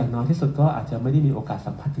หรืออย่างน้อยที่สุดก็อาจจะไม่ได้มีโอกาส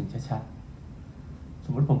สัมผัสถึงชัดๆส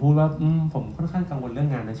มมติผมพูดว่าผมค่อนข้างกังวลเรื่อง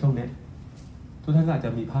งานในช่วงนี้ทุกท่านก็อาจจ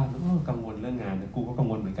ะมีภาพกังวลเรื่องงานนะกูก็กัง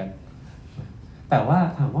วลเหมือนกันแต่ว่า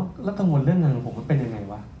ถามว่าแล้วกังวลเรื่องงานของผมมันเป็นยังไง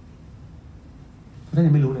วะทุกท่าน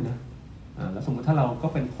ยังไม่รู้เลยนะแล้วสมมติถ้าเราก็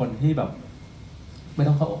เป็นคนที่แบบไม่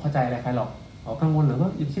ต้องเข้าใจอะไรใครหรอกกังวลหรือว่า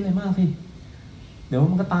อย่าคิดอะไรมากสิเดี๋ยว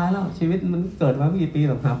มันก็ตายแล้วชีวิตมันเกิดมาไม่กี่ปีห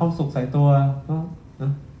รอกหาความสุขใส่ตัวก็น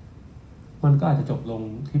ะมันก็อาจจะจบลง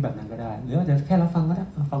ที่แบบนั้นก็ได้หรืออาจจะแค่รับฟังก็ได้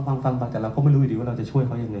ฟังไปแต่เราก็ไม่รู้อยู่ดีว่าเราจะช่วยเ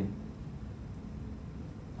ขายังไง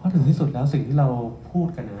เพราะถึงที่สุดแล้วสิ่งที่เราพูด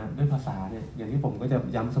กันนะด้วยภาษาเนี่ยอย่างที่ผมก็จะ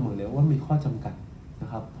ย้ำเสมอเลยว่ามีข้อจำกัดนะ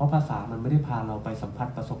ครับเพราะภาษามันไม่ได้พาเราไปสัมผัส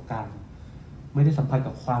ประสบการณ์ไม่ได้สัมผัส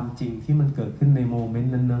กับความจริงที่มันเกิดขึ้นในโมเมน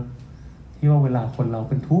ต์นั้นนะที่ว่าเวลาคนเรา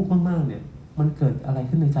เป็นทุกข์มากๆเนี่ยมันเกิดอะไร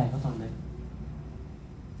ขึ้นในใจเขาตอนนั้น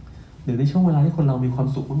หรือในช่วงเวลาที่คนเรามีความ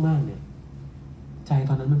สุขมากๆเนี่ยใจ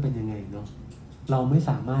ตอนนั้นมันเป็นยังไงเนาะเราไม่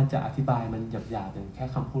สามารถจะอธิบายมันหยาบๆอย่างแค่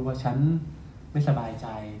คำพูดว่าฉันไม่สบายใจ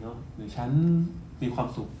เนาะหรือฉันมีความ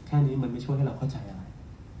สุขแค่นี้มันไม่ช่วยให้เราเข้าใจอะไร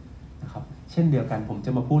นะครับเช่นเดียวกันผมจ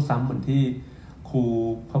ะมาพูดซ้ำเหมือนที่ครู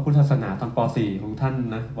พระพุทธศาสนาตอนป .4 ของท่าน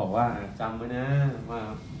นะบอกว่าจำไว้นะว่า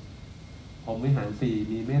ผมวิหาร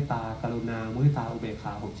4มีเมตตากรุณามุทิตาอุเบกข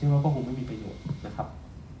าผมเชื่อว่าก็คงไม่มีประโยชน์นะครับ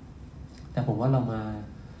แต่ผมว่าเรามา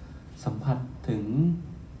สัมผัสถึง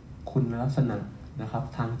คุณลักษณะนะครับ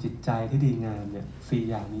ทางจิตใจที่ดีงามเนี่ย4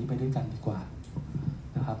อย่างนี้ไปด้วยกันดีกว่า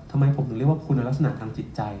นะครับทำไมผมถึงเรียกว่าคุณลักษณะทางจิต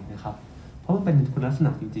ใจนะครับเพราะมันเป็นคุณลักษณ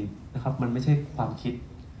ะจริงๆนะครับมันไม่ใช่ความคิด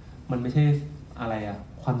มันไม่ใช่อะไรอะ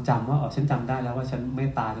ความจำว่าฉันจำได้แล้วว่าฉันเม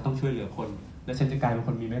ตตาจะต้องช่วยเหลือคนแล้วฉันจะกลายเป็นค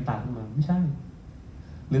นมีเมตตาขึ้นมาไม่ใช่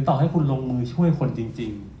หรือต่อให้คุณลงมือช่วยคนจริ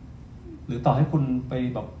งๆหรือต่อให้คุณไป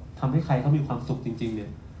แบบทำให้ใครเขามีความสุขจริงๆเนี่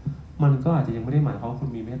ยมันก็อาจจะยังไม่ได้หมายความว่าคุณ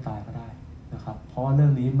มีเมตตาก็ได้นะครับเพราะว่าเรื่อ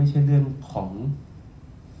งนี้ไม่ใช่เรื่องของ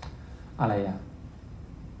อะไรอะ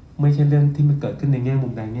ไม่ใช่เรื่องที่มันเกิดขึ้นในแง่มุ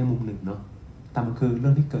มใดแง่มุมหนึ่งเนาะแต่มันคือเรื่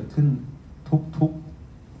องที่เกิดขึ้นทุก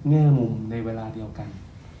แง่มุมในเวลาเดียวกัน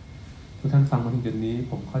ทุกท่านฟังมาถึงจุดนี้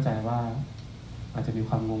ผมเข้าใจว่าอาจจะมีค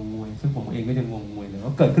วามงงงวยซึ่งผมเองก็ยังงงงวยเลย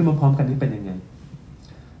ว่าเกิดขึ้นพร้อมๆกันนี่เป็นยังไง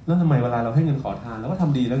แล้วทำไมเวลาเราให้เงินขอทานแล้วก็ท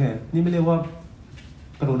ำดีแล้วไงนี่ไม่เรียกว่า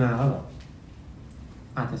กรุณาเขาหรอ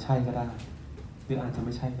อาจจะใช่ก็ได้หรืออาจจะไ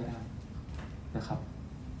ม่ใช่ก็ได้นะครับ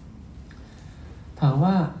ถาม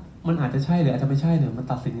ว่ามันอาจจะใช่หรืออาจจะไม่ใช่เนี่ยมัน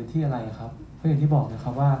ตัดสินกันที่อะไรครับเพราะอย่างที่บอกนะค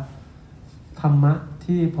รับว่าธรรมะ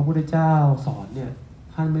ที่พระพุทธเจ้าสอนเนี่ย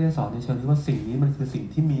ท่านไม่ได้สอนในเชิงที่ว่าสิ่งนี้มันคือสิ่ง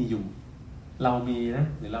ที่มีอยู่เรามีนะ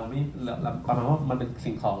หรือเราไม่ประมาณว่ามันเป็น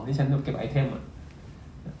สิ่งของที่ฉันเก็บไอเทม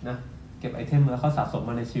นะเก็บไอเทมแล้วเขาสะสม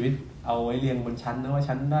มาในชีวิตเอาไว้เรียงบนชั้นนะว่า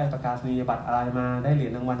ฉันได้ประกาศนียบัตรอะไรมาได้เหรีย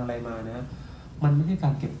ญรางวัลอะไรมานะมันไม่ใช่กา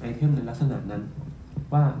รเก็บไอเทมในลักษณะนั้น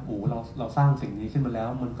ว่าเราสร้างสิ่งนี้ขึ้นมาแล้ว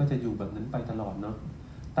มันก็จะอยู่แบบนั้นไปตลอดเนาะ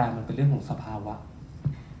แต่มันเป็นเรื่องของสภาวะ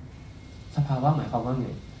หมายความว่าไง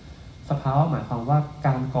สภาวะหมายความว่าก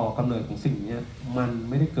ารก่อกำเนิดของสิ่งนี้มัน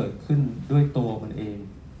ไม่ได้เกิดขึ้นด้วยตัวมันเอง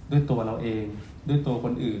ด้วยตัวเราเองด้วยตัวค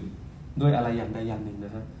นอื่นด้วยอะไรอย่างใดอย่างหนึ่งน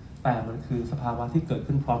ะฮะแต่มันคือสภาวะที่เกิด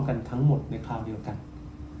ขึ้นพร้อมกันทั้งหมดในคราวเดียวกัน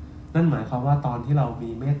นั่นหมายความว่าตอนที่เรามี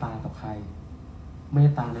เมตตากับใครเม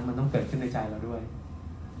ตตานั้นมันต้องเกิดขึ้นในใจเราด้วย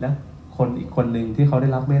และคนอีกคนหนึ่งที่เขาได้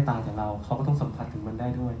รับเมตตาจากเราเขาก็ต้องสัมผัสถึงมันได้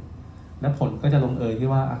ด้วยและผลก็จะลงเอยที่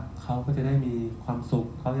ว่าเขาก็จะได้มีความสุข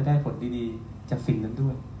เขาจะได้ผลดีๆจากสิ่งนั้นด้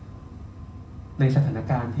วยในสถาน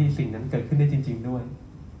การณ์ที่สิ่งนั้นเกิดขึ้นได้จริงๆด้วย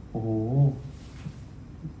โอ้โห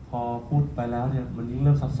พอพูดไปแล้วเนี่ยมันยิ่งเ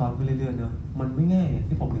ริ่มซับซ้อนขึ้นเรื่อยๆเนาะมันไม่ง่าย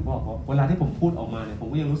ที่ผมถึงบอกว่าเวลาที่ผมพูดออกมาเนี่ยผม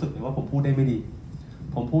ก็ยังรู้สึกเลยว่าผมพูดได้ไม่ดี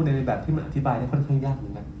ผมพูดในแบบที่มันอธิบายได้ค่อนข้างยากเหมื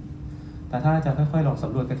อนกันแต่ถ้าจะค่อยๆลองส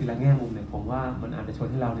ำรวจกันทีละแง่มุมเนี่ยผมว่ามันอาจจะชวน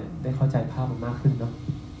ให้เราเนี่ยได้เข้าใจภาพมันมากขึ้นเนาะ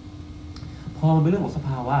พอมันเป็นเรื่องของสภ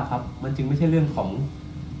าวะครับมันจึงไม่ใช่เรื่องของ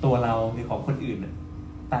ตัวเราหรือของคนอื่นนะ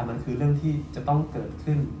แต่มันคือเรื่องที่จะต้องเกิด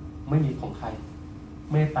ขึ้นไม่มีของใคร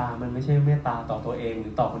เมตตามันไม่ใช่เมตตาต่อตัวเองหรื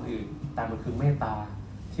อต่อคนอื่นแต่มันคือเมตตา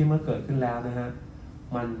ที่เมื่อเกิดขึ้นแล้วนะฮะ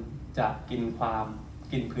มันจะกิน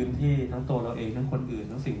พื้นที่ทั้งตัวเราเองทั้งคนอื่น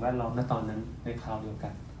ทั้งสิ่งแวดล้อมณตอนนั้นในคราวเดียวกั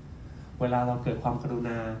นเวลาเราเกิดความกรุณ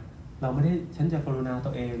าเราไม่ได้ฉันจะกรุณาตั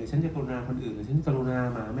วเองหรือฉันจะกรุณาคนอื่นหรือฉันจะกรุณา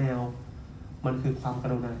หมาแมวมันคือความก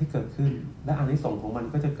รุณาที่เกิดขึ้นและอานิสงส์ของมัน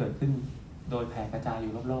ก็จะเกิดขึ้นโดยแผ่กระจายอ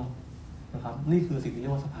ยู่รอบๆนะครับนี่คือสิ่งที่เรี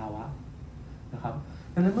ยกว่าสภาวะนะครับ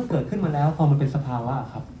ดังนั้นเมื่อเกิดขึ้นมาแล้วพอมันเป็นสภาวะ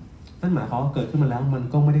ครับนั่นหมายความว่าเกิดขึ้นมาแล้วมัน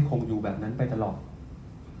ก็ไม่ได้คงอยู่แบบนั้นไปตลอด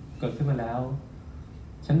เกิดขึ้นมาแล้ว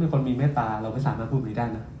ฉันเป็นคนมีเมตตาเราไม่สามารถพูดแบบนี้ได้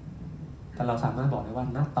นะแต่เราสามารถบอกได้ว่า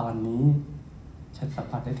ณตอนนี้ฉันสัม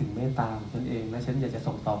ผัสได้ถึงเมตตาของฉันเองและฉันอยากจะ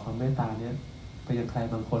ส่งต่อความเมตตาเนี้ยไปยังใคร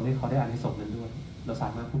บางคนให้เขาได้อานิสงส์นั้นด้วยเราสา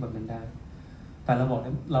มารถพูดแบบนั้นได้แต่เราบอ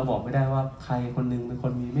กไม่ได้ว่าใครคนนึงเป็นค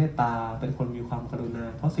นมีเมตตาเป็นคนมีความกรุณา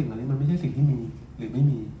เพราะสิ่งเหล่านี้มันไม่ใช่สิ่งที่มีหรือไม่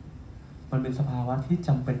มีมันเป็นสภาวะที่จ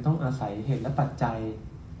ำเป็นต้องอาศัยเหตุและปัจจัย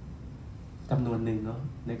จำนวนหนึ่งเนาะ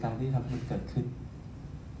ในการที่ทำให้มันเกิดขึ้น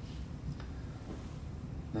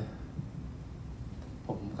นะผ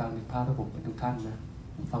มกำลังนึกภาพว่าผมเป็นทุกท่านนะ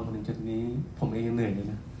ผมฟังมาถึงจุดนี้ผมเองยังเหนื่อยเลย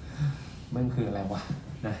นะมันคืออะไรวะ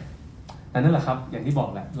นะแต่นั่นแหละครับอย่างที่บอก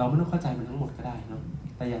แหละเราไม่ต้องเข้าใจมันทั้งหมดก็ได้เนาะ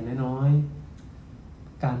แต่อย่างน้อย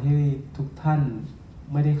ๆการที่ทุกท่าน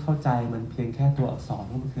ไม่ได้เข้าใจมันเพียงแค่ตัวอักษร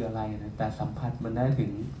ว่ามันคืออะไรนะแต่สัมผัสมันได้ถึ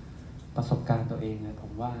งประสบการณ์ตัวเองนะผ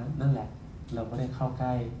มว่านั่นแหละเราก็ได้เข้าใก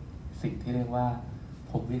ล้สิ่งที่เรียกว่า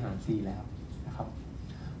พรหมวิหาร4แล้วนะครับ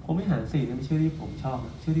พรหมวิหาร4นี่เป็นชื่อที่ผมชอบน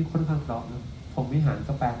ะชื่อที่ค่อนข้างเพราะนะพรหมวิหาร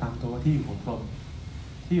ก็แปลตามตัวที่อยู่ของพรหม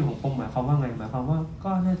ที่อยู่ของพรหมหมายความว่าไงหมายความว่า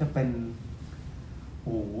ก็น่าจะเป็น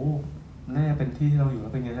น่าจะเป็นที่ที่เราอยู่แล้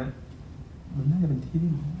วเป็นไงฮะมันน่าจะเป็นที่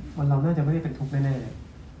ที่เราน่าจะไม่ได้เป็นทุกข์แน่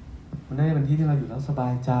ๆมันน่าจะเป็นที่ที่เราอยู่แล้วสบา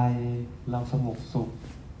ยใจเราสงบสุข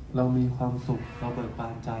เรามีความสุขเราเบิกบา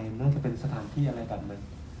นใจน่าจะเป็นสถานที่อะไรแบบนั้น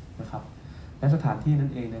นะครับและสถานที่นั้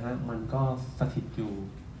นเองนะฮะมันก็สถิตอยู่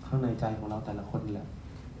ข้างในใจของเราแต่ละคนแหละ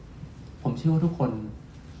ผมเชื่อว่าทุกคน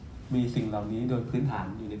มีสิ่งเหล่านี้โดยพื้นฐาน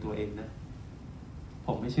อยู่ในตัวเองนะผ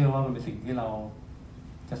มไม่เชื่อว่ามันเป็นสิ่งที่เรา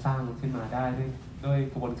จะสร้างขึ้นมาได้ด้วย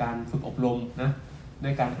กระบวนการฝึกอบรมนะด้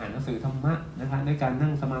วยการอ่านหนังสือธรรมะนะคะด้วยการนั่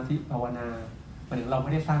งสมาธิภาวนาหมายถึงเราไ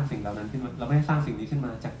ม่ได้สร้างสิ่งเหล่านั้นขึ้นมาเราไม่ได้สร้างสิ่งนี้ขึ้นม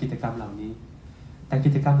าจากกิจกรรมเหล่านี้แต่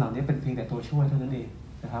กิจกรรมเหล่านี้เป็นเพียงแต่ตัวช่วยเท่านั้นเอง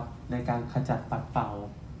นะครับในการขจัดปัดเป่า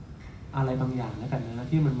อะไรบางอย่างแล้วกันนะ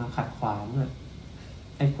ที่มันมาขัดขวาง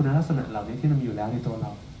ไอ้คุณลักษณะเหล่านี้ที่มันอยู่แล้วในตัวเร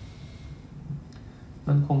า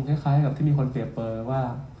มันคงคล้ายๆกับที่มีคนเปรียบเปรยว่า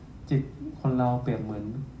จิตคนเราเปรียบเหมือน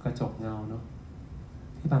กระจกเงาเนาะ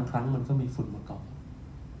ที่บางครั้งมันก็มีฝุ่นมาเกาะ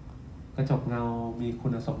กระจกเงามีคุ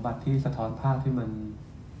ณสมบัติที่สะท้อนภาพที่มัน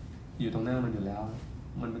อยู่ตรงหน้ามันอยู่แล้ว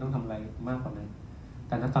มันไม่ต้องทำอะไรมากกว่านั้นแ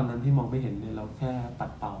ต่ณตอนนั้นที่มองไม่เห็นเนี่ยเราแค่ปั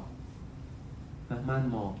ดเป่านะม่าน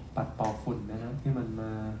หมอกปัดเป่าฝุ่นนะฮะที่มันม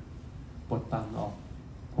าปดบังออก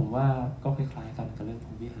ผมว่าก็คล้ายๆกันกับเรื่องข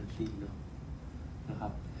องวิหารสีเนาะนะครั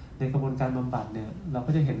บในกระบวนการบำบัดเนี่ยเรา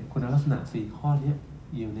ก็จะเห็นคุณลักษณะ4ข้อนี้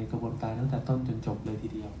อยู่ในกระบวนการตั้งแต่ต้นจนจบเลยที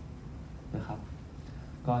เดียวนะครับ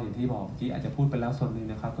ก็อย่างที่บอกที่อาจจะพูดไปแล้วส่วนหนึ่ง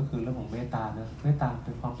นะครับก็คือเรื่องของเมตตานะเมตตาเ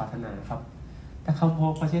ป็นความปรารถนาครับแต่คำพอ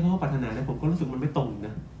ใช้คำว่าปรารถนาเนี่ยผมก็รู้สึกมันไม่ตรงน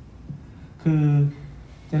ะคือ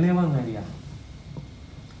จะเรียกว่าไงดีอะ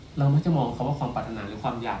เราไม่จะมองคำว่าความปรารถนาหรือคว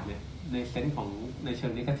ามอยากเนี่ยในเซนส์ของในเชิ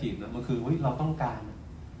งนิเกทีฟนะมันคือเราต้องการ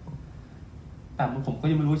แต่ผมก็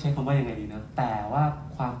ยังไม่รู้ใช้คำว่ายังไงดีนะแต่ว่า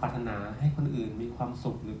ความปรารถนาให้คนอื่นมีความ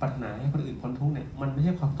สุขหรือปรารถนาให้คนอื่นพ้นทุกข์เนี่ยมันไม่ใ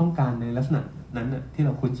ช่ความต้องการในลักษณะนั้นน่ะที่เร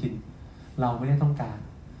าคุ้นชินเราไม่ได้ต้องการ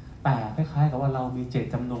แต่คล้ายๆกับว่าเรามีเจต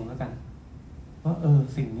จำนงแล้วกันว่า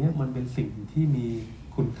สิ่งนี้มันเป็นสิ่งที่มี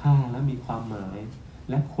คุณค่าและมีความหมาย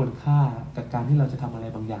และควรค่ากับการที่เราจะทำอะไร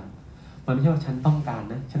บางอย่างมันไม่ใช่ว่าฉันต้องการ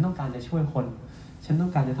นะฉันต้องการจะช่วยคนฉันต้อ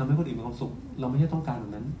งการจะทำให้คนอื่นมีความสุขเราไม่ใช่ต้องการแบ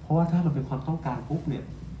บนั้นเพราะว่าถ้ามันเป็นความต้องการปุ๊บเนี่ย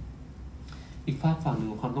อีกฝากฝั่งหนึ่ง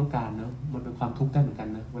ของความต้องการเนาะมันเป็นความทุกข์ได้เหมือนกัน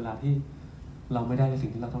นะเวลาที่เราไม่ได้ในสิ่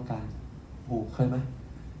งที่เราต้องการโอ้เคยไหม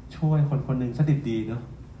ช่วยคนคนหนึ่งสติดีเนาะ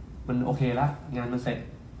มันโอเคละงานมันเสร็จ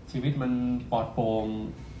ชีวิตมันปลอดโปร่ง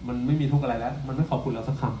มันไม่มีทุกข์อะไรแล้วมันไม่ขอบคุณเรา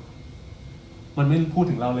สักคำมันไม่พูด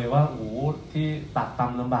ถึงเราเลยว่าโอ้ที่ตักต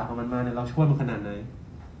ำลำบากของมันมาเนี่ยเราช่วยมันขนาดไหน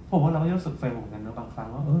ผมว่าเราก็รู้สึกเฟลเหมือนกันนะบางครั้ง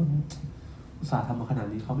ว่าอุตส่าห์ทำมาขนาด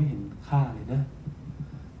นี้เขาไม่เห็นค่าเลยนะ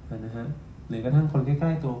ฮะหรือกระทั่งคนใก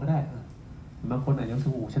ล้ๆตัวก็ได้บางคนอาจจะรู้สึ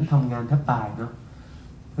กฉันทำงานแทบตายเนาะ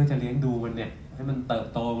เพื่อจะเลี้ยงดูมันเนี่ยให้มันเติบ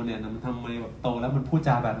โตมันเนี่ยมันทำไมแบบโตแล้วมันพูดจ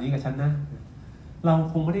าแบบนี้กับฉันนะเรา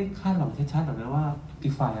คงไม่ได้คาดหวังชัดๆหรอกนะว่าอี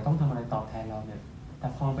กฝ่ายจะต้องทำอะไรตอบแทนเราเนี่ยแต่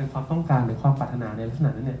พอเป็นความต้องการหรือความปรารถนาในลักษณ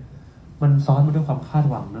ะนั้นเนี่ยมันซ้อนมาด้วยความคาด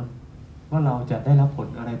หวังเนาะว่าเราจะได้รับผล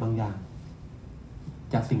อะไรบางอย่าง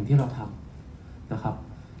จากสิ่งที่เราทำนะครับ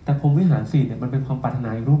แต่พรหมวิหาร4เนี่ยมันเป็นความปรารถนา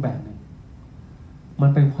อีกรูปแบบหนึ่งมั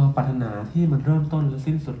นเป็นความปรารถนาที่มันเริ่มต้นและ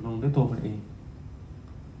สิ้นสุดลงด้วยตัวมันเอง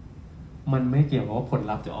มันไม่เกี่ยวกับว่าผล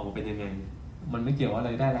ลัพธ์จะออกมาเป็นยังไงมันไม่เกี่ยวว่าเร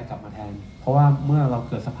าได้อะไรกลับมาแทนเพราะว่าเมื่อเรา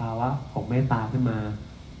เกิดสภาวะของเมตตาขึ้นมา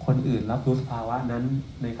คนอื่นรับรู้สภาวะนั้น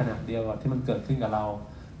ในขณะเดียวกับที่มันเกิดขึ้นกับเรา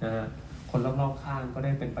นะฮะคนรอบๆข้างก็ไ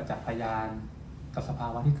ด้เป็นประจักษ์พยานกับสภา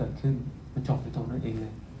วะที่เกิดขึ้นมันจบในตรงนั้นเองเล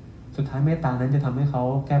ยสุดท้ายเมตตานั้นจะทำให้เขา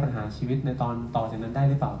แก้ปัญหาชีวิตในตอนต่อจากนั้นได้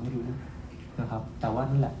หรือเปล่าไม่รู้นะครับแต่ว่า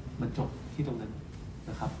นั่นแหละมันจบที่ตรงนั้น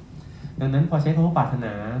นะครับดังนั้นพอใช้คำว่าปรารถน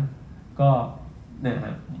าก็เนี่ยฮ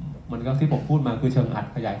ะมันก็ที่ผมพูดมาคือเชิงอัด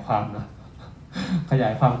ขยายความนะขยา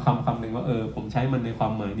ยความคำหนึ่งว่าผมใช้มันในควา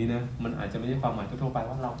มหมายนี้นะมันอาจจะไม่ใช่ความหมายทั่วไป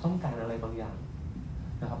ว่าเราต้องการอะไรบางอย่าง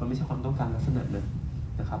นะครับมันไม่ใช่ความต้องการลักษณะนั้น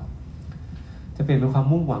นะครับจะเปลี่ยนเป็นความ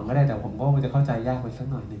มุ่งหวังก็ได้แต่ผมก็มันจะเข้าใจยากไปสัก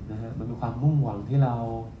หน่อยหนึ่งนะฮะมันเป็นความมุ่งหวังที่เรา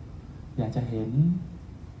อยากจะเห็น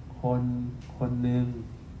คนหนึ่ง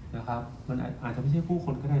นะครับมันอาจจะไม่ใช่ผู้ค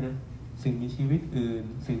นก็ได้นะสิ่งมีชีวิตอื่น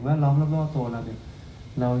สิ่งแวดล้อมรอบๆตัวเราเนี่ย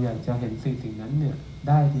เราอยากจะเห็นสิ่งนั้นเนี่ยไ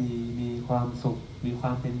ด้ดีมีความสุขมีคว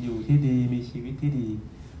ามเป็นอยู่ที่ดีมีชีวิตที่ดี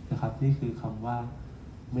นะครับนี่คือคำว่า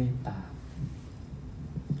เมตตา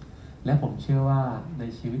และผมเชื่อว่าใน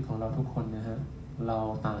ชีวิตของเราทุกคนนะฮะเรา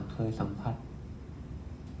ต่างเคยสัมผัส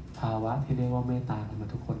ภาวะที่เรียกว่าเมตตากันมา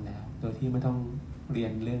ทุกคนแล้วโดยที่ไม่ต้องเรีย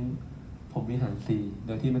นเรื่องพรหมวิหาร4โ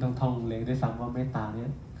ดยที่ไม่ต้องท่องเลยด้วยซ้ำว่าเมตตาเนี่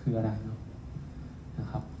ยคืออะไรเนาะนะ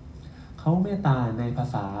ครับเขาเมตตาในภา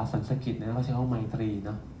ษาสันสกฤตนะเขาใช้คำว่าไมตรีเ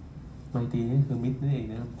นาะไมตรีนี่คือมิตรนั่นเอง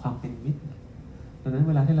นะครับความเป็นมิตรดังนั้นเ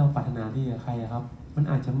วลาที่เราปรารถนาดีกับใครครับมัน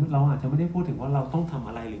อาจจะเราอาจจะไม่ได้พูดถึงว่าเราต้องทำ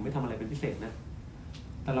อะไรหรือไม่ทำอะไรเป็นพิเศษนะ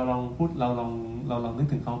แต่เราลองพูดเราลองนึก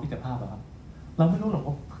ถึงเขาพิจารณาแบบครับเราไม่รู้หรอก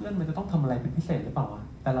ว่าเพื่อนมันจะต้องทำอะไรเป็นพิเศษหรือเปล่า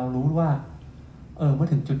แต่เรารู้ว่าเมื่อ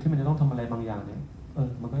ถึงจุดที่มันจะต้องทำอะไรบางอย่างเนี่ย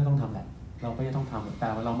มันก็จะต้องทำแหละเราก็จะต้องทำแต่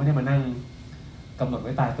เราไม่ได้มานั่งกำหนดไ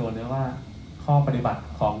ว้ตายตัวเนื้อว่าข้อปฏิบัติ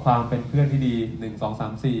ของความเป็นเพื่อนที่ดี1 2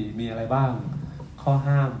 3 4มีอะไรบ้างข้อ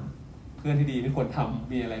ห้ามเพื่อนที่ดีไม่ควรท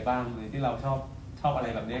ำมีอะไรบ้างเลยที่เราชอบอะไร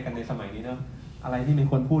แบบนี้กันในสมัยนี้เนาะอะไรที่มี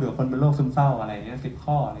คนพูดเดี๋ยวคนเป็นโรคซึมเศร้าอะไรเงี้ย10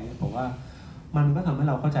 ข้ออะไรเงี้ยผมว่า มันก็ทำให้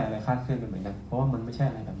เราเข้าใจอะไรคลาดเคลื่อนกันเหมือนกันเพราะว่ามันไม่ใช่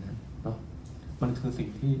อะไรแบบนั้นเนาะมันคือสิ่ง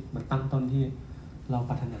ที่มันตั้งต้นที่เรา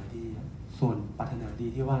ปรารถนาดีส่วนปรารถนาดี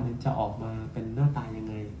ที่ว่านั้นจะออกมาเป็นหน้าตายัง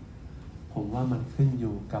ไงผมว่ามันขึ้นอ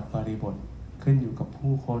ยู่กับบริบทขึ้นอยู่กับ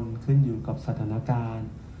ผู้คนขึ้นอยู่กับสถานการณ์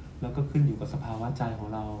แล้วก็ขึ้นอยู่กับสภาวะใจของ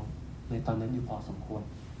เราในตอนนั้นอยู่พอสมควร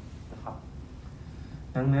นะครับ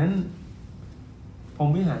ดังนั้นพรหม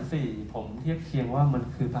วิหาร4ผมเทียบเคียงว่ามัน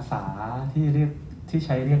คือภาษาที่ใ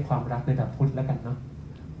ช้เรียกความรักในแบบพุทธแล้วกันเนาะ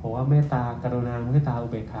ผมว่าเมตตากรุณามุทิตาอุ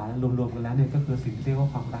เบกขารวมๆกันแล้วเนี่ยก็คือสิ่งที่เรียกว่า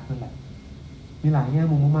ความรักนั่นแหละมีหลายแง่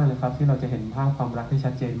มุมมากๆเลยครับที่เราจะเห็นภาพความรักที่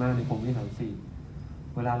ชัดเจนมากในพรหมวิหาร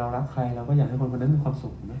4เวลาเรารักใครเราก็อยากให้คนคนนั้นมีความสุ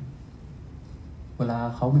ขนะเวลา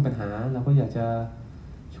เขามีปัญหาเราก็อยากจะ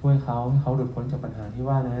ช่วยเขาให้เขาหลุดพ้นจากปัญหาที่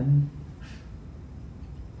ว่านั้น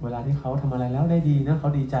เวลาที่เขาทำอะไรแล้วได้ดีนะเขา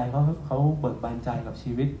ดีใจเขาเบิกบานใจกับ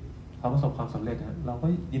ชีวิตเขาประสบความสำเร็จนะเราก็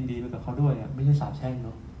ยินดีไปกับเขาด้วยไม่ใช่สาปแช่งเน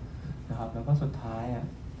าะนะครับแล้วก็สุดท้าย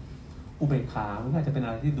อุเบกขามันอาจจะเป็นอ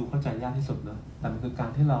ะไรที่ดูเข้าใจยากที่สุดนะแต่มันคือการ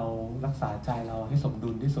ที่เรารักษาใจเราให้สมดุ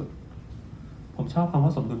ลที่สุดผมชอบคำว่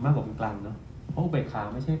าสมดุลมากกว่าเป็นกลางเนาะเพราะอุเบกขา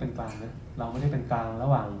ไม่ใช่เป็นกลางนะเราไม่ได้เป็นกลางระ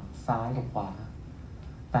หว่างซ้ายกับขวา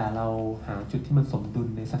แต่เราหาจุดที่มันสมดุล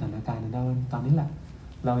ในสถานการณ์นั้นได้ตอนนี้แหละ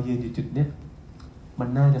เรายืนอยู่จุดเนี้ยมัน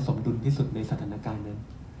น่าจะสมดุลที่สุดในสถานการณ์นั้น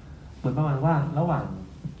เหมือนประมาณว่าระหว่าง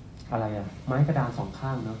อะไรไม้กระดานสองข้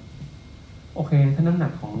างเนาะโอเคถ้าน้ำหนั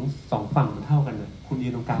กของสองฝั่งมันเท่ากันเนี่ยคุณยื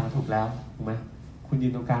นตรงกลางถูกแล้วถูกไหมคุณยื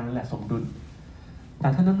นตรงกลางนั่นแหละสมดุลแต่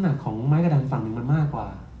ถ้าน้ำหนักของไม้กระดานฝั่งหนึ่งมันมากกว่า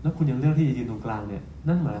แล้วคุณยังเลือกที่จะยืนตรงกลางเนี่ย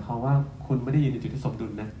นั่นหมายความว่าคุณไม่ได้ยืนในจุดที่สมดุ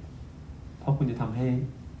ลนะเพราะคุณจะทำให้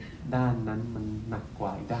ด้านนั้นมันหนักกว่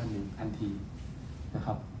าอีกด้านหนึ่งทันทีนะค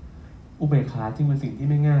รับอุเบกขาจริงเป็นสิ่งที่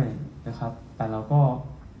ไม่ง่ายนะครับแต่เราก็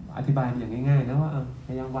อธิบายมันอย่างง่ายๆนะว่าพ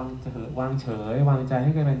ยายามวางเฉยวางใจใ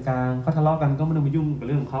ห้เป็นกลางเขาทะเลาะกันก็ไม่ต้องไปยุ่งกับเ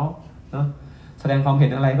รื่องของเขาเนาะแสดงความเห็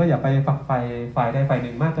นอะไรก็อย่าไปฝักไฟฝ่ายใดฝ่ายห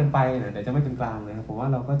นึ่งมากเกินไปนะเดี๋ยวจะไม่เป็นกลางเลยผมว่า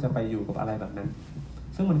เราก็จะไปอยู่กับอะไรแบบนั้น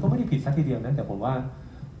ซึ่งมันก็ไม่ได้ผิดซะทีเดียวนะแต่ผมว่า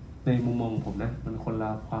ในมุมมองผมนะมันคนละ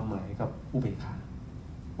ความหมายกับอุเบกขา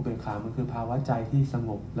มันคือภาวะใจที่สง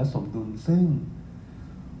บและสมดุลซึ่ง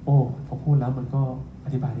พอพูดแล้วมันก็อ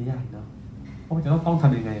ธิบายได้ยากเนาะเพราะมันจะต้องท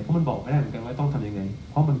ำยังไงเพราะมันบอกไม่ได้เหมือนกันว่าต้องทำยังไง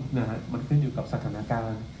เพราะมันมันขึ้นอยู่กับสถานการ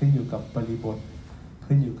ณ์ขึ้นอยู่กับบริบท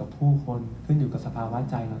ขึ้นอยู่กับผู้คนขึ้นอยู่กับสภาวะ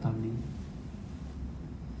ใจเราตอนนี้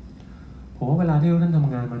ผมว่าเวลาที่ท่านท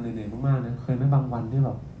ำงานมันเหนื่อยๆมากๆนะเคยไหมบางวันที่แบ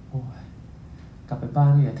บกลับไปบ้า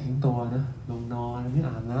นอย่าทิ้งตัวนะลงนอนไม่อ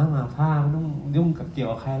าบน้ำอาบผ้าไม่ต้องยุ่งกับเกี่ยว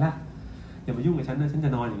กับใครละอย่ามายุ่งกับฉันนะฉันจ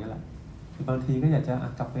ะนอนอย่างนี้แหละคือบางทีก็อยากจะ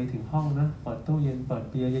กลับไปถึงห้องนะเปิดตู้เย็นเปิด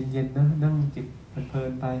เบียร์เย็นๆนะนั่งจิบเพลิ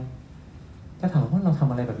นๆไปจะถามว่าเราทำ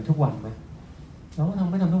อะไรแบบนี้ทุกวันไหมเราก็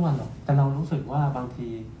ไม่ทำทุกวันหรอกแต่เรารู้สึกว่าบางที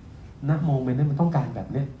ณโมเมนต์นั้นมันต้องการแบบ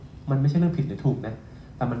เนี้ยมันไม่ใช่เรื่องผิดหรือถูกนะ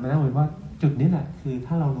แต่มันน่าเหมือนว่าจุดนี้แหละคือ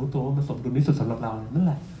ถ้าเรารู้ตัวว่ามันสมดุลที่สุดสำหรับเรานั่นแ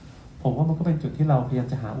หละผมว่ามันก็เป็นจุดที่เราพยายาม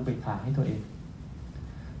จะหาอุเบกขาให้ตัวเอง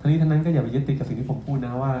ทั้งนี้ทั้งนั้นก็อย่าไปยึดติดกับสิ่งที่ผมพูดน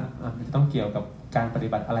ะว่ามันจะต้องเกี่ยวกับการปฏิ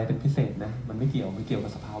บัติอะไรเป็นพิเศษนะมันไม่เกี่ยวกั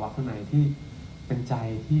บสภาวะข้างในที่เป็นใจ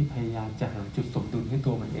ที่พยายามจะหาจุดสมดุลให้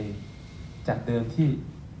ตัวมันเองจากเดิมที่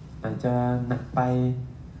อาจจะหนักไป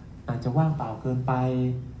อาจจะว่างเปล่าเกินไป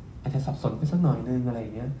อาจจะสับสนไปสักหน่อยนึงอะไรอย่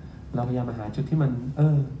างเงี้ยเราพยายามมาหาจุดที่มัน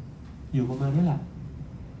อยู่ประมาณนี้แหละ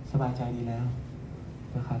สบายใจดีแล้ว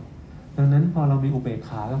นะครับดังนั้นพอเรามีอุเบกข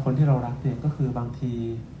ากับคนที่เรารักเนี่ยก็คือบางที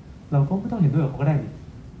เราก็ไม่ต้องเห็นด้วยกับเขาก็ได้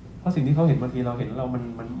เพราะสิ่งที่เขาเห็นบางทีเราเห็นเรา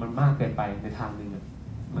มันมากเกินไปในทางนึง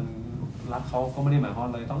มันรักเขาก็ไม่ได้หมายความ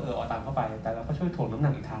เลยต้องเอาตามเข้าไปแต่เราก็ช่วยถ่วงน้ำหนั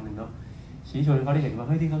กอีกทางนึงเนาะชี้ชวนเขาได้เห็นว่าเ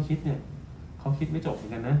ฮ้ยที่เขาคิดเนี่ยเขาคิดไม่จบเหมือ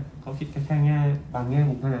นกันนะเขาคิดแค่แง่บางแง่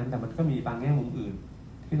มุมเท่านั้นแต่มันก็มีบางแง่มุมอื่น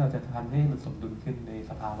ที่เราจะทำให้มันสมดุลขึ้นใน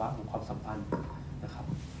สภาวะของความสัมพันธ์นะครับ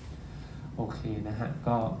โอเคนะฮะ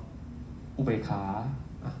ก็อุเบกขา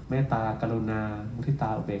เมตตากรุณามุทิตา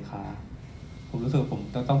อุเบกขาผมรู้สึกผม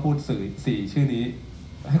ต้องพูด4ชื่อนี้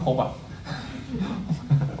ให้ครบ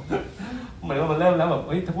เหมือนว่ามันเริ่มแล้วแบบ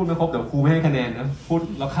ถ้าพูดไม่ครบเดี๋ยวครูไม่ให้คะแนนนะพูด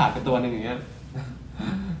เราขาดไปตัวนึงอย่างเงี้ย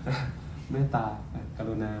เมตตาก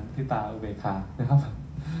รุณามุทิตาอุเบกขานะครับ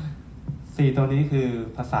4ตัวนี้คือ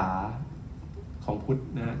ภาษาของพุทธ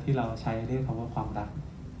นะที่เราใช้เรียกคำว่าความรัก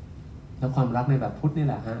แล้วความรักในแบบพุทธนี่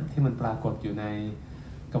แหละฮะที่มันปรากฏอยู่ใน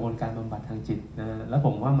กระบวนการบำบัดทางจิตนะแล้วผ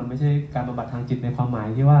มว่ามันไม่ใช่การบำบัดทางจิตในความหมาย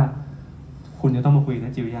ที่ว่าคุณจะต้องมาคุยน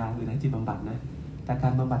ะจิตวิทยาหรือนักจิตบำบัดนะแต่กา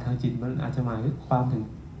รบำบัดทางจิตมันอาจจะหมายความถึง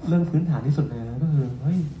เรื่องพื้นฐานที่สุดเลยนะก็คือ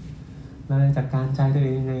เราจะจัดการใจตัวเอ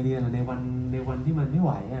งยังไงดีในวันที่มันไม่ไ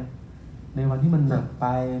หวในวันที่มันหนักไป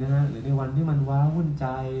นะฮะหรือในวันที่มันว้าวุ่นใจ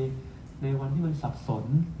ในวันที่มันสับสน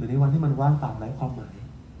หรือในวันที่มันว่างเปล่าไร้ความหมาย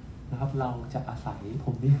นะครับเราจะอาศัยพร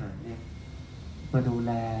หมวิหารเนี่ยมาดูแ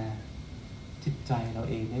ลจิตใจเรา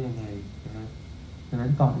เองได้ยังไงนะฮะ ดังนั้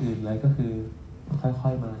นก่อนอื่นเลยก็คือค่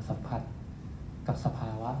อยๆมาสัมผัสกับสภ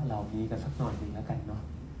าวะเหล่านี้กันสักหน่อยหนึ่งแล้วกันเนาะ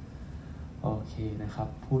โอเคนะครับ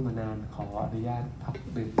พูดมานานขออนุญาตพัก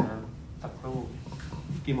ดื่มน้ำสักครู่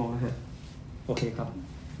กี่โมงแล้วฮะโอเคครับ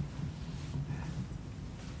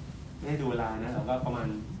ไม่ได้ดูเวลานะเราก็ประมาณ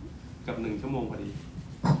เกือบ1 ชั่วโมงพอดี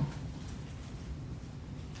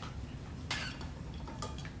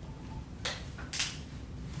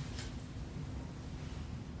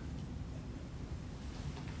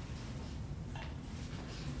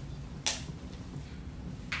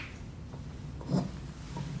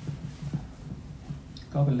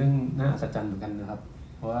ก็เป็นเรื่องน่าอัศจรรย์เหมือนกันนะครับ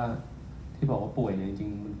เพราะว่าที่บอกว่าป่วยเนี่ยจริ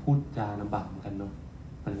งๆมันพูดจาลำบากเหมือนกันเนาะ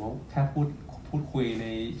หมายถึงว่าแค่พูดคุยใน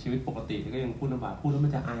ชีวิตปกติก็ยังพูดลำบากพูดแล้วมั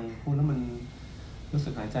นจะไอพูดแล้วมันรู้สึ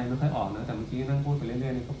กหายใจไม่ค่อยออกนะแต่เมื่อกี้นั่งพูดไปเรื่อ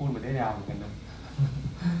ยๆนี่ก็พูดมาได้ยาวเหมือนกันนะ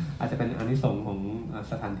อาจจะเป็นอานิสงส์ของ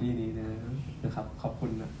สถานที่นี้นะครับขอบคุ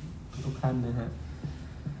ณนะทุกท่านนะ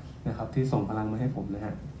ครับที่ส่งพลังมาให้ผมนะฮ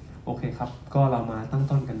ะโอเคครับก็เรามาตั้ง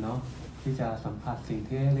ต้นกันเนาะที่จะสัมผัสสิ่ง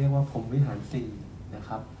ที่เรียกว่าพรหมวิหาร4นะ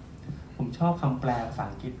ครับผมชอบคำแปลภาษา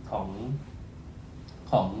อังกฤษของ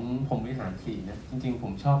พรหมวิหาร4นะจริงๆผ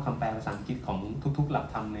มชอบคำแปลภาษาอังกฤษของทุกๆหลัก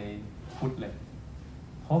ธรรมในพุทธเลย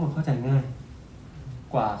เพราะมันเข้าใจง่าย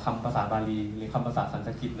กว่าคำภาษาบาลีหรือคำภาษาสันส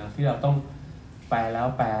กฤตนะที่เราต้องแปลแล้ว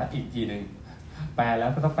แปลอีกทีหนึ่งแปลแล้ว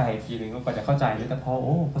ก็ต้องแปลอีกทีหนึ่งก็กว่าจะเข้าใจเลยแต่พอ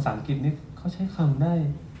ภาษาอังกฤษนี่เขาใช้คำได้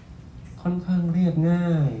ค่อนข้างเรียบง่า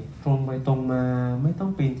ยตรงไปตรงมาไม่ต้อ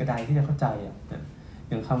งปีนกระไดที่จะเข้าใจ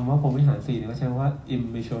อย่างคำว่าพรหมวิหาร4เนี่ยก็ใช้ว่า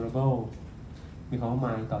immeasurable มีคำว่า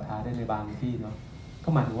mind ต่อท้ายได้ในบางที่เนาะก็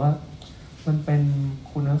หมายถึงว่ามันเป็น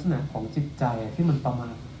คุณลักษณะของจิตใจที่มันประมา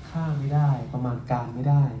ณค่าไม่ได้ประมาณการไม่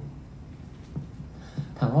ได้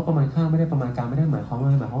ถามว่าประมาณค่าไม่ได้ประมาณการไม่ได้หมายความว่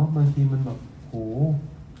าบางทีมันแบบโห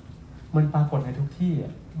มันปรากฏในทุกที่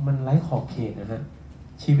มันไร้ขอบเขตนะฮะ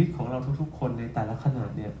ชีวิตของเราทุกๆคนในแต่ละขณะ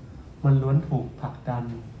เนี่ยมันล้วนถูกผลักดัน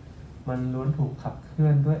มันล้วนถูกขับเคลื่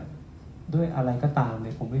อนด้วยอะไรก็ตามใน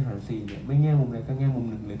พรหมวิหาร4เนี่ยไม่แง่มุมใดก็แง่มุม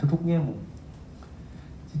หนึ่งหรือทุกๆแง่มุม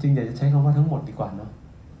จริงๆอยากจะใช้คำว่าทั้งหมดดีกว่าเนาะ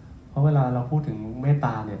เพราะเวลาเราพูดถึงเมตต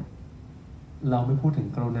าเนี่ยเราไม่พูดถึง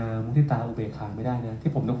กรุณามุทิตาอุเบกขาไม่ได้นะ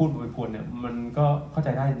ที่ผมจะพูดโดยพวนเนี่ยมันก็เข้าใจ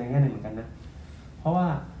ได้ในแง่หนึ่งเหมือนกันนะเพราะว่า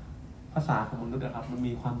ภาษาของมนุษย์นะครับมัน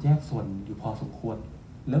มีความแยกส่วนอยู่พอสมควร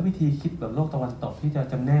แล้ววิธีคิดแบบโลกตะวันตกที่จะ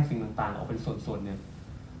จำแนกสิ่งต่างๆออกเป็นส่วนๆเนี่ย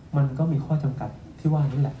มันก็มีข้อจำกัดที่ว่า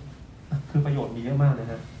นี่แหละคือประโยชน์มีเยอะมากนะ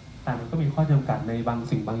ฮะแต่มันก็มีข้อจำกัดในบาง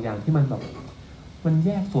สิ่งบางอย่างที่มันแบบมันแย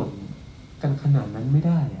กส่วนกันขนาดนั้นไม่ไ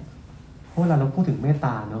ด้อะเพราะเวลาเราพูดถึงเมตต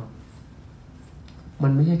าเนาะมั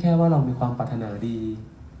นไม่ใช่แค่ว่าเรามีความปรารถนาดี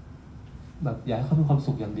แบบอยากให้เขามีความ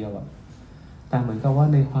สุขอย่างเดียวอะแต่เหมือนกับว่า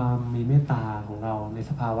ในความมีเมตตาของเราใน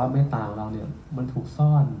สภาวะเมตตาของเราเนี่ยมันถูกซ่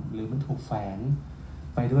อนหรือมันถูกแฝง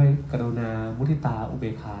ไปด้วยกรุณามุทิตาอุเบ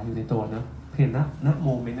กขาอยู่ในตัวนะเพียงณโม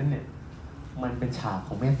เมนต์นั้นเนี่ยมันเป็นฉากข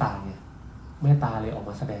องเมตตาเนี่ยเมตตาเลยออก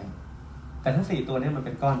มาแสดงแต่ทั้ง4ตัวนี้มันเ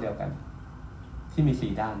ป็นก้อนเดียวกันที่มี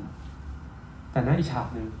4ด้านแต่ณอีกฉาก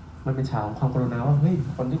หนึ่งมันเป็นฉากของความกรุณาว่าเฮ้ย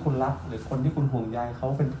คนที่คุณรักหรือคนที่คุณห่วงใยเขา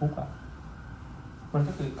เป็นทุกข์อ่ะมัน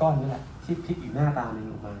ก็คือก้อนนี้แหละที่พลิกอีกหน้าตาหนึ่ง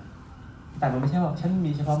ออกมาแต่มันไม่ใช่ว่าฉัน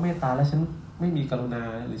มีเฉพาะเมตตาแล้วฉันไม่มีกรุณา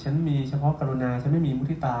หรือฉันมีเฉพาะกรุณาฉันไม่มีมุ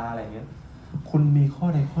ทิตาอะไรเงี้ยคุณมีข้อ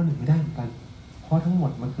ใดข้อหนึ่งไม่ได้เหมือนกันเพราะทั้งหม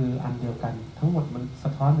ดมันคืออันเดียวกันทั้งหมดมันสะ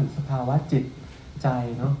ท้อนถึงสภาวะจิตใจ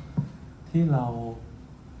เนาะที่เรา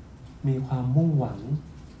มีความมุ่งหวัง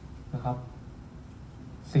นะครับ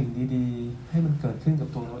สิ่งดีๆให้มันเกิดขึ้นกับ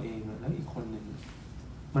ตัวเราเองแล้วอีกคนหนึ่ง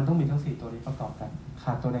มันต้องมีทั้ง4ตัวนี้ประกอบกันข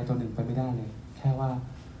าดตัวใดตัวหนึ่งไปไม่ได้เลยแค่ว่า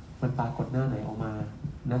มันปรากฏหน้าไหนออกมา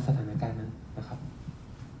ณสถานการณ์นั้นนะครับ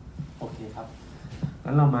โอเคครับ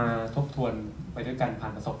งั้นเรามาทบทวนไปด้วยกันผ่า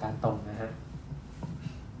นประสบการณ์ตรงนะฮะ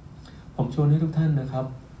ผมชวนให้ทุกท่านนะครับ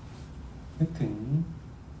นึกถึง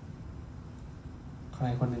ใคร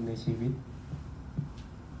คนหนึ่งในชีวิต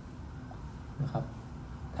นะครับ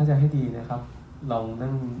ถ้าจะให้ดีนะครับลอง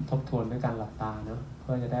นั่งทบทวนด้วยการหลับตาเนาะเ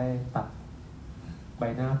พื่อจะได้ตัดใบ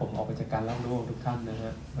หน้าผมออกไปจากการรับรู้ของทุกท่านนะฮ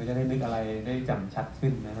ะเราจะได้นึกอะไรได้แจ่มชัดขึ้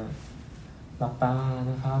นนะฮะหลับตา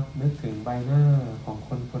นะครับนึกถึงใบหน้าของค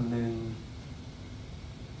นคนหนึ่ง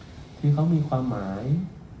ที่เขามีความหมาย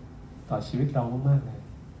ต่อชีวิตเรามากๆเลย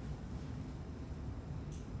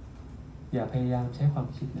อย่าพยายามใช้ความ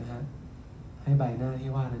คิดนะฮะให้ใบหน้า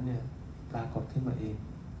ที่ว่านั้นเนี่ยปรากฏขึ้นมาเอง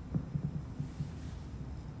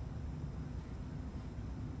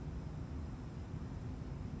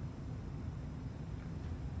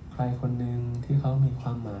ใครคนหนึ่งที่เขามีคว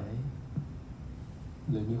ามหมาย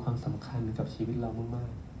หรือมีความสำคัญกับชีวิตเรามา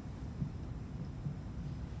กๆ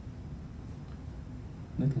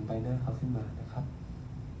นึกถึงใบหน้าเขาขึ้นมานะครับ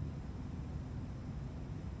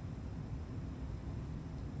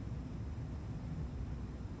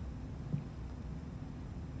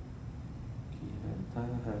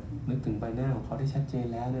นึกถึงใบหน้าของเขาได้ชัดเจน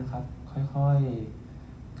แล้วนะครับค่อย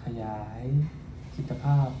ๆขยายจิตภ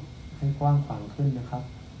าพให้กว้างขวางขึ้นนะครับ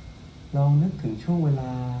ลองนึกถึงช่วงเวล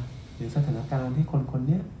าหรือสถานการณ์ที่คนคน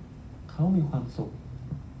นี้เขามีความสุข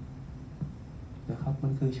นะครับมั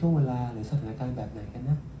นคือช่วงเวลาหรือสถานการณ์แบบไหนกัน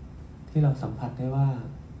นะที่เราสัมผัสได้ว่า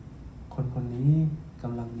คนคนนี้ก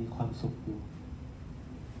ำลังมีความสุขอยู่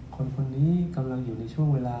คนคนนี้กำลังอยู่ในช่วง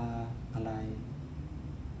เวลาอะไร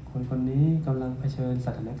คนคนนี้กำลังเผชิญส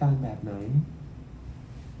ถานการณ์แบบไหน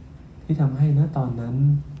ที่ทำให้ณตอนนั้น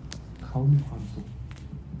เขามีความสุข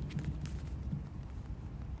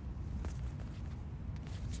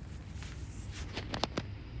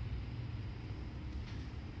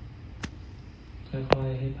ค่อย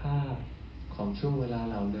ๆให้ภาพของช่วงเวลา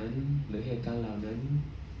เหล่านั้นหรือเหตุการณ์เหล่านั้น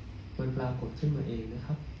มันปรากฏขึ้นมาเองนะค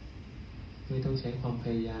รับไม่ต้องใช้ความพ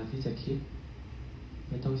ยายามที่จะคิด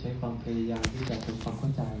ไม่ต้องใช้ความพยายามที่จะทำความเข้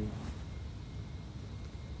าใจ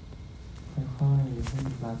ค่อยๆให้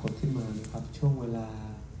มันปรากฏขึ้นมานะครับช่วงเวลา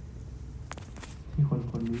ที่คน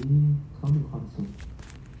คนนี้เขามีความสุข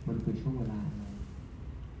มันคือช่วงเวลาอะไร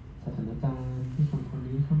สถานการณ์ที่คนคน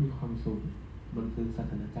นี้เขามีความสุขมันคือส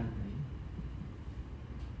ถานการณ์ไหน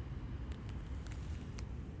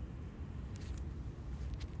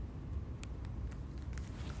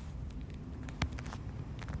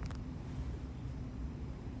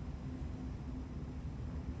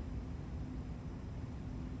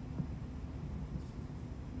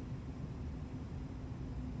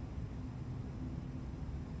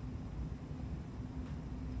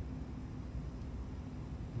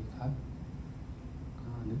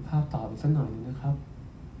นึกภาพต่ออีกสักหน่อยนึงนะครับ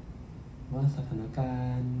ว่าสถานกา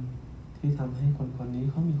รณ์ที่ทำให้คนคนนี้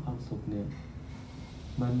เขามีความสุขเนี่ย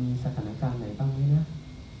มันมีสถานการณ์ไหนบ้างไหมนะ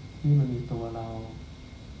ที่มันมีตัวเรา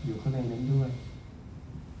อยู่ข้างในนั้นด้วย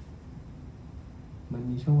มัน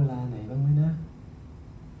มีช่วงเวลาไหนบ้างไหมนะ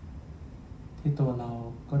ที่ตัวเรา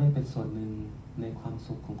ก็ได้เป็นส่วนหนึ่งในความ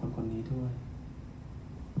สุขของคนคนนี้ด้วย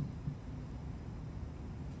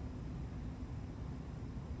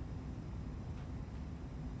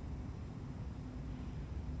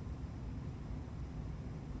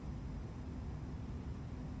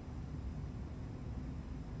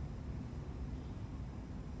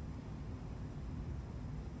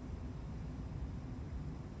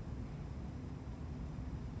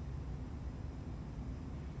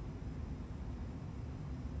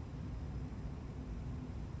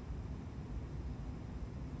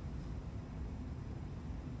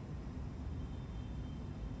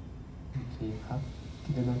ครับ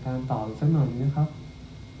จินตนาการต่ออีกสักหน่อยนะครับ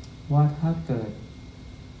ว่าถ้าเกิด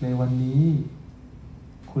ในวันนี้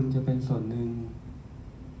คุณจะเป็นส่วนหนึ่ง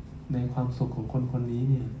ในความสุขของคนคนนี้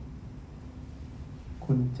เนี่ย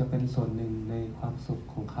คุณจะเป็นส่วนหนึ่งในความสุข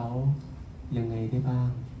ของเขายังไงได้บ้าง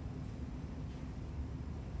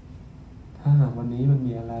ถ้าหากวันนี้มัน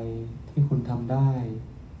มีอะไรที่คุณทำได้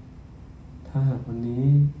ถ้าหากวันนี้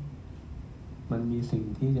มันมีสิ่ง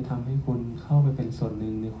ที่จะทำให้คุณเข้าไปเป็นส่วนห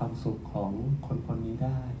นึ่งในความสุขของคนคนนี้ไ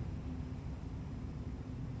ด้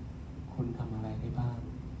คุณทำอะไรได้บ้าง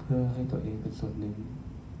เพื่อให้ตัวเองเป็นส่วนหนึ่ง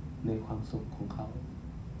ในความสุขของเขา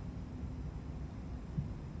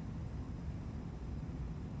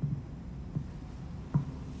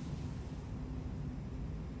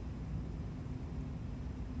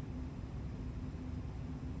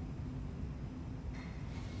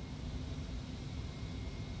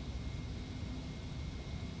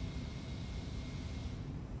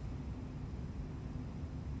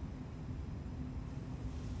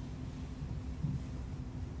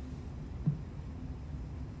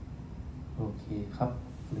โอเคครับ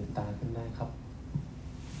ลืมตาขึ้นได้ครับ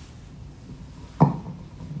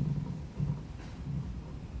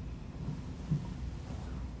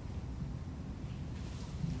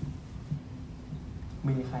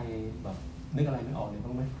มีใครแบบนึกอะไรไม่ออกเลยบ้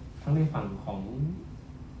างไหมทั้งในฝั่งของ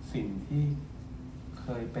สิ่งที่เค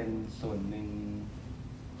ยเป็นส่วนหนึ่ง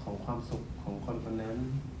ของความสุขของคนคนนั้น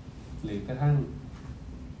หรือกระทั่ง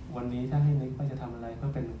วันนี้ถ้าให้นึกว่าจะทำอะไรเพื่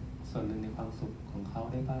อเป็นส่วนหนึ่งในความสุขของเขา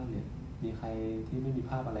ได้บ้างเนี่ยมีใครที่ไม่มี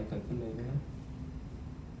ภาพอะไรเกิดขึ้นเลยไหมครับ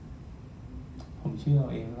ผมเชื่อเอา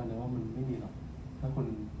เองแล้วกันนะว่ามันไม่มีหรอกถ้าคุณ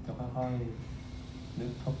จะค่อยๆนึ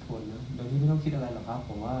กทบทวนนะโดยที่ไม่ต้องคิดอะไรหรอกครับผ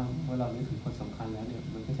มว่าเมื่อเรานึกถึงคนสำคัญแล้วเนี่ย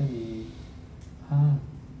มันก็จะมีภาพ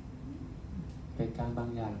เหตุการณ์บาง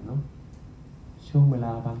อย่างเนาะช่วงเวล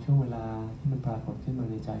าบางช่วงเวลาที่มันปรากฏขึ้นมา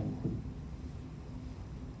ในใจของคุณ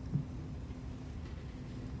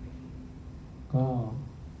ก็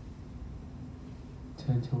เ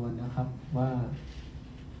ชิญชวนนะครับว่า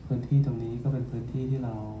พื้นที่ตรงนี้ก็เป็นพื้นที่ที่เร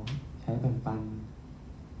าใช้แบ่งปัน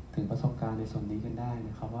ถึงประสบการณ์ในส่วนนี้กันได้น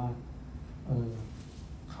ะครับว่า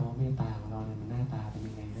เขา ำว่าเมตตาของเราเนี่ยมันหน้าตาเป็น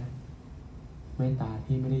ยังไงนะเมตตา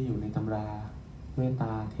ที่ไม่ได้อยู่ในตำราเมตต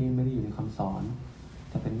าที่ไม่ได้อยู่ในคำสอน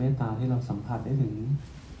แต่เป็นเมตตาที่เราสัมผัสได้ถึง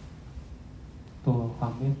ตัวควา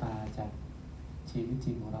มเมตตาจากชีวิตจ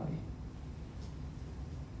ริงของเราเอง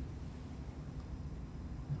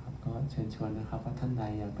นะครับก็เชิญชวนนะครับว่าท่านใด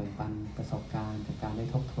อยากแบ่งปันประสบการณ์จากการได้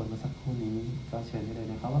ทบทวนมาสักครู่นี้ก็เชิญได้เลย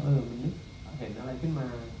นะครับว่ามันนึกเห็นอะไรขึ้นมา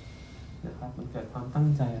นะครับมันเกิดความตั้ง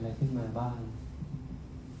ใจอะไรขึ้นมาบ้าง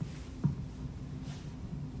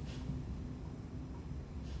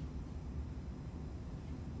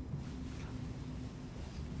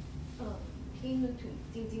ที่นึกถึง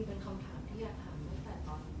จริงๆเป็นคำถามที่อยากถามตั้งแต่ต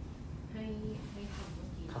อนให้ทำเมื่อ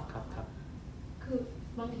กี้ครับคือ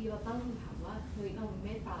บางทีเราตั้งคำถามว่าเฮ้ยเราเม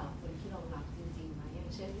ตตาคนที่เรารักจริงๆไหมอย่าง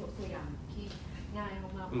เช่นยกตัวอย่างที่ง่ายม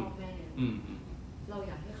ากๆพ่อแม่เราอ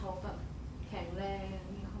ยากให้เขาแบบแข็งแรง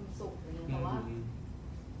มีความสุขอะไรเงี้ยแต่ว่า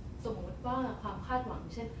สมมติว่าความคาดหวัง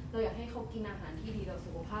เช่นเราอยากให้เขากินอาหารที่ดีต่อ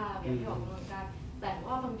สุขภาพอยากให้ออกกำลังกายแต่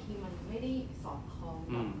ว่าบางทีมันไม่ได้สอดคล้อง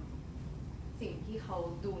กับสิ่งที่เขา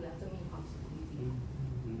ดูแล้วจะมีความสุขจริง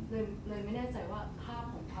ๆเลยไม่แน่ใจว่าภาพ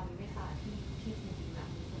ของความเมตตาที่จริงๆแล้ว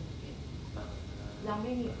มันควรจะเป็นแล้วไ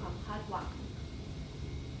ม่มีความคาดหวัง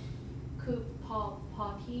คือพอ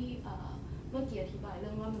ที่เมื่อกี้อธิบายเรื่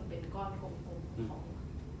องว่ามันเป็นก้อนกลมๆของ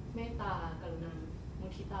เมตตากรุณามุ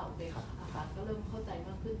ทิตาอุเบกขาก็เริ่มเข้าใจม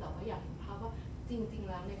ากขึ้นแต่ว่าอยากเห็นภาพว่าจริงๆ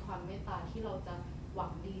แล้วในความเมตตาที่เราจะหวั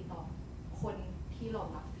งดีต่อคนที่เรา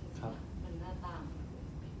รักจริงๆมันหน้าตา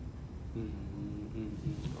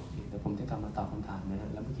โอเคเดี๋ยวผมจะกลับมาตอบคำถามนะฮะ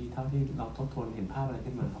แล้วเมื่อกี้เท่าที่เราทบทวนเห็นภาพอะไร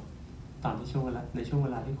ขึ้นมาครับตอนที่ช่วงเวล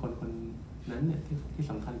าที่คนนั้นเนี่ยที่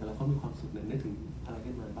สำคัญกับเราเขามีความสุขเนี่ยนึกถึงอะไร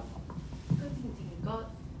ขึ้นมาบ้างครับก็จริงๆก็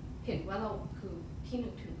เห็นว่าเราคือที่นึ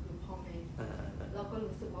กถึงคือพ่อแม่เราก็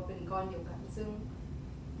รู้สึกว่าเป็นก้อนเดียวกันซึ่ง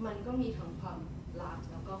มันก็มีทั้งความรัก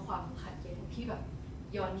แล้วก็ความขัดแย้งที่แบบ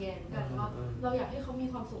ย้อนแย้งกันว่าเราอยากให้เขามี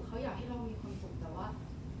ความสุขเขาอยากให้เรามีความสุขแต่ว่า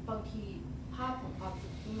บางทีภาพของความสุ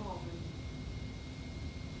ขที่มอง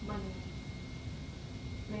มัน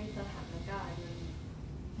ในสถานการณ์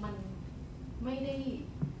มันไม่ได้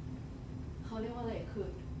เขาเรียกว่าอะไรคือ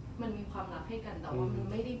มันมีความรักให้กันแต่ว่ามัน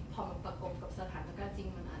ไม่ได้พอมันประกบกับสถานการณ์จริง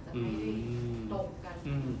มันอาจจะไม่ได้ตรงกัน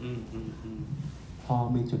พอ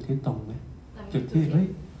มีจุดที่ตรงไหมจุดที่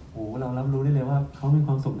เรารับรู้ได้เลยว่าเขามีค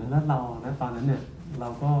วามสุขนะแล้วเรานะตอนนั้นเนี่ยเรา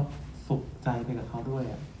ก็สุขใจไปกับเขาด้วย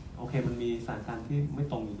โอเคมันมีสถานการณ์ที่ไม่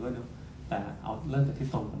ตรงอยู่ด้วยเนาะแต่เอาเริ่มจากที่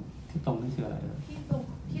ตรงก่อนที่ตรงนี่คืออะไรนะที่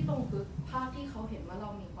ตรงคือภาพที่เขาเห็นว่าเรา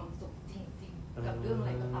มีความสุขจริงๆกับเรื่องอะไ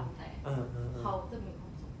รก็ตามแต่เขาจะมีควา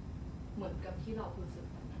มสุขเหมือนกับที่เรารู้สึก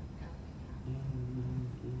แบบนั้นกัน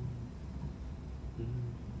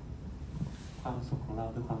ความสุขของเรา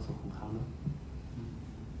คือความสุขของเขาเนาะ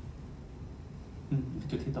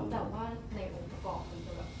จุดที่ตรงแต่ว่าในองค์ประกอบมันจ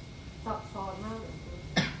ะแบบซับซ้อนมากเลย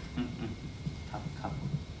ครับ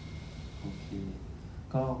โอเค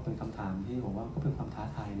ก็เป็นคำถามที่บอกว่าก็เป็นความท้า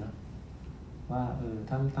ทายนะว่า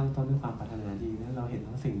ถ้าตั้งต้นด้วยความปรารถนาดีนะเราเห็น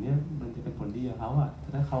ว่าสิ่งเนี้ยมันจะเป็นผลดีกับเขาแต่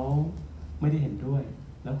ถ้าเขาไม่ได้เห็นด้วย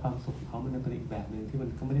แล้วความสุขของเขามันเป็นอีกแบบนึงที่มัน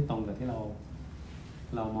ก็ไม่ได้ตรงกับที่เร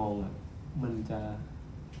ามองมันจะ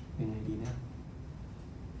ยังไงดีน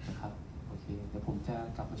ะครับโอเคเดี๋ยวผมจะ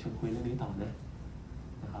กลับมาชวนคุยเรื่องนี้ต่อนะ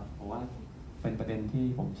ครับเพราะว่าเป็นประเด็นที่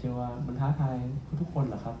ผมเชื่อว่ามันท้าทายทุกคน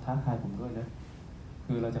แหละครับท้าทายผมด้วยนะ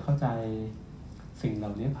คือเราจะเข้าใจสิ่งเหล่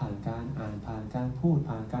านี้ผ่านการอ่านผ่านการพูด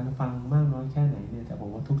ผ่านการฟังมากน้อยแค่ไหนเนี่ยแต่ผม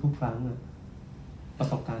ว่าทุกๆครั้งประ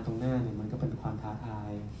สบการณ์ตรงหน้าเนี่ยมันก็เป็นความท้าทา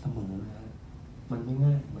ยเสมอนะมันไม่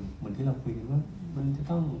ง่ายเหมือนที่เราคุยกันว่ามันจะ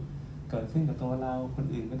ต้องเกิดขึ้นกับตัวเราคน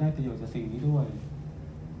อื่นก็ได้ประโยชน์จากสิ่งนี้ด้วย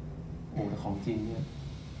แต่ของจริงเนี่ย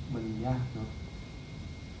มันยากเนาะ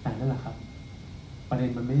แต่นั่นแหละครับประเด็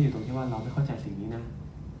นมันไม่ได้อยู่ตรงที่ว่าเราไม่เข้าใจสิ่งนี้นะ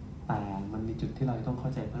แต่มันมีจุดที่เราต้องเข้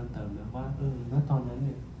าใจเพิ่มเติมนะว่าณตอนนั้นเ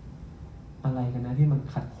นี่ยอะไรกันนะที่มัน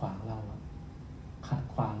ขัดขวางเราขัด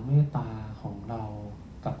ขวางเมตตาของเรา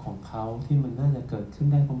กับของเขาที่มันน่าจะเกิดขึ้น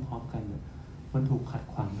ได้พร้อมๆกันมันถูกขัด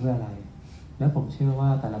ขวางด้วยอะไรแล้วผมเชื่อว่า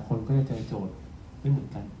แต่ละคนก็จะเจอโจทย์ไม่เหมือน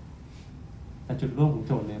กันแต่จุดร่วมของโ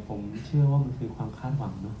จทย์เนี่ยผมเชื่อว่ามันคือความคาดหวั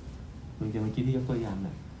งเนาะเหมือนอย่างเมื่อกี้ที่ยกตัวอย่าง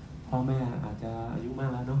พ่อแม่อาจจะอายุมา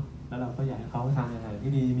กแล้วเนาะแล้วเราก็อยากให้เขาทานอาหาร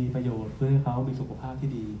ที่ดีมีประโยชน์เพื่อให้เขามีสุขภาพที่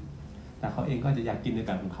ดีแต่เขาเองก็อาจจะอยากกินในแ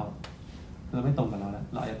บบของเขาเราไม่ตรงกับเราแล้ว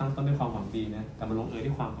เราอาจจะตั้งต้นด้วยความหวังดีนะแต่มันลงเอยด้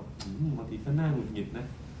วยความแบบบางทีก็น่าหงุดหงิดนะ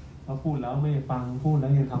เพราะพูดแล้วไม่ฟังพูดแล้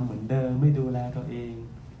วยังทำเหมือนเดิมไม่ดูแลตัวเอง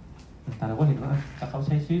แต่เราก็เห็นว่าแต่เขาใ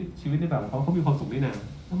ช้ชีวิตในแบบของเขามีความสุขด้วยนะ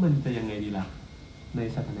แล้วมันจะยังไงดีล่ะใน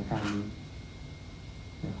สถานการณ์นี้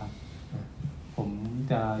นะครับผม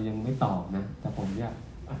จะยังไม่ตอบนะแต่ผมอยาก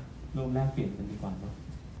ร่วมแลกเปลี่ยนกันดีกว่าเนาะ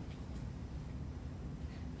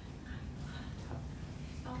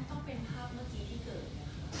ต้องเป็นภาพเมื่อกี้ที่เกิดนะ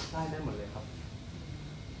คะ ได้หมดเลยครับ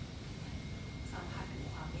สัมผัสถึง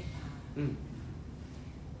ความเมตตา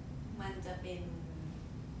มันจะเป็น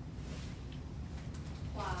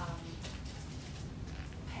ความ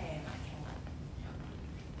แผ่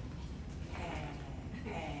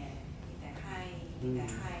มีแต่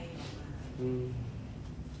ให้ออกมา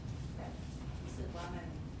แบบรู้สึกว่า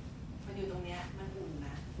มันอยู่ตรงเนี้ยมันอุ่นน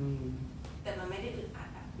ะแต่มันไม่ได้อึดอัด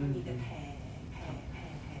อ่ะมันมีแต่แผ่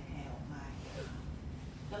ออกมา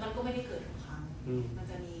แล้วมันก็ไม่ได้เกิดทุกครั้งมัน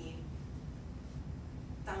จะมี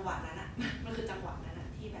จังหวะนั้นอ่ะมันคือจังหวะนั้นอ่ะ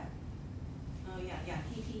ที่แบบอย่าง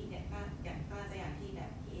ที่เนี่ยน่าจะอย่างที่แบ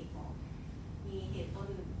บที่เอกบอกมีเหตุต้น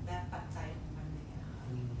และปัจจัยของมันเลยนะคะ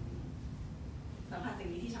สัมผัสสิ่ง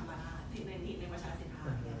นี้ที่ชัมบาราที่ในประชาสิทธา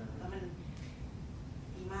เนี่ยแล้วมัน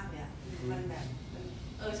ดีมากเลยอ่ะมันแบบ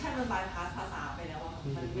ใช่มันบายพาสภาษาไปแล้วอ่ะ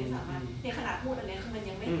มันไม่สามารถในขนาดพูดอันนี้คือมัน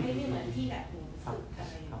ยังไม่เหมือนที่แบบหนูฝึกอะไ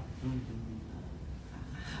รอย่างเงี้ย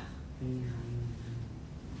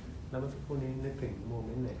แล้วเมื่อสักครู่นี้นึกถึงโมเม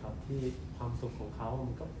นต์ไหนครับที่ความสุขของเขา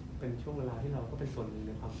มันก็เป็นช่วงเวลาที่เราก็เป็นส่วนหนึ่งใ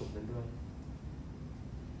นความสุขนั้นด้วย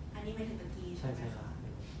อันนี้ไม่ถึงตะกี้ใช่ครับ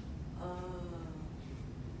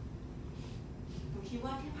หนูคิดว่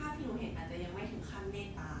าที่ภาพที่หนูเห็นอาจจะยังไม่ถึงขั้นเมต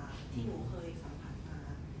ตาที่หนูเคยสัมผัสมา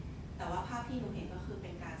แต่ว่าภาพที่หนูเห็นก็คือเป็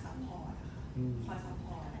นการซัพพอร์ตนะคะคอยซัพพ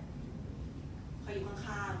อร์ตคอยอยู่ข้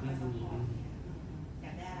างๆคอยซัพพอร์ตเนี่ยอย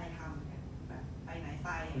ากได้อะไรทำแบบไปไหนไป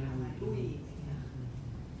ทำอะไรลุยอะไรอย่างเงี้ย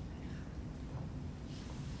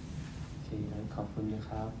โอเคขอบคุณนะ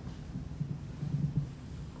ครับ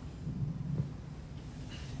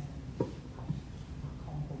ข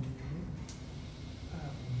องผม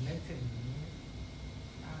นึกถึง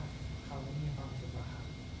ภาพเขามีความสุขอะครับ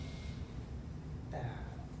แต่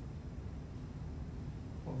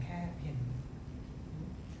ผมแค่เห็น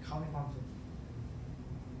เขามีความสุข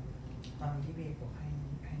ตอนที่เบกบอกให้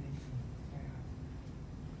นึกถึงใช่ครับ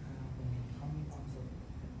ผมเห็นเขามีความสุข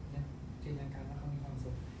เนี่ยจินตนาการว่าเขามีความสุ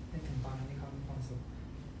ขนึกถึงตอนนั้นที่เขามีความสุข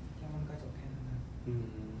แล้วมันก็จบแค่นั้นนะ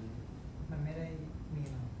มันไม่ได้มี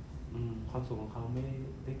เราความสุขของเขาไม่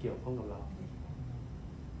ได้เกี่ยวข้องกับเรา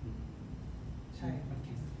ใช่มันแ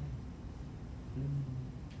ค่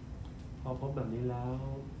พอพบแบบนี้แล้ว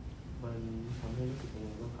มันทำให้รู้สึกยังไง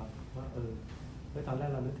บ้างครับว่าเมื่อตอนแรก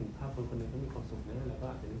เรานึกถึงภาพคนหนึ่งที่มีความสุขนะเราก็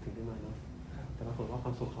อาจจะนึกถึงขึ้นมาเนาะแต่ปรากฏว่าคว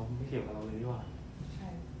ามสุขเขาไม่เกี่ยวกับเราเลยนี่หว่าใช่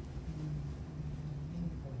ไม่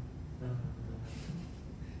มีผล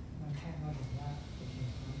มันแค่เราเห็นว่าโอเค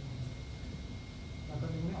เราก็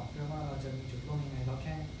นึกไม่ออกด้วยว่าเราจะมีจุดร่วมยังไงเราแ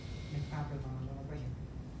ค่นึกภาพไปตอนนั้นแล้วเราก็เห็น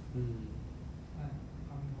ว่าเข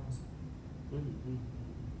ามีความสุข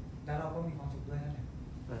แล้วเราก็มีความสุขด้วยนั่นแหละ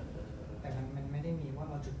แต่มันไม่ได้มีว่า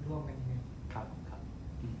เราจุดร่วมกันยังไงครับ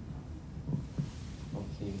โอ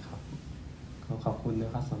เคครับขอบคุณนะ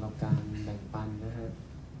ครับสำหรับการแบ่งปันนะฮะ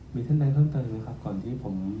มีท่านใดเพิ่มเติมไหมครับก่อนที่ผ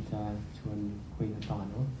มจะชวนคุยกันต่อ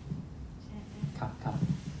เนาะใช่ครับภ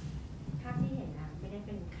าพที่เห็นนะไม่ได้เ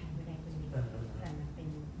ป็นใครคนใดคนหนึ่งแต่มันเป็น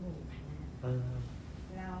หมู่คณะ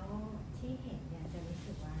แล้วที่เห็นเนี่ยจะรู้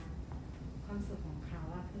สึกว่าความสุขของเขา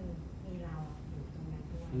ว่าคือมีเราอยู่ตรงนั้น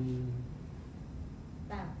ด้วย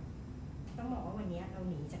แต่ต้องบอกว่าวันนี้เรา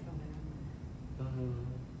หนีจากตรงนั้นมา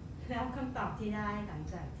แล้วคำตอบที่ได้หลัง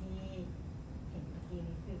จากที่เห็นเมื่อกี้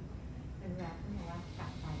นี้คือเป็นแบบที่บอกว่ากลั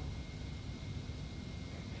บไป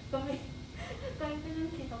ก็ไม่ต้อง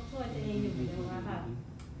คิดทบทวนตัวเองอยู่เลยว่าแบบ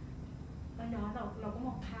ก็เนาะเราก็ม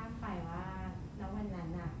องข้ามไปว่าแล้ววันนั้น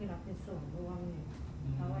น่ะคือเราเป็นส่วนร่วมหนึ่ง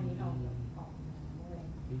แล้ววันนี้เราออกมาอะไร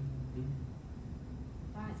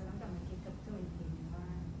ก็อาจจะต้องกลับมาคิดทบทวนจริงว่า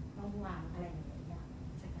ต้องวางอะไรหลายอย่าง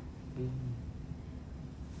สักอย่าง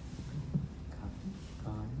ครับ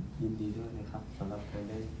ก็ยินดีด้วยนะครับสำหรับการ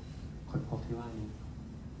ได้ค้นพบที่ว่านี้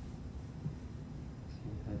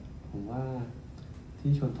ผมว่า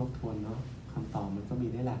ที่ชวนทบทวนเนาะคำตอบมันก็มี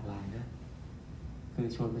ได้หลากหลายนะคือ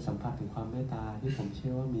ชวนไปสัมผัสถึงความเมตตาที่ผมเชื่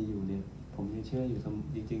อว่ามีอยู่เนี่ยผมยังเชื่ออยู่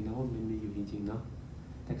จริงๆนะว่ามันมีอยู่จริงๆเนาะ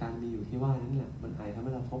แต่การมีอยู่ที่ว่านั้นแหละมันอาจทำใ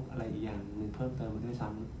ห้เราพบอะไรอีกอย่างหนึ่งเพิ่มเติมมาด้วยซ้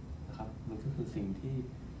ำนะครับมันก็คือสิ่งที่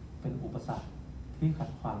เป็นอุปสรรคที่ขัด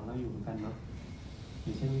ขวางเราอยู่เหมือนกันเนาะอ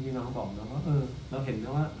ย่างเช่นที่น้องบอกนะว่าเราเห็นน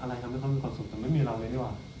ะว่าอะไรทำให้เขามีความสุขแต่ไม่มีเราเลยดีก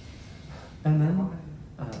ว่าดังนั้น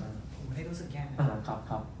ผมไม่ได้รู้สึกแย่นะ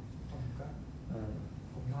ครับ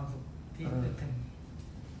ผมมีความสุขที่นึกถึง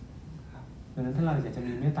ดังนั้นถ้าเราอยากจะ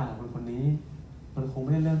มีเมตตากับคนนี้มันคงไ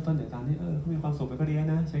ม่ได้เริ่มต้นจากการที่เขามีความสุขไปก็ดี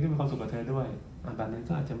นะฉันก็มีความสุขกับเธอด้วยแบบนั้น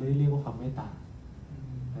ก็อาจจะไม่ได้เรียกว่าความเมตตา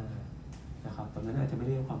นะครับแบบนั้นอาจจะไม่ไ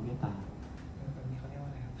ด้เรียกความเมตตาแบบนี้เขาเรียกว่า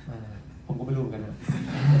อะไรครับผมก็ไม่รู้กันนะ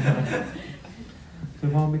คือ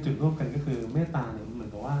พอมีจุดร่วมกันก็คือเมตตาเนี่ยเหมือ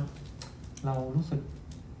นกับว่าเรารู้สึก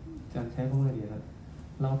การใช้คำว่าอะไรดีนะ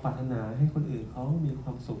เราปรารถนาให้คนอื่นเขามีคว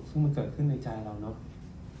ามสุขซึ่งมันเกิดขึ้นในใจเราเนาะ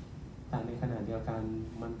แต่ในขณะเดียวกัน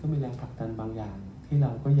มันก็มีแรงผลักดันบางอย่างที่เร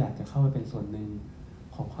าก็อยากจะเข้าไปเป็นส่วนหนึ่ง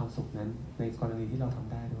ของความสุขนั้นในกรณีที่เราท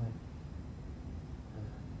ำได้ด้วย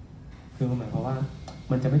คือหมายความว่า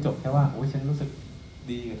มันจะไม่จบแค่ว่าโอ้ยฉันรู้สึก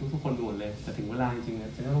ดีกับทุกคนด่วนเลยแต่ถึงเวลาจริง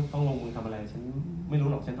ๆฉันต้องลงมือทำอะไรฉันไม่รู้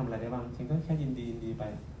หรอกฉันทำอะไรได้บ้างฉันก็แค่ยินดีไป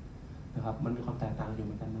นะครับมันมีความแตกต่างอยู่เห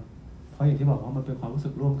มือนกันเนาะเพราะอย่างที่บอกว่ามันเป็นความรู้สึ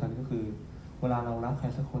กร่วมกันก็คือเวลาเรารักใคร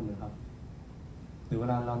สักคนนะครับหรือเว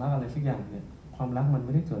ลาเรารักอะไรสักอย่างเนี่ยความรักมันไ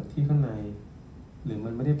ม่ได้เกิดที่ข้างในหรือมั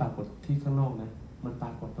นไม่ได้ปรากฏที่ข้างนอกนะมันปร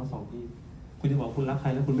ากฏทั้งสองที่คุณจะบอกคุณรักใคร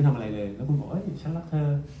แล้วคุณไม่ทำอะไรเลยแล้วคุณบอกเอ้ยฉันรักเธอ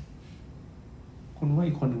คุณว่า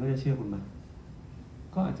อีกคนหนึ่งก็จะเชื่อคุณไหม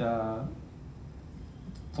ก็อาจจะ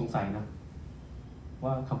สงสัยนะ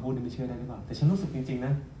ว่าคำพูดนี้ไม่เชื่อได้หรือเปล่าแต่ฉันรู้สึกจริงๆน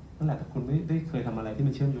ะนั่นแหละแต่คุณไม่ได้เคยทำอะไรที่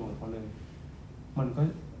มันเชื่อมโยงกับเขาเลยมันก็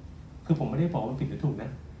คือผมไม่ได้บอกว่าผิดหรือถูกน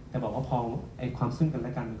ะแต่บอกว่าพอไอ้ความซึ่งกันแล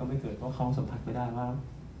ะกันมันก็ไม่เกิดเพราะเขาสัมผัสไม่ได้ว่า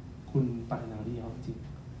คุณปรารถนาดีเขาจริง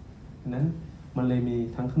ดังนั้นมันเลยมี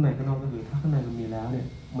ทั้งข้างในข้างนอกก็คือถ้าข้างในมันมีแล้วเนี่ย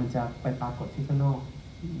มันจะไปปรากฏที่ข้างนอก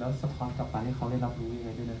แล้วสะท้อนกลับไปให้เขาได้รับรู้ยังไง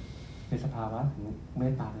ด้วยนะในสภาวะของเม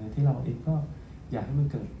ตตาเนี่ยที่เราเองก็อยากให้มัน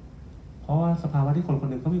เกิดเพราะว่าสภาวะที่คนคน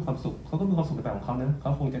หนึ่งเขามีความสุขเขาก็มีความสุขในแบบของเขานะเข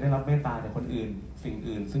าคงจะได้รับเมตตาจากคนอื่นสิ่ง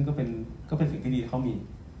อื่นซึ่งก็เป็นสิ่งที่ดีเขามี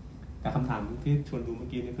แต่คำถามที่ชวนดูเมื่อ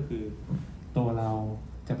กี้นี้ก็คือตัวเรา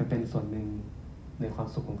จะไปเป็นส่วนหนึ่งในความ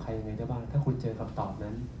สุขของใครยังไงได้บ้างถ้าคุณเจอคำตอบ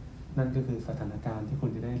นั้นนั่นก็คือสถานการณ์ที่คุณ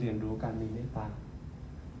จะได้เรียนรู้การมีเมตตา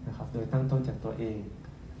นะครับโดยตั้งต้นจากตัวเอง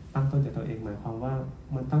ตั้งต้นจากตัวเองหมายความว่า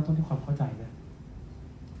มันตั้งต้นที่ความเข้าใจนะ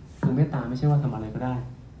คือเมตตาไม่ใช่ว่าทำอะไรก็ได้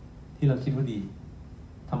ที่เราคิดว่าดี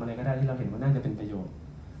ทำอะไรก็ได้ที่เราเห็นว่าน่าจะเป็นประโยชน์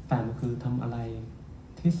แต่มันคือทำอะไร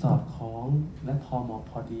ที่สอดคล้องและพอเหมาะ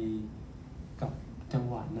พอดีกับจัง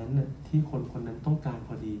หวะนั้นน่ะที่คนคนนั้นต้องการพ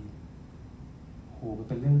อดีโหมัน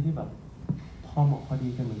เป็นเรื่องที่แบบพอเหมาะพอดี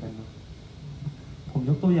กันเหมือนกันเนาะผม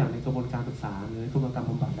ยกตัวอย่างในกระบวนการศึกษาหรือกระบวนการ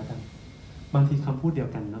บำบัดแล้วกันบางทีคำพูดเดียว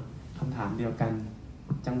กันเนาะคำถามเดียวกัน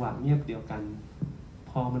จังหวะเงียบเดียวกัน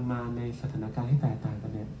พอมันมาในสถานการณ์ที่แตกต่างกั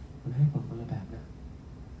นเนี่ยมันให้ผลคนละแบบนะ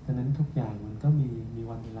ดังนั้นทุกอย่างมันก็มี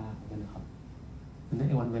วันเวลาของมันนะครับดังนั้น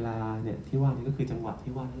ไอ้วันเวลาเนี่ยที่ว่านี่ก็คือจังหวะ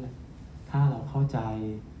ที่ว่านั่นแหละถ้าเราเข้าใจ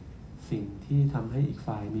สิ่งที่ทำให้อีก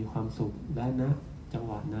ฝ่ายมีความสุขได้นะจังห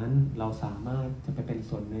วะนั้นเราสามารถจะไปเป็น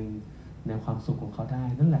ส่วนหนึ่งในความสุขของเขาได้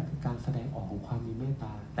นั่นแหละคือการแสดงออกของความมีเมตต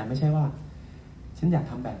าแต่ไม่ใช่ว่าฉันอยาก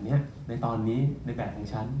ทำแบบนี้ในตอนนี้ในแบบของ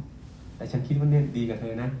ฉันแต่ฉันคิดว่าเนี่ยดีกับเธ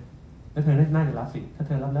อนะแล้วเธอน่าจะรับสิถ้าเ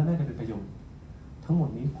ธอรับแล้วน่าจะเป็นประโยชน์ทั้งหมด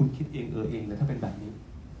นี้คุณคิดเองเองนะถ้าเป็นแบบนี้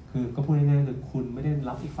คือก็พูดง่ายๆคือคุณไม่ได้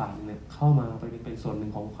รับอีกฝ่ายนึงเนี่ยเข้ามาไปเป็นส่วนหนึ่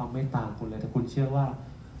งของความเมตตาคุณเลยแต่คุณเชื่อว่า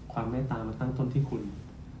ความเมตตามันตั้งต้นที่คุณ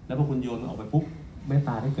แล้วพอคุณโยนออกไปปุ๊บเมตต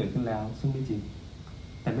าได้เกิดขึ้นแล้วซึ่งไม่จริง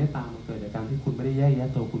แต่เมตตามันเกิดจากการที่คุณไม่ได้แยกแยะ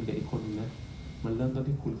ตัวคุณกับอีกคนนึงนะมันเริ่มต้น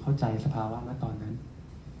ที่คุณเข้าใจสภาวะณตอนนั้น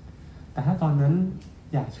แต่ถ้าตอนนั้น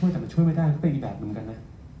อยากช่วยแต่มันช่วยไม่ได้ก็เป็นอีกแบบนึงกันนะ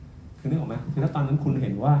คือนึกออกไหมคือถ้าตอนนั้นคุณเ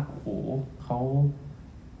ห็นว่าโอ้โห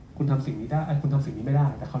คุณทำสิ่งนี้ได้คุณทำสิ่งนี้ไม่ได้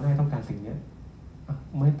แต่เขาได้ต้องการสิ่งนี้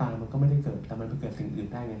เมตตามันก็ไม่ได้เกิดแต่มันไปเกิดสิ่งอื่น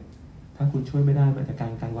ได้ไงถ้าคุณช่วยไม่ได้มันจะก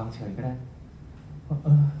ารวางเฉยก็ได้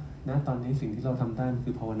ว่าตอนนี้สิ่งที่เราทำได้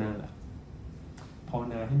คือภาวนาแหละภาว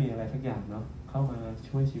นาให้มีอะไรสักอย่างเนาะเข้ามา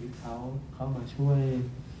ช่วยชีวิตเขาเข้ามาช่วย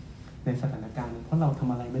ในสถานการณ์เพราะเราท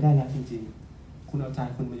ำอะไรไม่ได้แล้วจริงๆคุณเอาใจ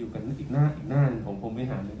คุณมาอยู่กันอีกหน้าของผมวิ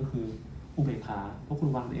หารเลยก็คืออุเบกขาเพราะคุณ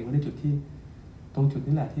วางตัวเองไว้ในจุดที่ตรงจุด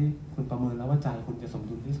นี้แหละที่คุณประเมินแล้วว่าใจคุณจะสม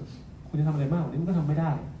ดุลที่สุดคุณจะทำอะไรมากกว่านี้มันก็ทำไม่ไ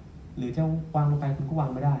ด้หรือจะวางลงไปคุณก็วาง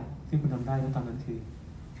ไม่ได้ที่คุณทำได้ในตอนนั้นคือ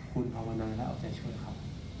คุณภาวนาและเอาใจช่วยเขา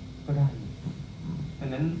ก็ได้ดัง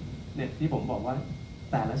นั้นเนี่ยที่ผมบอกว่า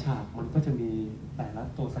แต่ละฉากมันก็จะมีแต่ละ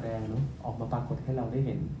ตัวแสดงเนาะออกมาปรากฏให้เราได้เ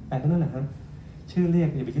ห็นแต่ก็นั่นแหละฮะชื่อเรียก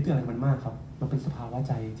อย่าไปคิดอะไรมันมากครับมันเป็นสภาวะใ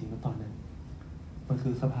จจริงๆตอนนั้นมันคื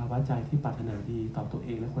อสภาวะใจที่ปรารถนาดีต่อตัวเอ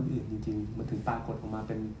งและคนอื่นจริงๆมันถึงปรากฏออกมาเ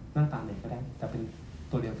ป็นหน้าตาไหนก็ได้แต่เป็น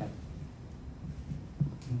ตัวเดียวกัน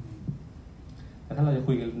แต่ถ้าเราจะ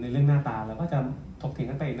คุยกันในเรื่องหน้าตาเราก็จะถกเถียง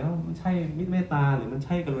กันไปนะมันใช่เมตตาหรือมันใ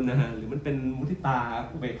ช่กรุณาหรือมันเป็นมุทิตา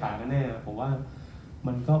อุเบกขากันแน่ผมว่า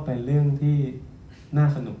มันก็เป็นเรื่องที่น่า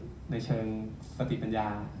สนุกในเชิงสติปัญญา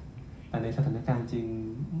แต่ในสถานการณ์จริง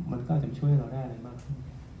มันก็จะไม่ช่วยเราได้อะไรมาก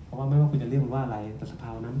เพราะว่าไม่ว่าคุณจะเรียกมันว่าอะไรแต่สภา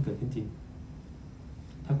วะนั้นมันเกิดขึ้นจริง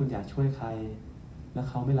ถ้าคุณอยากช่วยใครแล้ว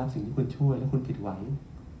เขาไม่รับสิ่งที่คุณช่วยแล้วคุณผิดหวัง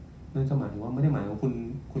นั่นก็หมายถึงว่าไม่ได้หมายว่าคุ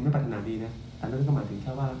ณไม่ปรารถนาดีนะแต่นั่นก็หมายถึงแ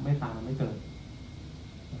ค่ว่าไม่ตามไม่เกิด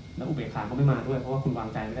แล้วอุเบกขาเขาไม่มาด้วยเพราะว่าคุณวาง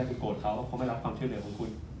ใจไม่ได้คุณโกรธเขาไม่รับความช่วยเหลือของคุณ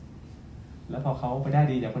แล้วพอเขาไปได้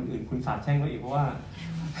ดีจากคนอื่นคุณสาปแช่งเขาอีกเพราะว่า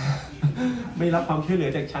ไม่รับความช่วยเหลือ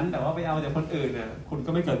จากฉันแต่ว่าไปเอาจากคนอื่นเนี่ยคุณก็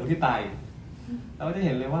ไม่เกิดมุทิตาเราก็จะเ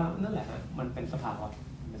ห็นเลยว่านั่นแหละฮะมันเป็นสภาวะ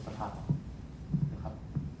นะครับ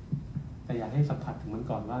แต่ แต่อยากให้สัมผัสถึงมัน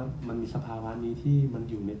ก่อนว่ามันมีสภาวะนี้ที่มัน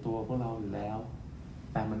อยู่ในตัวพวกเราอยู่แล้ว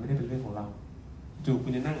แต่มันไม่ได้เป็นเรื่องของเราจู่คุ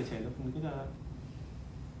ณจะนั่งเฉยๆแล้วคุณก็จะ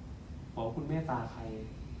บอกคุณเมตตาใคร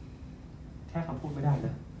แค่คำพูดไม่ได้น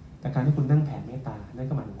ะแต่การที่คุณนั่งแผ่เมตตานั่น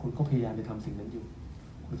ก็หมายถึงคุณก็พยายามไปทำสิ่งนั้นอยู่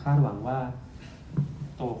คุณคาดหวังว่า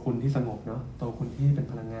ตัวคุณที่สงบเนาะตัวคุณที่เป็น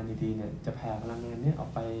พลังงานดีๆเนี่ยจะแผ่พลังงานนี้ออก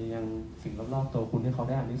ไปยังสิ่งรอบๆตัวคุณให้เขา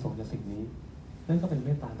ได้อานิสงส์จากสิ่งนี้นั่นก็เป็นเม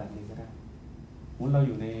ตตาแบบนี้ก็ได้เราอ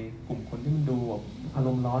ยู่ในกลุ่มคนที่มันดูแบบอาร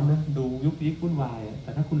มณ์ร้อนนะดูยุบยิบวุ่นวายแ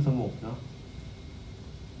ต่ถ้าคุณสงบเนาะ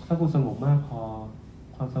ถ้าคุณสงบมากพอ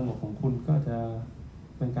ความสงบของคุณก็จะ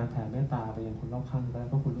เป็นการแผ่เมตตาไปยังคนรอบข้างได้เ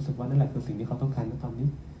พราะคุณรู้สึกว่านั่นแหละคือสิ่งที่เขาต้องการในตอนนี้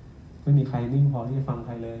ไม่มีใครนิ่งพอที่จะฟังใค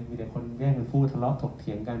รเลยมีแต่คนแย่งกันพูดทะเลาะถกเ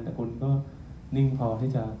ถียงกันแต่คุณก็นิ่งพอที่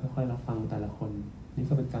จะค่อยๆรับฟังแต่ละคนนี่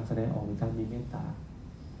ก็เป็นการแสดงออกในการมีเมตตา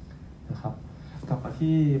นะครับกลับมา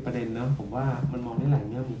ที่ประเด็นนะผมว่ามันมองได้หลาย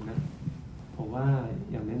แง่มุมนะผมว่า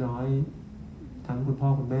อย่างน้อยๆทั้งคุณพ่อ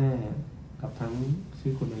คุณแม่กับทั้งชื่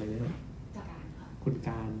อคุณอะไรนะคุณก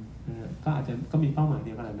ารก็อาจจะก็มีเป้าหมายเ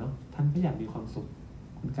ดียวกันแหละเนาะท่านก็อยากมีความสุข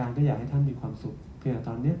คุณการก็อยากให้ท่านมีความสุขเพียงแต่ต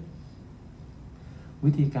อนเนี้ย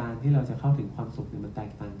วิธีการที่เราจะเข้าถึงความสุขเนี่ยมันแต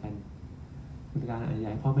กต่างกันคุณการอยา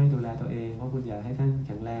กให้พ่อแม่ดูแลตัวเองเพราะคุณอยากให้ท่านแ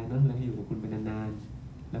ข็งแรงเนาะแล้วอยู่กับคุณเป็นนาน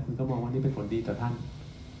ๆแล้วคุณก็มองว่านี่เป็นผลดีต่อท่าน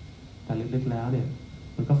แต่ลึกๆแล้วเนี่ย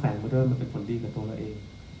มันก็แฝงมาด้วยมันเป็นผลดีกับตัวเราเอง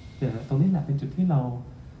เนี่ยตรงนี้แหละเป็นจุดที่เรา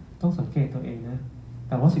ต้องสังเกตตัวเองนะแ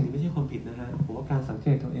ต่ว่าสิ่งนี้ไม่ใช่ความผิดนะฮะผมว่าการสังเก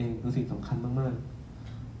ตตัวเองคือสิ่งสำคัญมาก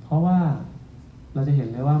ๆเพราะว่าเราจะเห็น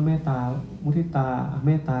เลยว่าเมตตามุทิตาเม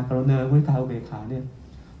ตตากรุณามุทิตาอุเบกขาเนี่ย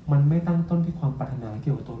มันไม่ตั้งต้นที่ความปรารถนาเ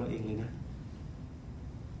กี่ยวกับตัวเราเองเลยนะ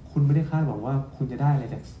คุณไม่ได้คาดหวังว่าคุณจะได้อะไร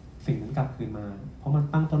จากสิ่งนั้นกลับคืนมาเพราะมัน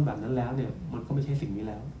ตั้งต้นแบบนั้นแล้วเนี่ยมันก็ไม่ใช่สิ่งนี้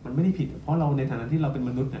แล้วมันไม่ได้ผิดเพราะเราในฐานะที่เราเป็น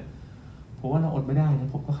มนุษย์เนี่ยผมว่าเราอดไม่ได้นะ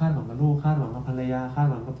ผมก็คาดหวังกับลูกคาดหวังกับภรรยาคาด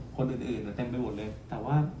หวังกับคนอื่นๆเต็มไปหมดเลยแต่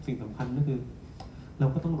ว่าสิ่งสำคัญก็คือเรา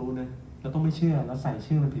ก็ต้องรู้นะเราต้องไม่เชื่อเราใส่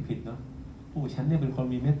ชื่อมันผิดๆเนาะโอ้ฉันเนี่ยเป็นคน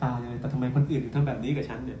มีเมตตาเลยแต่ทำไมคนอื่นถึงทำแบบนี้กับ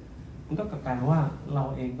ฉันเนี่ยมันก็กลับกลายว่าเรา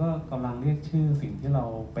เองก็กำลังเรียกชื่อสิ่งที่เรา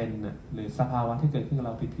เป็นน่ะหรือสภาวะที่เกิดขึ้นกับเ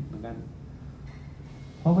ราผิดๆเหมือนกัน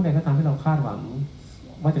เพราะเมื่อใดก็ตามที่เราคาดหวัง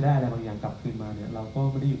ว่าจะได้อะไรบางอย่างกลับคืนมาเนี่ยเราก็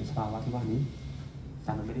ไม่ได้อยู่ในสภาวะที่ว่านี้แ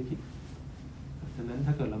ต่มันไม่ได้ผิดดังนั้นถ้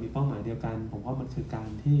าเกิดเรามีเป้าหมายเดียวกันผมว่ามันคือการ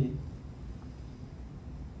ที่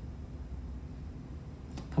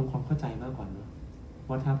ทำความเข้าใจมากกว่าเนาะ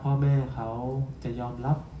ว่าถ้าพ่อแม่เขาจะยอม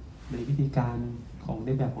รับในวิธีการของใน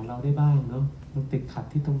แบบของเราได้บ้างเนาะมันติดขัด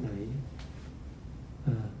ที่ตรงไหน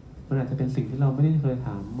มันอาจจะเป็นสิ่งที่เราไม่ได้เคยถ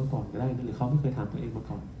ามมาก่อนก็ได้หรือเขาไม่เคยถามตัวเองมา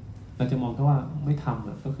ก่อนเราจะมองแค่ว่าไม่ท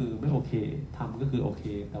ำก็คือไม่โอเคทำก็คือโอเค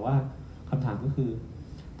แต่ว่าคำถามก็คือ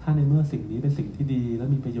ถ้าในเมื่อสิ่งนี้เป็นสิ่งที่ดีและ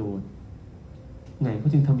มีประโยชน์ไงเขา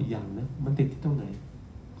จึงทำอีกอย่างนะมันติดที่ตรงไหน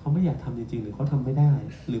เขาไม่อยากทำจริงๆหรือเขาทำไม่ได้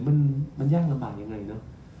หรือมันยากลำบากยังไงเนาะ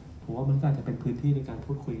ผมว่ามันก็อาจจะเป็นพื้นที่ในการ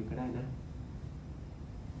พูดคุยก็ได้นะ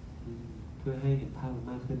เพื่อให้เห็นภาพมัน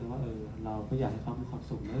มากขึ้นนะว่าเราก็อยากให้เขามีความ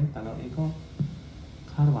สุขนะแต่เราเองก็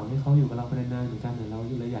คาดหวังให้เขาอยู่กับเราไปนานๆเหมือนกันเรา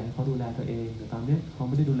เลยอยากให้เขาดูแลตัวเองแต่ตอนนี้เขาไ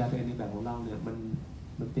ม่ได้ดูแลตัวเองในแบบของเราเนี่ย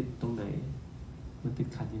มันติดตรงไหนมันติด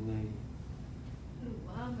ขัดยังไงหรือ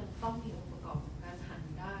ว่ามันต้องมีองค์ประกอบของการหัน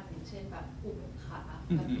ด้านอย่างเช่นแบบอุเบกขา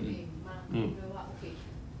กับตัวเองมากด้วยว่าโอเค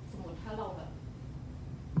สมมติถ้าเราแบบ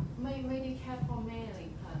ไม่ได้แค่พ่อแม่อะไร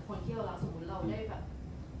ค่ะคนที่เรารักสมมติเราได้แบบ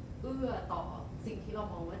เอื้อต่อสิ่งที่เรา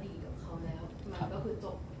มองว่าดีกับเขาแล้วมันก็คือจ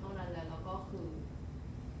บเท่านั้นแล้วก็คือ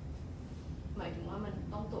หมายถึงว่ามัน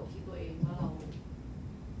ต้องจบที่ตัวเองว่าเรา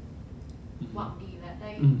หวังดีและ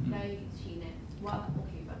ได้ชี้แนะว่าโอ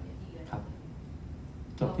เคแบบนี้ดีแล้ว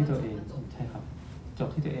จบที่ตัวเองใช่ครับจบ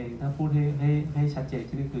ที่ตัวเองถ้าพูดให้ชัดเจน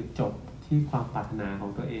ก็คือจบที่ความปรารถนาขอ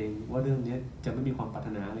งตัวเองว่าเรื่องนี้จะไม่มีความปรารถ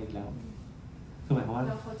นาอะไรอีกแล้วคือหมายความว่า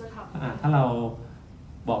ถ้าเรา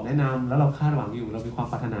บอกแนะนำแล้วเราคาดหวังอยู่เรามีความ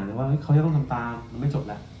ปรารถนาว่าเขาจะต้องทำตามมันไม่จบแ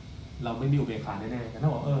หละเราไม่มีอุเบกขาแน่ๆแต่ถ้า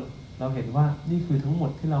บอกเราเห็นว่านี่คือทั้งหมด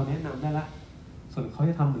ที่เราแนะนำได้ละส่วนเขา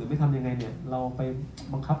จะทำหรือไม่ทำยังไงเนี่ยเราไป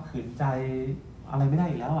บังคับขืนใจอะไรไม่ได้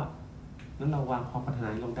อีกแล้วนั้นเราวางความปรารถนา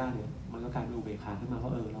ลงได้เนี่ยมันก็กลายเป็นอุเบกขาขึ้นมาว่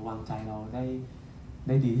าเราวางใจเราไ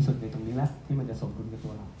ด้ดีที่สุดในตรงนี้แล้วที่มันจะสมดุลกับตั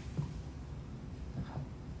วเรานะครับ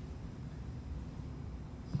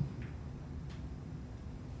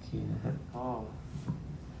โอเคนะฮะก็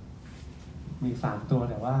มี3ตัว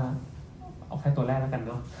แต่ว่าเอาแค่ตัวแรกแล้วกัน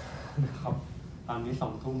เนาะนะครับตอนนี้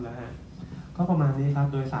20:00 นแล้วฮะก็ประมาณนี้ครับ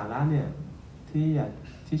โดยสาระเนี่ย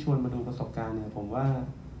ที่ชวนมาดูประสบการณ์เนี่ยผมว่า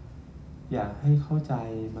อยากให้เข้าใจ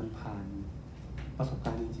มันผ่านประสบก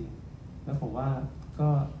ารณ์จริงๆแล้วผมว่าก็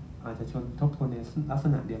อาจจะชวนทบทวนในลักษ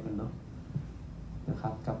ณะเดียวกันเนาะนะครั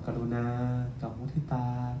บกับกรุณากับมุทิตา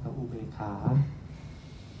กับอุเบกขา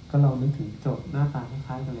ก็ลองนึกถึงโจทย์หน้าตาค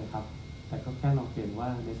ล้ายๆกันเลยครับแต่ก็แค่ลองเปลี่ยน ว่า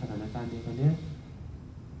ในสถานการณ์เดียวกันเนี้ย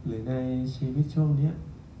หรือในชีวิตช่วงเนี้ย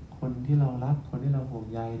คนที่เรารักคนที่เราห่วง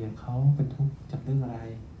ใยเนี่ยเขาเป็นทุกข์จากเรื่องอะไร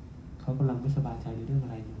เขากำลังไม่สบายใจในเรื่องอะ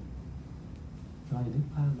ไรอยู่เราอย่านึก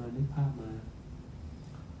ภาพมา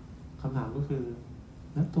คำถามก็คือ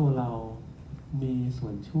แล้วตัวเรามีส่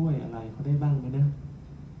วนช่วยอะไรเขาได้บ้างไหมนะ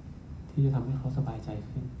ที่จะทำให้เขาสบายใจ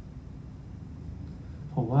ขึ้น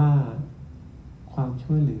ผมว่าความ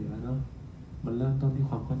ช่วยเหลือเนาะมันเริ่มต้นที่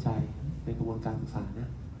ความเข้าใจในกระบวนการศึกษานะ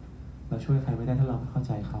เราช่วยใครไม่ได้ถ้าเราไม่เข้าใ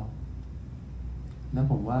จเขาแล้ว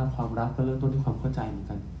ผมว่าความรักก็เริ่มต้นที่ความเข้าใจเหมือน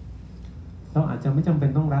กันเราอาจจะไม่จำเป็น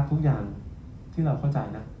ต้องรักทุกอย่างที่เราเข้าใจ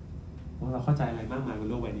นะเพราะเราเข้าใจอะไรมากมายบน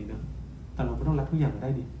โลกใบนี้นะแต่เราไม่ต้องรักทุกอย่างได้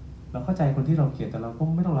ดิเราเข้าใจคนที่เราเกลียดแต่เราก็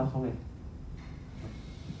ไม่ต้องรักเขาไง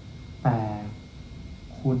แต่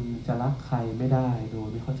คุณจะรักใครไม่ได้โดย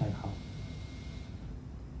ไม่เข้าใจเขา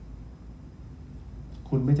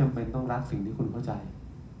คุณไม่จำเป็นต้องรักสิ่งที่คุณเข้าใจ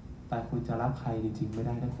แต่คุณจะรักใครจริงๆไม่ไ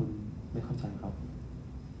ด้ถ้าคุณไม่เข้าใจเขา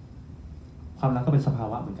ความรักก็เป็นสภา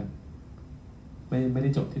วะเหมือนกันไม่ได้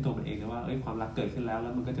จบที่ตัวมันเองนะว่าความรักเกิดขึ้นแล้ว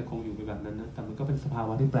มันก็จะคงอยู่ไปแบบนั้นนะแต่มันก็เป็นสภาว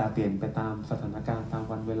ะที่แปรเปลี่ยนไปตามสถานการณ์ตาม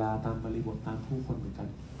วันเวลาตามบริบทตามผู้คนเหมือนกัน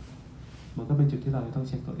มันก็เป็นจุดที่เราจะต้องเ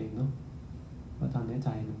ช็คตัวเองเนาะว่าตอนนี้ใจ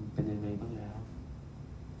มันเป็นยังไงบ้างแล้ว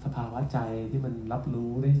สภาวะใจที่มันรับรู้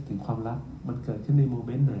ได้ถึงความรักมันเกิดขึ้นในโมเ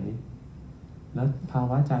มนต์ไหนแล้วภา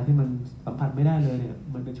วะใจที่มันสัมผัสไม่ได้เลยเนี่ย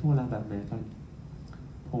มันเป็นช่วงเวลาแบบไหนกัน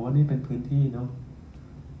ผมว่านี่เป็นพื้นที่เนาะ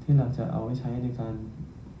ที่เราจะเอาไว้ใช้ในการ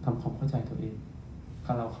ทำความเข้าใจตัวเองก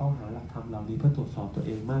ารเราเข้าหาหลักธรรมเหล่านี้เพื่อตรวจสอบตัวเ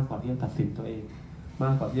องมากกว่าที่จะตัดสินตัวเองม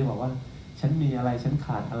ากกว่าที่จะบอกว่าฉันมีอะไรฉันข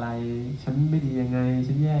าดอะไรฉันไม่ดียังไง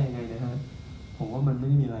ฉันแย่ยังไงนะฮะผมว่ามันไม่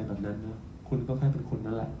ได้มีอะไรแบบนั้นนะคุณก็แค่เป็นคุณ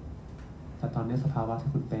นั่นแหละแต่ตอนนี้สภาวะที่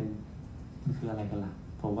คุณเป็นมันคืออะไรกันล่ะ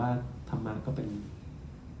ผมว่าธรรมะก็เป็น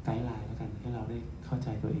ไกด์ไลน์แล้วกันให้เราได้เข้าใจ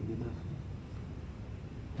ตัวเองได้มากขึ้น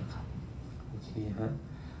นะครับโอเคฮะ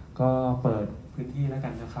ก็เปิดพื้นที่แล้วกั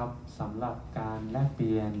นนะครับสำหรับการแลกเป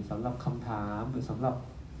ลี่ยนสำหรับคำถามหรือสำหรับ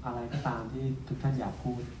อะไรก็ตามที่ทุกท่านอยาก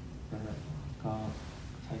พูดนะฮะก็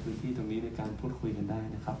ใช้พื้นที่ตรงนี้ในการพูดคุยกันได้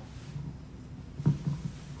นะครับ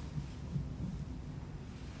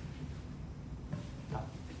ครับ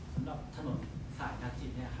สำหรับถนนสายนักจิ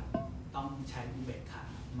ตเนี่ยครับต้องใช้อุเบกขา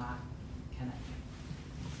มากแค่ไหน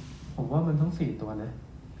ผมว่ามันต้อง4ตัวนะ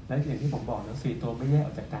และอย่างที่ผมบอกนะ4ตัวไม่แยกอ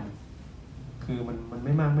อกจากกันคือมันไ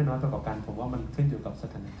ม่มากไม่น้อยไปกว่ากันผมว่ามันขึ้นอยู่กับส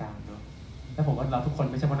ถานการณ์เนาะและผมว่าเราทุกคน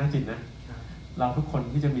ไม่ใช่เพราะนักจิตนะเราทุกคน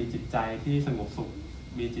ที่จะมีจิตใจที่สงบสุข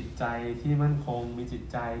มีจิตใจที่มั่นคงมีจิต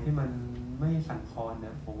ใจที่มันไม่สั่นคลอนน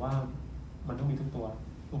ะผมว่ามันต้องมีทุกตัว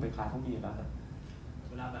อุเบกขาต้องมีแล้วครับ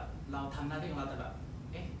เวลาแบบเราทำหน้าที่ของเราแต่แบบ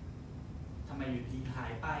ทำไมอยู่ดีหา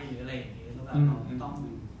ยไปหรืออะไรอย่างนี้แล้วแบบเราต้อง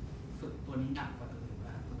ฝึกตัวนี้หนักกว่าตัวอื่น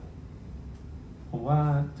บ้างผมว่า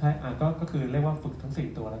ใช่ก็คือเรียกว่าฝึกทั้ง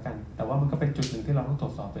4ตัวแล้วกันแต่ว่ามันก็เป็นจุดหนึ่งที่เราต้องตร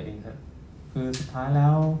วจสอบตัวเองครับคือสุดท้ายแล้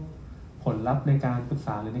วผลลัพธ์ในการปรึกษ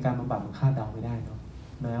าหรือในการบำบัดมันคาดเดาไม่ได้เนาะ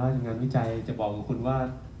แม้ว่างานวิจัยจะบอกกับคุณว่า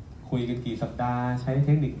คุยกันกี่สัปดาห์ใช้เท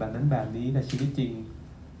คนิคแบบนั้นแบบนี้แต่ชีวิตจริง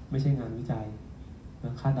ไม่ใช่งานวิจัยน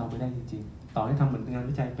ะคาดเดาไม่ได้จริงๆต่อให้ทำเหมือนงาน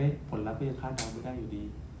วิจัยเป๊ะผลลัพธ์ก็ยังคาดเดาไม่ได้อยู่ดี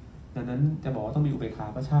ดังนั้นจะบอกว่าต้องมีอุเบกขา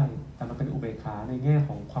ก็ใช่แต่มันเป็นอุเบกขาในแง่ข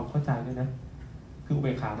องความเข้าใจด้วยนะคืออุเบ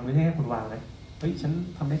กขามันไม่ใช่แค่คุณวางนะฉัน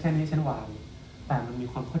ทำได้แค่นี้ฉันวางแต่มันมี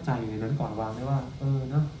ความเข้าใจอยู่ในนั้นก่อนวางได้ว่า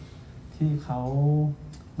เนาะที่เขา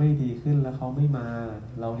ไม่ดีขึ้นแล้วเขาไม่มา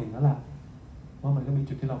เราเห็นแล้วล่ะว่ามันก็มี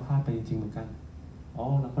จุดที่เราพลาดไปจริงๆเหมือนกัน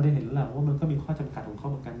เราก็ได้เห็นแล้วล่ะว่ามันก็มีข้อจำกัดของเขา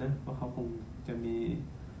เหมือนกันนะว่าเขาคงจะมี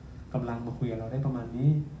กำลังมาคุยกับเราได้ประมาณนี้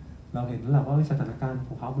เราเห็นแล้วล่ะว่าสถานการณ์ข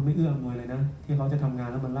องเขามันไม่เอื้ออำนวยเลยนะที่เขาจะทำงาน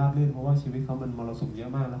แล้วมันราบรื่นเพราะว่าชีวิตเขามันมรสุมเยอ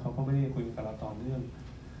ะมากแล้วเขาก็ไม่ได้คุยกับเราต่อเนื่อง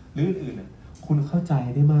หรืออื่นๆคุณเข้าใจ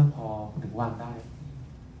ได้มากพอถึงวางได้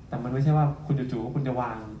แต่มันไม่ใช่ว่าคุณจู่ๆคุณจะว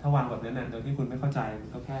างถ้าวางแบบนั้นโดยที่คุณไม่เข้าใจมัน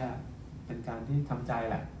ก็แค่เป็นการที่ทำใจ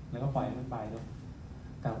แหละแล้วก็ปล่อยมันไปเนาะ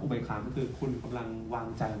แต่อุเบกขาก็คือคุณกำลังวาง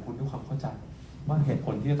ใจของคุณด้วยความเข้าใจว่าเหตุผ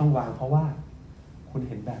ลที่จะต้องวางเพราะว่าคุณ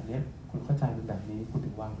เห็นแบบนี้คุณเข้าใจมันแบบนี้คุณ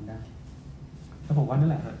ถึงวางมันได้แล้วผมว่านั่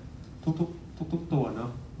นแหละฮะทุกตัวเนา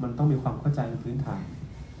ะมันต้องมีความเข้าใจเป็นพื้นฐาน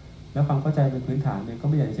แล้วความเข้าใจเป็นพื้นฐานเนี่ยก็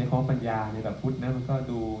ไม่อยากจะใช้คำว่าปัญญาในแบบพุทธนะมันก็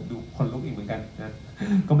ดูคนลุกอีกเหมือนกันนะ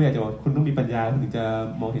ก็ไม่อยากจะบอกคุณต้องมีปัญญาถึงจะ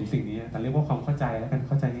มองเห็นสิ่งนี้แต่เรียกว่าความเข้าใจแล้วกันเ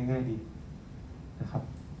ข้าใจง่ายๆดีนะครับ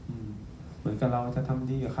เหมือนกับเราจะทำ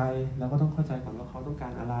ดีกับใครเราก็ต้องเข้าใจก่อนว่าเขาต้องกา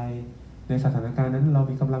รอะไรในสถานการณ์นั้นเรา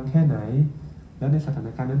มีกำลังแค่ไหนแล้วในสถาน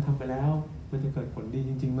การณ์นั้นทำไปแล้วมันจะเกิดผลดี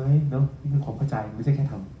จริงๆไหมเนาะนี่คือความเข้าใจไม่ใช่แค่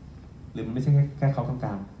ทำหรือมันไม่ใช่แค่เขาต้องก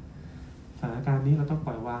ารสถานการณ์นี้เราต้องป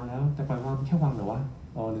ล่อยวางแล้วแต่ปล่อยวางแค่วางเหรอวะ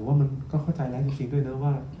หรือว่ามันก็เข้าใจแล้วจริงๆด้วยนะ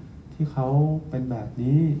ว่าที่เขาเป็นแบบ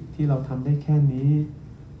นี้ที่เราทำได้แค่นี้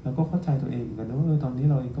แล้วก็เข้าใจตัวเองเหมือนกันนะว่าตอนนี้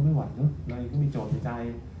เราเองก็ไม่ไหวเนาะเราเองก็มีโจทย์ในใจ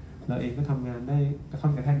เราเองก็ทำงานได้กระท่อ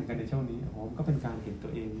นกระแท่นเหมือนกันในช่วงนี้ผมก็เป็นการเห็นตั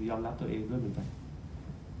วเองยอมรับตัวเองด้วยเหมือนกัน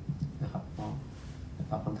นะครับก็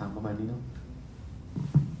ตอบคำถามประมาณนี้เนาะ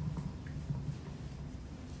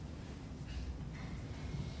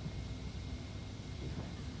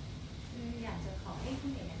อยากจะขอให้คุ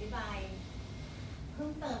ณเอกอธิบายเพิ่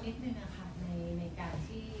มเติมนิดนึงอะค่ะในการ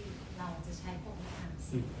ที่เราจะใช้พรหมวิหาร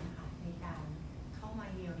สี่นะคะในการเข้ามา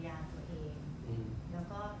เยียวยาตัวเองแล้ว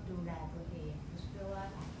ก็ดูแลตัวเองเชื่อว่า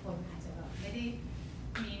หลายคนอาจจะแบบไม่ได้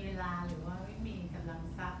มีเวลาหรือว่าไม่มีกำลัง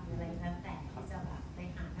ทรัพย์หรืออะไรแล้วแต่ที่จะแบบไป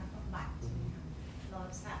หานักบำบัดใช่ไหมคะเรา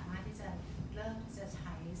สามารถที่จะเริ่มจะใ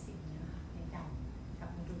ช้สิ่งนี้ค่ะในการกลับ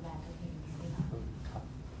มาดูแลตัวเองได้ไหมครับ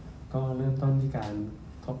ก็เริ่มต้นที่การ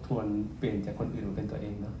ทบทวนเปลี่ยนจากคนอื่นมาเป็นตัวเอ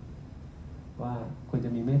งเนาะว่าคุณจะ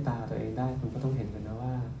มีเมตตาตัวเองได้คุณก็ต้องเห็นกันนะว่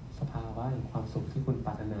าสภาวะแห่งความสุขที่คุณป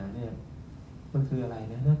รารถนาเนี่ยมันคืออะไร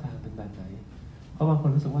นะหน้าตาเป็นแบบไหนเพราะบางคน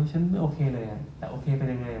รู้สึกว่าฉันไม่โอเคเลยอะแต่โอเคเป็น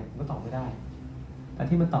ยังไงผมก็ตอบไม่ได้แต่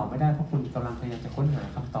ที่มันตอบไม่ได้เพราะคุณกำลังพยายามจะค้นหา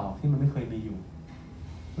คำตอบที่มันไม่เคยมีอยู่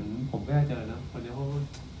เหมือนผมก็เจอนะคนเดียว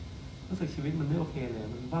รู้สึกชีวิตมันไม่โอเคเลย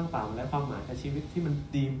มันว่างเปล่าและความหมายแต่ชีวิตที่มัน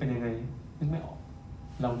ดีเป็นยังไงนึกไม่ออก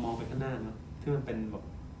เรามองไปข้างหน้าเนาะที่มันเป็นแบบ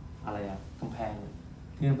อะไรอะกำแพง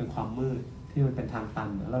ที่มันเป็นความมืดที่มันเป็นทางตัน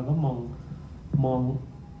เราก็มอง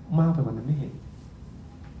มากไปกว่านั้นไม่เห็น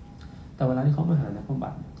แต่เวลาที่เขามาหานักบำบั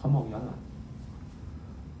ดเขามองย้อนหลัง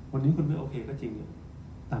วันนี้คุณไม่โอเคก็จริง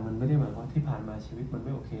แต่มันไม่ได้หมายว่าที่ผ่านมาชีวิตมันไ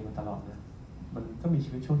ม่โอเคมาตลอดนะมันก็มี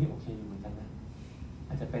ชีวิตช่วงที่โอเคอยู่เหมือนกันนะ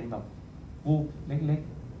อาจจะเป็นแบบวูบเล็ก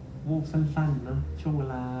ๆวูบสั้นๆนะช่วงเว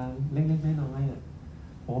ลาเล็กๆน้อย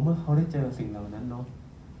ๆผมว่าเมื่อเขาได้เจอสิ่งเหล่านั้นเนาะ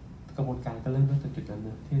กระบวนการก็เริ่มตั้งแต่จุดนั้นน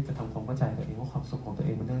ะที่จะทำความเข้าใจตัวเองว่าความสุขของตัวเอ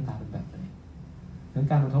งมันหน้าตาเป็นแบบไหนดังนั้น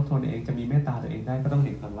การมาทบทวนเองจะมีเมตตาตัวเองได้ก็ต้องเ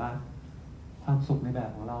ห็นก่อนว่าความสุขในแบบ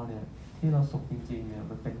ของเราเนี่ยที่เราสุขจริงๆเนี่ย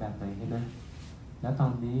มันเป็นแบบไหนใช่ไหมแล้วตอ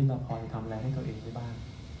นนี้เราพอจะทำอะไรให้ตัวเองได้บ้าง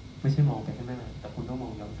ไม่ใช่มองไปข้างหน้าแต่คุณต้องมอ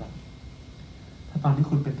งย้อนกลับถ้าตอนที่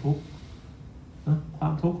คุณเป็นทุกข์นะควา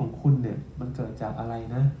มทุกข์ของคุณเนี่ยมันเกิดจากอะไร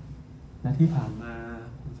นะและที่ผ่านมา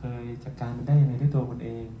คุณเคยจัดการมันได้ยังไงด้วยตัวคุณเอ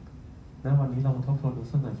งนะวันนี้ลองทบทวนดู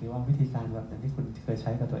สักหน่อยสิว่าวิธีการแบบนั้นที่คุณเคยใ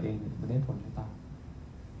ช้กับตัวเองเนี่ยมันได้ผลหรือเปล่า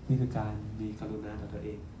นี่คือการมีกรุณาต่อตัวเอ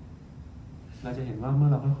งเราจะเห็นว่าเมื่อ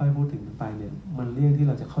เราค่อยๆพูดถึงมันไปเนี่ยมันเลี่ยงที่เ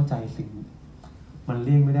ราจะเข้าใจสิ่งมันเ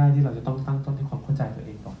ลี่ยงไม่ได้ที่เราจะต้องตั้งต้นที่ความเข้าใจตัวเอ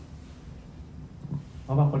งก่อนเพร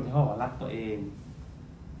าะบางคนเขาบอกว่ารักตัวเอง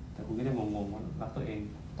แต่คุณก็จะงงๆว่ารักตัวเอง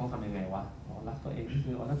ต้องทำยังไงวะรักตัวเองคื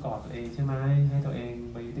อเอาแต่กอดตัวเองใช่ไหมให้ตัวเอง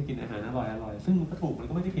ไปได้กินอาหารอร่อยๆซึ่งมันก็ถูกมัน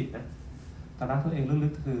ก็ไม่ได้ผิดนะแต่รักตัวเองลึ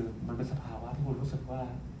กๆคือมันเป็นสภาวะที่คุณรู้สึกว่า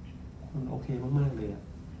คุณโอเคมากๆเลยอะ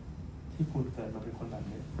ที่คุณเกิดมาเป็นคนแบบ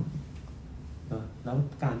นี้แล้ว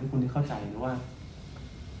การที่คุณได้เข้าใจนะว่า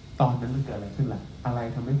ตอนนั้นมันเกิดอะไรขึ้นล่ะอะไร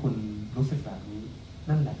ทำให้คุณรู้สึกแบบนี้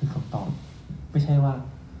นั่นแหละคือคำตอบไม่ใช่ว่า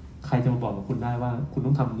ใครจะมาบอกกับคุณได้ว่าคุณต้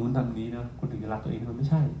องทำนู้นทำนี้นะคุณถึงจะรักตัวเองมันไม่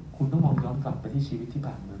ใช่คุณต้องมองย้อนกลับไปที่ชีวิตที่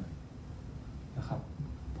ผ่านมานะครับ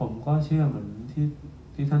ผมก็เชื่อเหมือน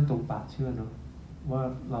ที่ท่านตรงปากเชื่อเนาะว่า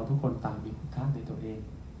เราทุกคนต่างมีพุทธะในตัวเอง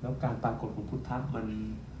แล้วการปรากฏของพุทธะมั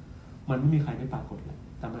นไม่มีใครไม่ปรากฏเลย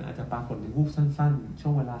แต่มันอาจจะปรากฏในรูปสั้นๆช่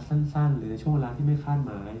วงเวลาสั้นๆหรือในช่วงเวลาที่ไม่คาดห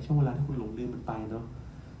มายช่วงเวลาที่คุณหลงลืมมันไปเนาะ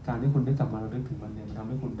การที่คุณได้กลับมาระลึกถึงมันเนี่ยมันทำ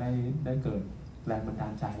ให้คุณได้เกิดแรงบันดา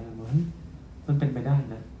ลใจว่าเฮ้ยมันเป็นไปได้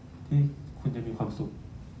นะที่คุณจะมีความสุข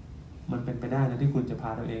มันเป็นไปได้นะที่คุณจะพา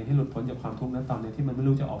ตัวเองให้หลุดพ้นจากความทุกข์นั้นตอนนี้ที่มันไม่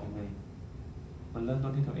รู้จะออกยังไงมันเริ่มต้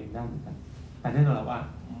นที่ตัวเองได้เหมือนกันแต่แน่นอนแล้วว่า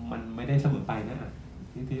มันไม่ได้เสมอไปนะ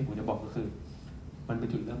ที่ผมจะบอกก็คือมันเป็น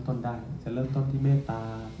จุดเริ่มต้นได้จะเริ่มต้นที่เมตตา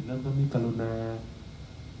เริ่มต้นที่กรุณา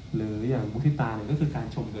หรืออย่างมุทิตาเนี่ยก็คือการ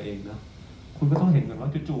ชมตัวเองเนาะคุณก็ต้องเห็นก่อนว่า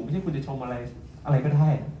จู่ๆไม่ใช่คุณจะชมอะไรก็ได้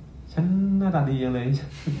ฉันหน้าตาดีอะไร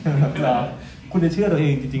เหรอคุณจะเชื่อตัวเอ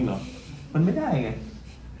งจริงๆเหรอมันไม่ได้ไง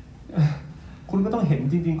คุณก็ต้องเห็น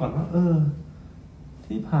จริงๆก่อนว่า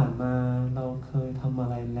ที่ผ่านมาเราเคยทำอะ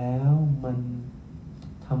ไรแล้วมัน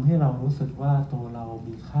ทำให้เรารู้สึกว่าตัวเรา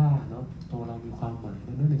มีค่าเนาะตัวเรามีความหมาย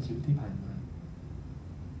ในชีวิตที่ผ่านมา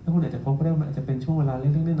แล้วคุณอาจจะพบก็ได้มันอาจจะเป็นช่วงเวลาเล็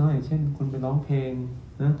กๆน้อยๆอย่างเช่นคุณไปร้องเพลง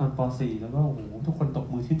นะตอนป .4 แล้วก็โอ้โหทุกคนตบ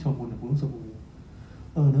มือชื่นชมคุณคุณรู้สึก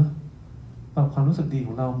เนาะแบบความรู้สึกดีข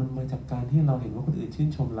องเรามันมาจากการที่เราเห็นว่าคนอื่นชื่น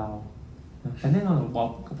ชมเราแต่แน่นอนบอก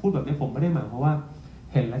พูดแบบนี้ผมไม่ได้หมายเพราะว่า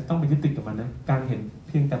เห็นแล้วต้องไปยึดติดกับมันนะการเห็นเ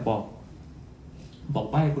พียงแต่บอก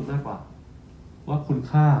ใบ้คุณมากกว่าว่าคุณ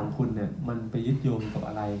ค่าของคุณเนี่ยมันไปยึดโยงกับ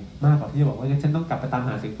อะไรมากกว่าที่จะบอกว่าฉันต้องกลับไปตามห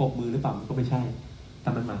าเสียงปรบมือหรือเปล่ามันก็ไม่ใช่แต่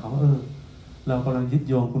มันหมายความว่าเรากำลังยึด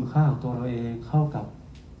โยงคุณค่าของตัวเราเองเข้ากับ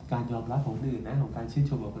การยอมรับของคนอื่นนะของการชื่น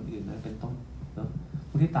ชมของคนอื่นนะเป็นต้นเนาะ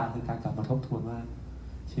มุทิตาคือการกลับมาทบทวนว่า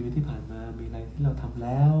ชีวิตที่ผ่านมามีอะไรที่เราทำแ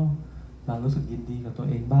ล้วเรารู้สึกยินดีกับตัว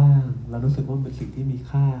เองบ้างเรารู้สึกว่าเป็นสิ่งที่มี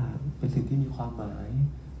ค่าเป็นสิ่งที่มีความหมาย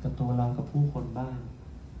กับตัวเรากับผู้คนบ้าง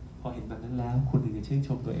พอเห็นแบบนั้นแล้วคุณถึงจะชื่นช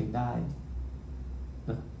มตัวเองได้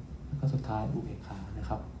นะแล้วก็สุดท้ายอุเบกขานะ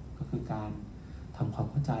ครับก็คือการทำความ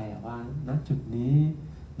เข้าใจว่าณจุดนี้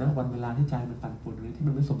ณวันเวลาที่ใจมันปั่นป่วนหรือที่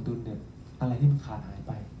มันไม่สมดุลเนี่ยอะไรที่มันขาดหายไ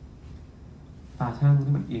ปตาช่าง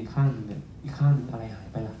ที่มันเอียงข้างนึงเนี่ยอีกข้างนึงอะไรหาย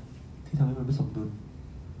ไปล่ะที่ทำให้มันไม่สมดุล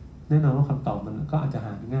แน่นอนว่าคำตอบมันก็อาจจะห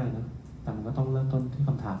าง่ายนะแต่มันก็ต้องเริ่มต้นที่ค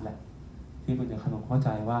ำถามแหละที่มันจะทำความเข้าใจ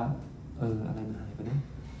ว่าอะไรมันหายไปนะ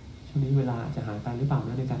ช่วงนี้เวลาอาจจะหายไปหรือเปล่าน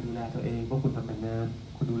ะในการดูแลตัวเองเพราะคุณทำแต่งาน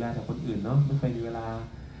คุณดูแลแต่คนอื่นเนาะไม่เคยมีเวลา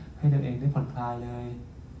ให้ตัวเองได้ผ่อนคลายเลย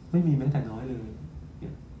ไม่มีแม้แต่น้อยเลยเนี่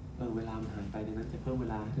ยเวลามันหายไปดังนั้นจะเพิ่มเว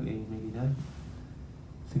ลาให้ตัวเองไม่ดีนะ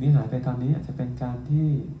สิ่งที่หายไปตอนนี้อาจจะเป็นการที่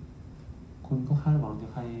คุณก็คาดหวังจาก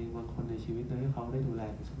ใครบางคนในชีวิตให้เขาได้ดูแล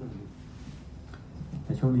คุณสักหน่อยแ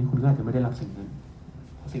ต่ช่วงนี้คุณก็อาจจะไม่ได้รับสิ่งนั้น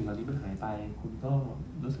พอสิ่งเหล่านี้มันหายไปคุณก็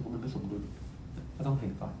รู้สึกว่ามันไม่สมดุลก็ต้องเห็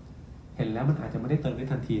นก่อนเห็นแล้วมันอาจจะไม่ได้เติมได้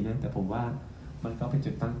ทันทีนะแต่ผมว่ามันก็เป็น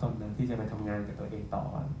จุดตั้งต้นนะที่จะไปทำงานกับตัวเองต่อ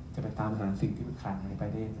จะไปตามหาสิ่งที่มันขาดหายไป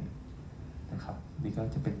ได้ยังไงนะครับนี่ก็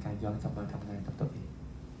จะเป็นการย้อนกลับมาทำงานกับตัวเอง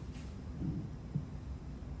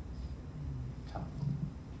ครับ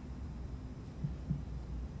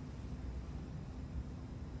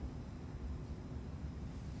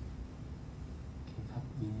โอเคครับ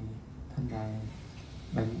มีท่านใด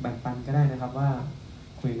แบ่งปันก็ได้นะครับว่า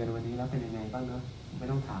คุยกันวันนี้แล้วเป็นยังไงบ้างเนาะไม่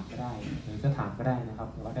ต้องถามก็ได้หรือจะถามก็ได้นะครับ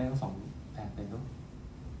หรือว่าได้ทั้งสองแบบเลยเนาะ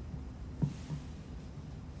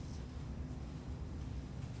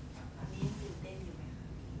ตอนนี้ตื่นเต้นอยู่ไหมคะ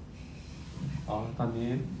ตอนนี้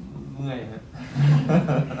เมื่อยฮะ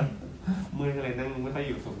เมื่อยก็เลยนั่งไม่ค่อยอ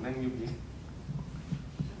ยู่สูงนั่งอยู่นี่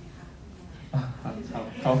ครับ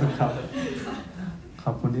ขอบคุณครับข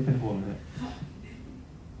อบคุณที่เป็นห่วงเลย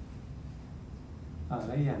แ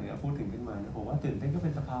ละอีกอย่างหนึ่งพูดถึงขึ้นมานะผมว่าตื่นเต้นก็เป็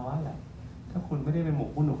นสภาวะแหละถ้าคุณไม่ได้ไปหมก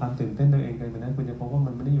มุ่นกับความตื่นเต้นตัวเองเกินไปนั้นคุณจะพบว่า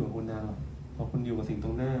มันไม่ได้อยู่กับคุณนานหรอกพอคุณอยู่กับสิ่งตร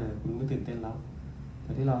งหน้าคุณไม่ตื่นเต้นแล้วแ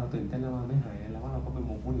ต่ที่เราตื่นเต้นแล้วมันไม่หายแล้วว่าเราก็ไปห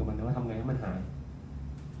มกมุ่นกับมันนะว่าทำไงให้มันหาย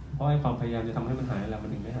เพราะไอ้ความพยายามจะทำให้มันหายแล้วมั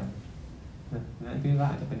นถึงไม่หายนะที่ว่า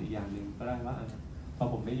อาจจะเป็นอีกอย่างหนึ่งก็ได้ว่าพอ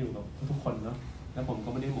ผมได้อยู่กับทุกคนเนาะแล้วผมก็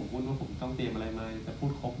ไม่ได้หมกมุ่นว่าผมต้องเตรียมอะไรมาจะพู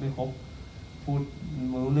ดครบไม่ครบพูด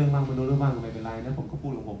มารู้เรื่องบ้างไม่รู้เรื่องบ้างไม่เป็นไรนะผมก็พู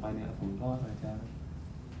ดของผมไปเนี่ยผมก็อาจจะ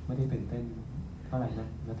ไม่ได้ตื่นเต้นเท่าไหร่นะ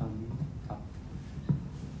ณตอนนี้ครับ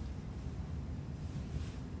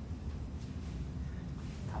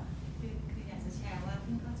คืออยากจะแชร์ว่าเ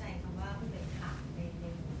พิ่งเข้าใจคำว่าอุเบกขาในมุ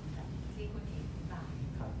มแบบที่คุณเอกอธิบาย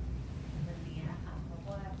วันนี้นะคะเพราะ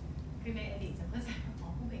ว่าคือในอดีตจะเข้าใจว่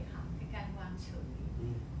าอุเบกขาคือการวางเฉย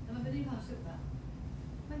แล้วมันไม่ได้ความรู้สึกแบบ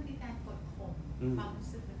มันคือการกดข่มความรู้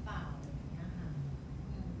สึกหรือเปล่าอะไรอย่างเงี้ยค่ะ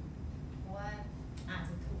เพราะว่าอาจ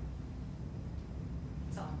จะถูก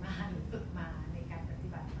สอนมาหรือฝึกมาในการปฏิ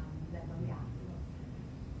บัติธรรมและบางอย่างที่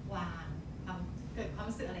วางเกิดความ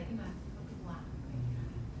รู้สึกอะไรขึ้นมาก็คือวางอะไรอย่างเงี้ย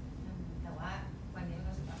แต่ว่าวันนี้เรา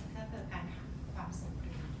รู้สึกว่าถ้าเกิดการหาความสมดุ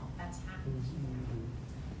ลของตาช่าง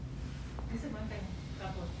รู้สึกว่าเป็นกระ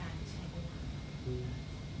บวนการที่ใช้เวลา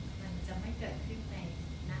มันจะไม่เกิดขึ้นใน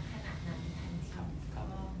ณขณะนั้นทันทีก็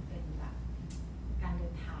เป็นแบบการเดิ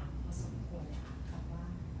นทางพอสมควรเลยค่ะกับว่า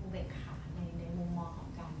อุเบกขาในมุมมองของ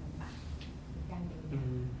การปฏิบัติการเดิน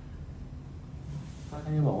ถ้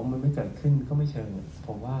าจะบอกว่ามันไม่เกิดขึ้นก็ไม่เชิงผ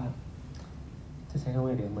มว่าจะใช้คำว่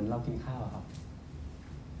าเดี๋ยวเหมือนเรากินข้าวครับ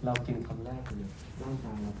เรากินคำแรกเลยร่างก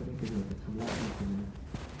ายเราก็ได้ประโยชน์จากคำแรกจริงๆนะ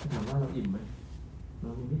ถามว่าเราอิ่มไหมเรา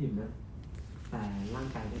ไม่อิ่มนะแต่ร่าง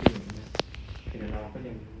กายได้ประโยชน์นะแต่เราก็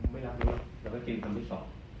ยังไม่รับรู้เราก็กินคำที่สอง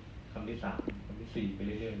คำที่สามคำที่สี่ไปเ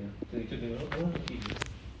รื่อยๆนะถึงจุดหนึ่งแล้วอิ่ม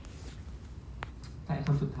แต่ค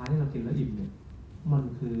ำสุดท้ายที่เรากินแล้วอิ่มเนี่ยมัน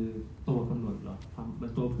คือตัวกำหนดหรอมัน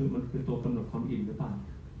คือตัวกำหนดความอิ่มหรือเปล่า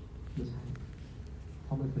ไม่ใช่เพ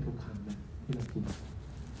ราะมันคือทุกคำนะที่เรากิน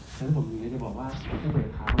ฉะนั้นผมจะบอกว่าอุเบก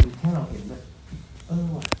ขามันแค่เราเห็นนะ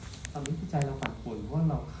ว่ะตอนนี้ที่ใจเราปั่นป่วนเพราะว่า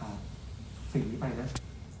เราขาดสิ่งนี้ไปนะ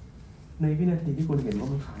ในวินาทีที่คุณเห็นว่า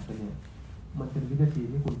มันขาดไปเนี่ยมันเป็นวินาที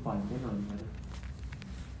ที่คุณปล่อยได้หน่อยนะ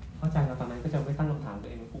เข้าใจเราตอนนั้นก็จะไม่ตั้งคำถามตัว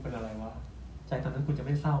เองว่ากูเป็นอะไรวะใจตอนนั้นคุณจะไ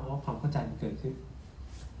ม่เศร้าเพราะความเข้าใจมันเกิดขึ้น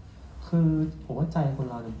คือผมว่าใจคน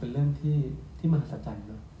เราเนี่ยเป็นเรื่องที่มหัศจรรย์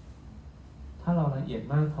เนาะถ้าเราละเอียด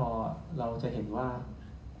มากพอเราจะเห็นว่า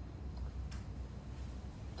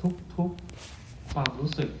ทุกความรู้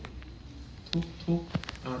สึกทุก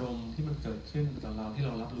อารมณ์ที่มันเกิดขึ้นกับเราที่เร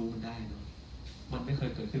ารับรู้มันได้เนาะมันไม่เคย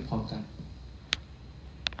เกิดขึ้นพร้อมกัน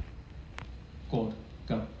โกรธ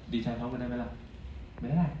กับดีใจพร้อมกันได้ไหมล่ะไม่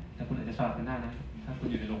ได้แต่คุณอาจจะสลับกันได้นะถ้าคุณ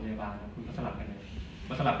อยู่ในโรงพยาบาลคุณก็สลับกันเลย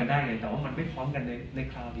มันสลับกันได้ไงแต่ว่ามันไม่พร้อมกันใน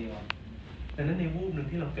คราวเดียวดังนั้นในวูบหนึ่ง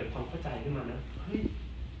ที่เราเกิดความเข้าใจขึ้นมานะเฮ้ย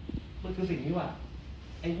มันคือสิ่งนี้ว่ะ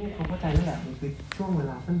ไอ้วูบความเข้าใจนั่นแหละมันคือช่วงเว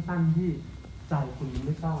ลาสั้นๆที่ใจคุณไ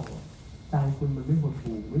ม่เศร้าค ใจคุณมันไม่หด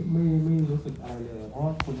หู่ไม่รู้สึกอะไรเลยเพราะว่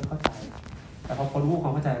าคุณไม่เข้าใจแต่พอคนรู้ควา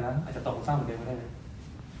มเข้าใจแล้วอาจจะตกเศร้าเหมือนเดิมก็ได้นะ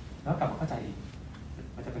แล้วกลับมาเข้าใจอีก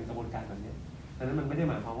มันจะเป็นกระบวนการแบบนี้ดังนั้นมันไม่ได้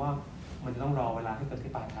หมายความว่ามันจะต้องรอเวลาที่เกิด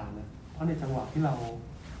ที่ปลายทางนะเพราะในจังหวะที่เร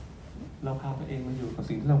าพาตัวเองมาอยู่กับ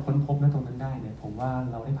สิ่งที่เราค้นพบณตรงนั้นได้เนี่ยผมว่า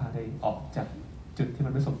เราได้พาตัวเองออกจากจุดที่มั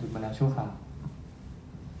นไม่สมดุลมาแล้วชั่วคราว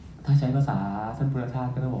ถ้าใช้ภาษาท่านพุทธทาส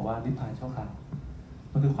ก็ต้องบอกว่านิพพานชั่วคราว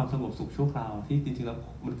มันคือความสงบสุขชั่วคราวที่จริงๆแล้ว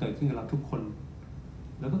มันเกิดขึ้นกับเราทุกคน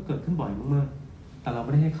แล้วก็เกิดขึ้นบ่อยมากๆแต่เราไ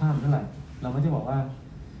ม่ได้ให้ข้ามเท่าไหร่เราไม่ได้บอกว่า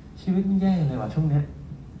ชีวิตมันแย่เลยว่ะช่วงนี้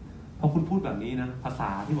พอคุณพูดแบบนี้นะภาษา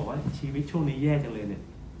ที่บอกว่าชีวิตช่วงนี้แย่จังเลยเนี่ย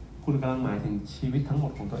คุณกำลังหมายถึงชีวิตทั้งหม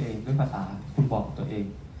ดของตัวเองด้วยภาษาคุณบอกตัวเอง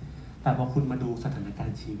แต่พอคุณมาดูสถานการ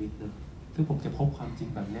ณ์ชีวิตนะซึ่งผมจะพบความจริง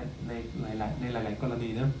แบบนี้ในหลายกรณี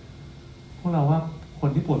นะพวกเราว่าคน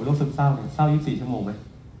ที่ป่วยเป็นโรคซึมเศร้าเนี่ยเศร้า24 ชั่วโมงไหม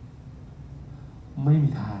ไม่มี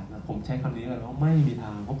ทางนะผมใช้คำนี้เลยว่าไม่มีท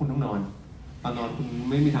างเพราะคุณต้องนอนตอนนอนคุณ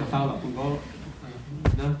ไม่มีทางเศร้าหรอกคุณก็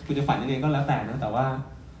นะคุณจะฝันยังไงก็แล้วแต่นะแต่ว่า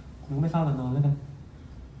คุณก็ไม่เศร้าตอนนอนแล้วกัน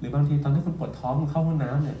หรือบางทีตอนที่คุณปวดท้องคุณเข้าห้อง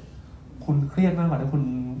น้ำเนี่ยคุณเครียดมากกว่าที่คุณ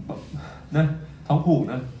แบบนะท้องผูก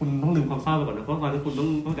นะคุณต้องลืมความเศร้าไปก่อนนะเพราะตอนนี้คุณ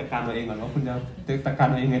ต้องจัดการตัวเองก่อนว่าคุณจะจัดการ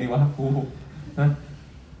ตัวเองไงดีวะกูนะ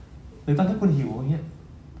หรือตอนที่คุณหิวอย่างเงี้ย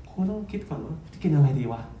คุณต้องคิดก่อนว่าจะกินอะไรดี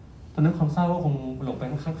วะตอนนั้นความเศร้าก็คงหลบไป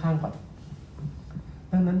ข้างๆก่อน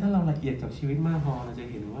ดังนั้นถ้าเราละเอียดกับชีวิตมากพอเราจะ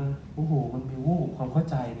เห็นว่าโอ้โหมันมีวูบความเข้า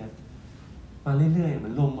ใจเนี่ยมาเรื่อยๆมั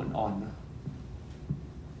นลมอ่อนๆนะ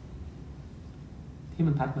ที่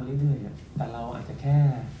มันพัดมาเรื่อยๆแต่เราอาจจะแค่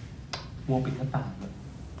มัวปิดหน้าต่าง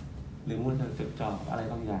หรือมัวจะจดจ่ออะไร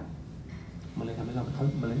บางอย่างมันเลยทำให้เรา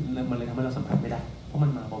มันเลยทำให้เราสัมผัสไม่ได้เพราะมั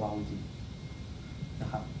นมาเบาๆจริงนะ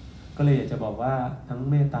ครับก็เลยอยากจะบอกว่าทั้ง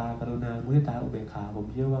เมตตากรุณามุทิตาอุเบกขาผม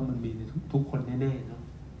เชื่อว่ามันมีในทุกคนแน่ๆเนาะ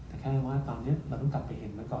แต่แค่ว่าตอนนี้เราต้องกลับไปเห็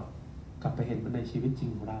นมันก่อนกลับไปเห็นมันในชีวิตจริง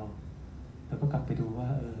ของเราแล้วก็กลับไปดูว่า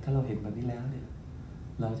ถ้าเราเห็นแบบนี้แล้วเนี่ย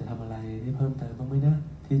เราจะทำอะไรที่เพิ่มเติมบ้างไหมนะ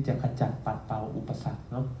ที่จะขจัดปัดเป่าอุปสรรค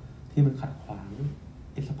เนาะที่มันขัดขวาง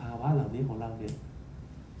สภาวะเหล่านี้ของเราเนี่ย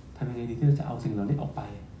ทำยังไงดีที่จะเอาสิ่งเหล่านี้ออกไป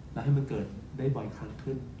แล้วให้มันเกิดได้บ่อยครั้ง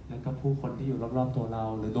ขึ้นแล้วก็ผู้คนที่อยู่รอบๆตัวเรา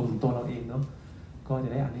หรือตัวเราเองเนาะก็จะ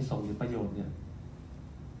ได้อานิสงส์หรือประโยชน์เนี่ย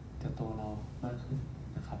จากตัวเรามากขึ้น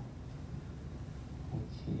นะครับโอ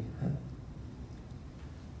เคฮะ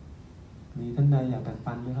มีท่านใดอยากแบ่ง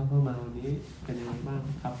ปันไหมครับเพื่อมาวันนี้เป็นยังไงบ้าง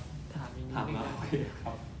ครับถามอีกนิดนึง โอเคค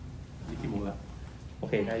รับนี่กี่โมงแล้วโอ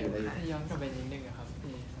เคได้อยู่ย้อนกลับไปนิดนึงครับ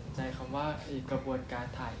สนใจคำว่ากระบวนการ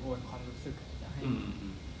ถ่ายโอนความรู้สึกอยากให้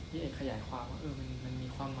พี่เอกขยายความว่ามันมี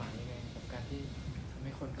ความหมายยังไงกับการที่ทำใ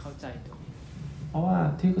ห้คนเข้าใจตัวเองเพราะว่า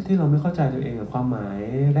ที่เราไม่เข้าใจตัวเองกับความหมาย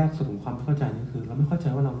แรกสุดของความไม่เข้าใจนี่คือเราไม่เข้าใจ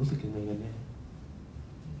ว่าเรารู้สึกยังไงกันแน่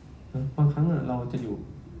บางครั้งเราจะอยู่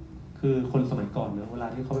คือคนสมัยก่อนเนอะเวลา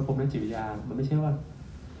ที่เขาไปพบนักจิตวิทยามันไม่ใช่ว่า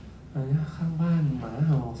ข้างบ้านหมาเ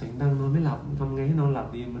ห่าเสียงดังนอนไม่หลับทำไงให้นอนหลับ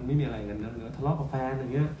ดีมันไม่มีอะไรกันนะหรือทะเลาะกับแฟนอย่า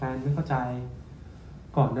งเงี้ยแฟนไม่เข้าใจ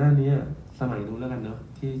ก่อนหน้านี้สมัยนู้นแล้วกันเนาะ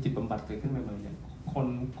ที่จิตบำบัดเกิดขึ้นใหม่ๆเนี่ย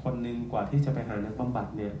คนหนึ่งกว่าที่จะไปหานักบำบัด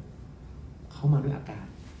เนี่ยเขามาด้วยอาการ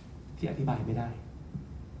ที่อธิบายไม่ได้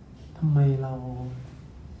ทำไมเรา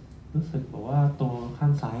รู้สึกบอกว่าตัวข้า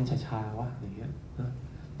งซ้ายชาๆวะอย่างเงี้ยนะ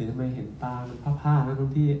หรือทำไมเห็นตามันผ้าๆทั้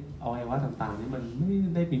งที่อวัยวะต่างๆนี่มันไม่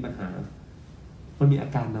ได้มีปัญหามันมีอา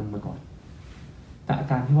การนำมาก่อนแต่อา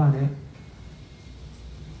การที่ว่านี้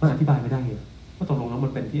มันอธิบายไม่ได้เลยว่าตกลงแล้วมั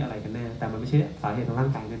นเป็นที่อะไรกันแน่แต่มันไม่ใช่สาเหตุทางร่า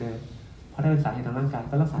งกายแน่ๆเพราะถ้าเป็นสาเหตุทางร่างกาย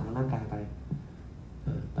ก็รักษาทางร่างกายไป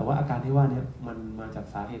แต่ว่าอาการที่ว่านี้มันมาจาก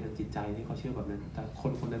สาเหตุทางจิตใจที่เขาเชื่อแบบนั้นแต่ค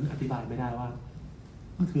นนั้นอธิบายไม่ได้ว่า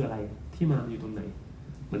มันคืออะไรที่มาอยู่ตรงไหน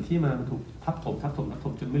เหมือนที่มามันถูกทับถ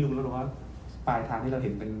มจนไม่รู้แล้วว่าปลายทางที่เราเ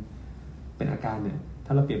ห็นเป็นอาการเนี่ยถ้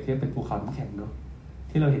าเราเปรียบเทียบเป็นภูเขาน้ำแข็งเนาะ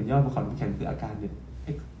ที่เราเห็นยอดภูเขาน้ำแข็งคืออาการเนี่ย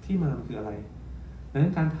ที่มามันคืออะไรดังนั้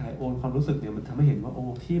นการถ่ายโอนความรู้สึกเนี่ยมันทำให้เห็นว่า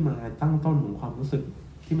ที่มาตั้งต้นของความรู้สึก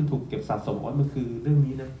ที่มันถูกเก็บสะสมไว้มันคือเรื่อง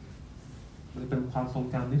นี้นะมันเป็นความทรง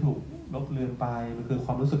จำที่ถูกลบเลือนไปมันคือค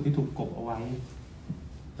วามรู้สึกที่ถูกกลบเอาไว้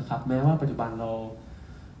นะครับแม้ว่าปัจจุบันเรา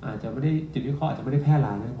อาจจะไม่ได้จิตวิเคราะห์อาจจะไม่ได้แพร่หล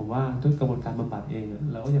ายนะผมว่าด้วยกระบวนการบำบัดเอง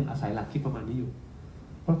เราก็ยังอาศัยหลักคิดประมาณนี้อยู่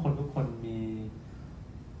เพราะทุกคน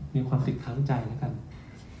มีความติดค้างใจแล้วกัน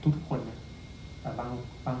ทุกคนนะแต่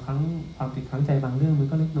บางครั้งความติดค้างใจบางเรื่องมัน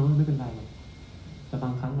ก็เล็กน้อยไม่เป็นไรหรอกแต่บา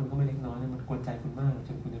งครั้งมันก็ไม่เล็กน้อยมันกวนใจคุณมากจ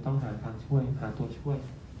นคุณจะต้องหาทางช่วยหาตัวช่วย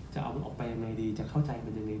จะเอามันออกไปยังไงดีจะเข้าใจมั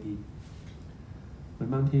นยังไงดีเหมือน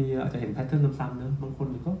บางทีอาจจะเห็นแพทเทิร์นซ้ำๆนะบางคน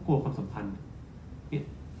ก็กลัวความสัมพันธ์เนี่ย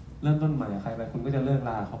เริ่มต้นใหม่กับใครไปคุณก็จะเลิก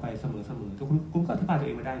ลาเขาไปเสมอทุกคุณก็อธิบายตัวเ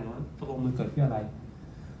องไม่ได้เนาะตกลงมันเกิดที่อะไร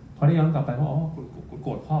พอได้ย้อนกลับไปว่าคุณโก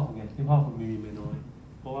รธพ่อคุณไงที่พ่อคุณมีเมียน้อย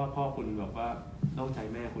เพราะว่าพ่อคุณแบบว่านอกใจ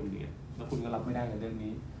แม่คุณเนี่ยแล้วคุณก็รับไม่ได้กับเรื่อง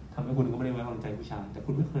นี้ ทำให้คุณก็ไม่ได้ไว้วางใจผู้ชายแต่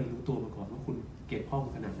คุณไม่เคยรู้ตัวมาก่อนว่าคุณเกลียดพ่อคุ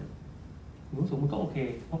ณขนาดนั้นคุณรู้สึกมันก็โอเค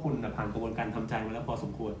เพราะคุณผ่านกระบวนการทำใจมาแล้วพอส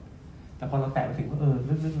มควรแต่พอเราแตะไปถึงว่า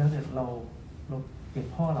ลึกๆแล้วเนี่ยเราเกลียด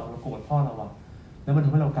พ่อเราโกรธพ่อเราอะแล้วมันท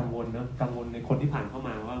ำให้เรากังวลนะกังวลในคนที่ผ่านเข้าม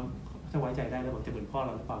าว่าจะไว้ใจได้แล้วมันจะเหมือนพ่อเร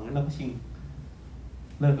าหรือเปล่างั้นเราก็ชิง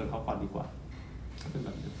เลิกกับเขาก่อนดีกว่าเป็นแบ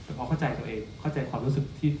บแต่พอเข้าใจตัวเองเข้าใจความรู้สึก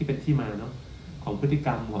ที่เป็นที่มาเนาะของพฤติกร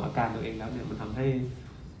รมหัวอาการตัวเองแล้วเนี่ยมันทำให้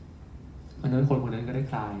เพราะฉะนั้นคนคนนั้นก็ได้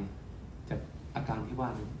คลายจากอาการที่ว่า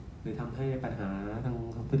นั้นเลยทำให้ปัญหาทาง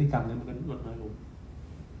พฤติกรรมนั้นมันก็ลดน้อยลง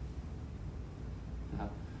นะครั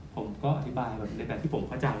บผมก็อธิบายแบบในแบบที่ผม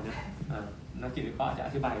เข้าใจนะนักจิตวิเคราะห์อาจจะอ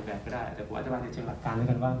ธิบายแบบก็ได้แต่ผมอธิบายในเชิงหลักการแล้ว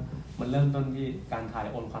กันว่ามันเริ่มต้นที่การถ่าย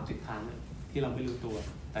โอนความติดค้างที่เราไม่รู้ตัว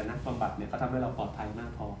แต่นักบำบัดเนี่ยเขาทำให้เราปลอดภัยมา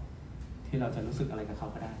กพอที่เราจะรู้สึกอะไรกับเขา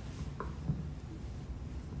ก็ได้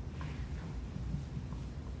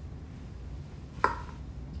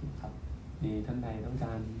ครับมีท่านใดต้องก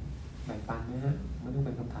ารแบ่งปันไหมฮะไม่ต้องเ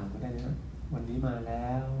ป็นคำถามก็ได้นะฮะวันนี้มาแล้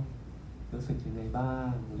วรู้สึกยังไงบ้า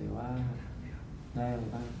งหรือว่าได้อะไร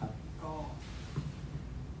บ้างครับก็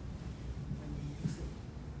วันนี้รู้สึก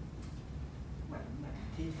เหมือน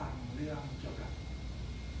ที่ฟังเรื่องเกี่ยวกับ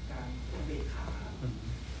การเบรกขา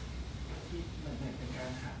ที่เหมือนเป็นกา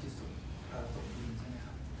รหาจุดสมดุลใช่ไหมค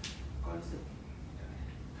รับก็รู้สึก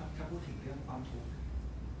ถ้าพูดถึงเรื่องความทุกข์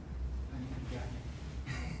อันนี้มันยากเนี่ย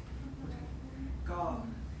ก็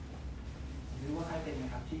ไม่รู้ว่าใครเป็นไหม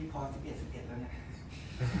ครับที่พอ11แล้วเนี่ย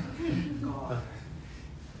ก็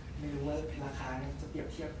ไม่รู้ว่าราคาเนี่ยจะเปรียบ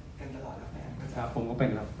เทียบกันตลอดแล้วแฟนครับผมก็เป็น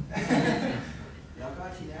ครับ แล้วก็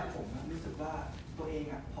ทีนี้ผมรู้สึกว่าตัวเอง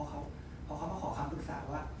อ่ะพอเขามาขอคำปรึกษา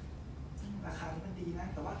ว่าราคานี้มันดีนะ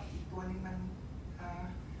แต่ว่าอีกตัวนึง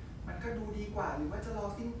มันก็ดูดีกว่าหรือว่าจะรอ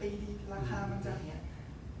สิ้นปีดีราคามันจะเนี่ย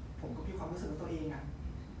ผมก็มีความรู้สึกว่าตัวเองอ่ะ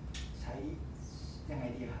ใช้ยังไง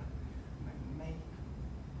ดีครับเห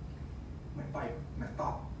มือนปล่อยเหมือนตอ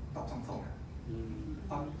บส่งๆอ่ะค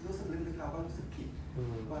วามรู้สึกลึกๆเราก็รู้สึกผิด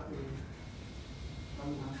ว่าเรา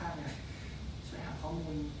อยู่ข้างๆเนี่ยช่วยหาข้อมู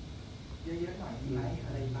ลเยอะๆหน่อยดีไหมอ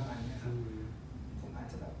ะไรประมาณนี้ครับผมอาจ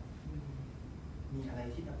จะแบบมีอะไร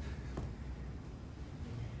ที่แบบ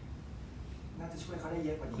น่าจะช่วยเขาได้เย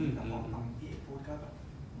อะกว่านี้แต่พอฟังพี่เอกพูดก็แบบ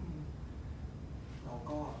เรา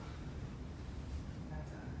ก็น่า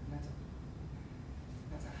จ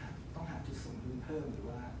ะต้องหาจุดสมดุลเพิ่มหรือ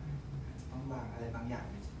ว่าต้องวางอะไรบางอย่าง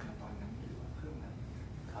ในตอนนั้นหรือว่าเพิ่มอะไร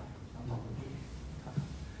ครับต้องบอกพี่ครับ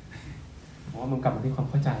ผมว่ามันกลับมาที่ความ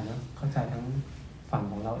เข้าใจนะเข้าใจทั้งฝั่ง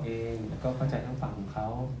ของเราเองแล้วก็เข้าใจทั้งฝั่งของเขา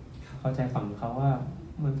เข้าใจฝั่งของเขาว่า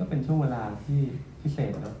มันก็เป็นช่วงเวลาที่พิเศ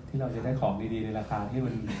ษเนาะที่เราจะได้ของดีๆในราคาที่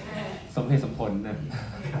มันสมเหตุสมผลนะ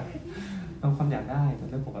เราความอยากได้เป็น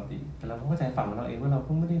เรื่องปกติแต่เราเข้าใจฝั่งของเราเองว่าเรา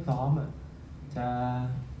ก็ไม่ได้พร้อมจะ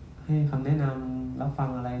ให้คำแนะนำรับฟัง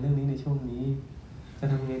อะไรเรื่องนี้ในช่วงนี้จะ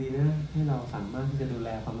ทำยังไงดีนะให้เราสามารถที่จะดูแล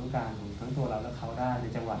ความต้องการของทั้งตัวเราและเขาได้ใน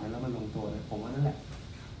จังหวะนั้นแล้วมันลงตัวนะผมว่านั่นแหละ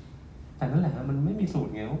แต่นั่นแหละมันไม่มีสูต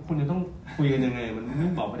รไงว่าคุณจะต้องคุยกันยังไงมันไ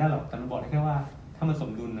ม่บอกไม่ได้หรอกแต่มันบอกได้แค่ว่าถ้ามันสม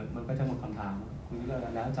ดุลมันก็จะหมดคำถามคุณก็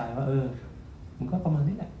แล้วใจว่ามันก็ประมาณ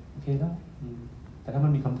นี้แหละโอเคแล้วแต่ถ้ามั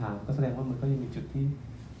นมีคำถามก็แสดงว่ามันก็ยังมีจุดที่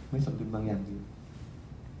ไม่สมดุลบางอย่างอยู่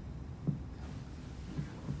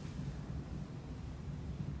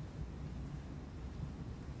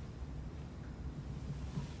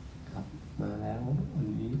ครับมาแล้ววัน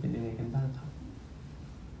นี้เป็นยังไงกันบ้างครับ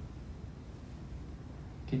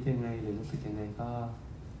คิดยังไงหรือรู้สึกยังไงก็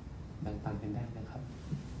แบ่งปันกันได้นะครับ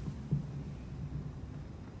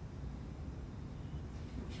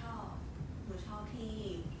หนูชอบที่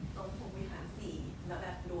ตรงภูมิฐาน4แล้วแบ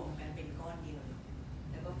บรวมกันเป็นก้อนเดียว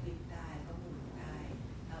แล้วก็ฟลิปได้ก็หมุนได้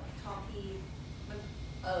แล้วชอบที่มัน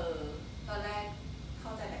ตอนแรกเข้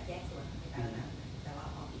าใจแบบแยกส่วนไม่ได้นะแต่ว่า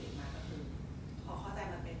พอพี่เอกมาก็คือพอเข้าใจ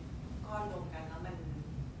มันเป็นก้อนรวมกันแล้วมัน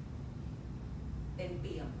เต็มเ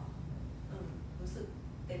ปี่ยมรู้สึก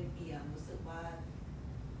เต็มเปี่ยมรู้สึกว่า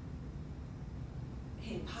เ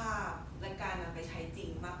ห็นภาพและการนำไปใช้จริง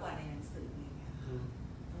มากกว่าในหนังสืออย่างเงี้ย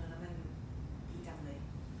แล้วมันดีจังเลย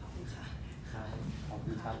ขอบคุณค่ะขอบคุ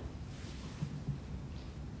ณครับ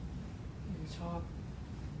ชอบ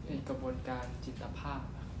กระบวนการจิตภาพ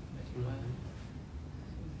หมายถึงว่า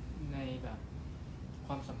ในแบบค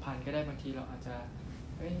วามสัมพันธ์ก็ได้บางทีเราอาจจะ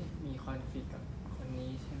มีคอนฟลิกต์กับคนนี้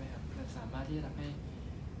ใช่ไหมครับมันสามารถที่จะทำให้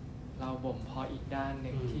เราบ่มเพาะอีกด้านห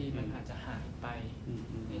นึ่งที่มันอาจจะหายไป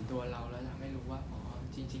ในตัวเราแล้วทำให้รู้ว่าอ๋อ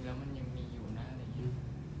จริงๆแล้วมันยังมีอยู่นะอะไรอย่างเงี้ย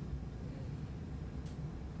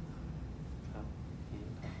ครับ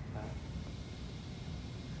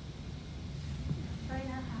ด้วย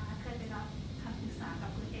นะคะเคยไปรับคำปรึกษากับ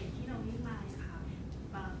คุณเอกที่เราวิ่งมาค่ะ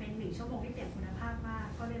เป็น1 ชั่วโมงที่เปลี่ยนคุณภาพมาก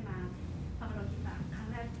ก็เลยมาฟังเราคิดครั้ง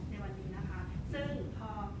แรกในวันนี้นะคะซึ่งพอ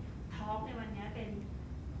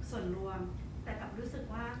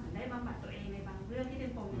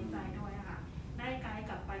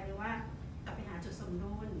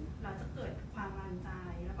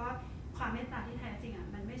ตตาที่แท้จริงอ่ะ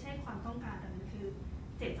มันไม่ใช่ความต้องการแต่มันคือ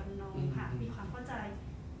เจตจำนงค่ะมีความเข้าใจ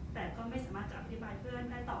แต่ก็ไม่สามารถจะอธิบายเพื่อน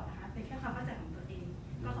ได้ต่อนะคะเป็นแค่ความเข้าใจของตัวเอง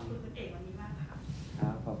ก็ขอบคุณคุณเอกวันนี้มากค่ะค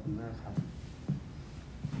รับขอบคุณมากครับ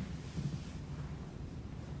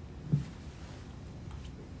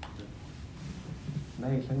ได้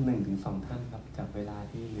อีกสัก1-2 ท่านครับจากเวลา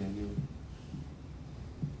ที่เหลืออยู่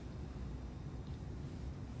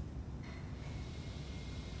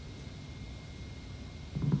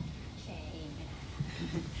แชร์เองก็ได้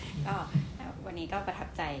ก็วันนี้ก็ประทับ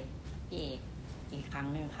ใจพี่เอกอีกครั้ง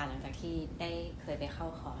หนึ่งค่ะหลังจากที่ได้เคยไปเข้า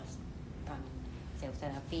คอร์สตอนเซลฟ์เทอ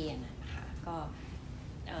ราปีนะคะก็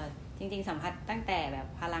จริงๆสัมผัสตั้งแต่แบบ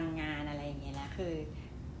พลังงานอะไรอย่างเงี้ยแล้วคือ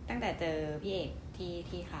ตั้งแต่เจอพี่เอก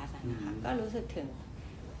ที่คลาสนะคะก็รู้สึกถึง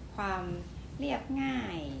ความเรียบง่า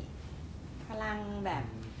ยพลังแบบ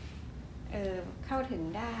เข้าถึง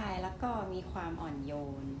ได้แล้วก็มีความอ่อนโย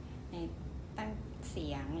นในตั้งเสี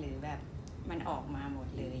ยงหรือแบบมันออกมาหมด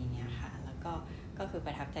เลยอย่างเงี้ยค่ะแล้วก็คือป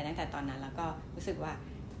ระทับใจตั้งแต่ตอนนั้นแล้วก็รู้สึกว่า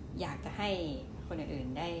อยากจะให้คนอื่น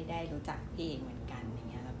ๆได้รู้จักพี่เอกเหมือนกันอย่าง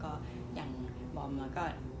เงี้ยแล้วก็อย่างบอมแล้วก็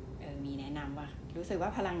มีแนะนำว่ารู้สึกว่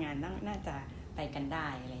าพลังงานน่าจะไปกันได้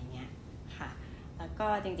อะไรเงี้ยค่ะแล้วก็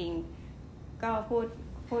จริงๆก็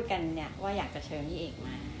พูดกันเนี่ยว่าอยากจะเชิญพี่เอกม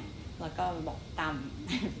าแล้วก็บอกตั้ม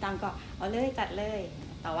ก็เอาเลยจัดเลย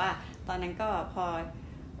แต่ว่าตอนนั้นก็พอ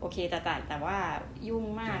โอเคจะจัดแต่ว่ายุ่ง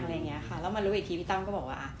มากอะไรเงี้ยค่ะแล้วมารู้อีกทีพี่ตั้มก็บอก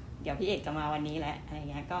ว่าเดี๋ยวพี่เอกจะมาวันนี้แหละอะไร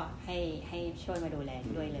เงี้ยก็ให้ช่วยมาดูแล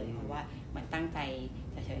ด้วยเลยเพราะว่าเหมือนตั้งใจ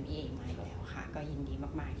จะเชิญพี่เอกมาอยู่แล้วค่ะก็ยินดี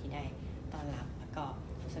มากๆที่ได้ต้อนรับแล้วก็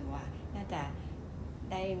รู้สึกว่าน่าจะ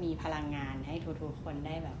ได้มีพลังงานให้ทุกๆคนไ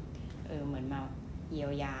ด้แบบเหมือนมาเยีย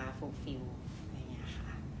วยาฟูลฟิลอะไรเงี้ยค่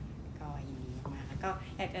ะก็ยินดีมากๆแล้วก็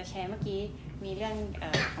อยากจะแชร์เมื่อกี้มีเรื่อง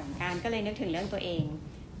ของการก็เลยนึกถึงเรื่องตัวเอง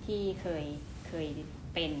ที่เคย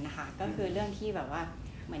เป็นนะคะก็คือเรื่องที่แบบว่า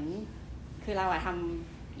เหมือนคือเราท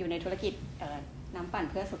ำอยู่ในธุรกิจน้ำปั่น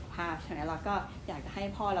เพื่อสุขภาพใช่ไหมเราก็อยากจะให้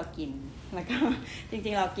พ่อเรากินแล้วก็จ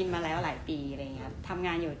ริงๆเรากินมาแล้วหลายปีอะไรเงี้ยทำง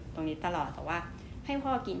านอยู่ตรงนี้ตลอดแต่ว่าให้พ่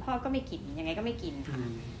อกินพ่อก็ไม่กินยังไงก็ไม่กินค่ะ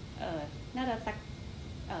น่าจะสัก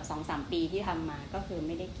2-3 ปีที่ทำมาก็คือไ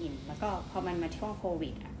ม่ได้กินแล้วก็พอมันมาช่วงโควิ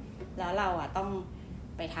ดแล้วเราต้อง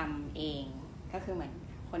ไปทำเองก็คือเหมือน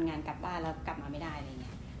คนงานกลับบ้านแล้วกลับมาไม่ได้อะไรเ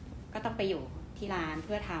งี้ยก็ต้องไปอยู่ที่ร้านเ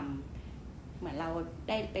พื่อทำเหมือนเรา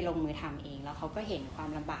ได้ไปลงมือทำเองแล้วเขาก็เห็นความ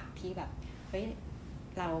ลำบากที่แบบเฮ้ย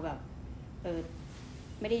เราแบบ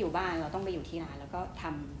ไม่ได้อยู่บ้านเราต้องไปอยู่ที่ร้านแล้วก็ท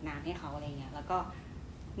ำน้ำให้เขาอะไรเงี้ยแล้วก็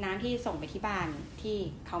น้ำที่ส่งไปที่บ้านที่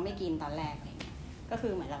เขาไม่กินตอนแรกอะไรเงี้ยก็คื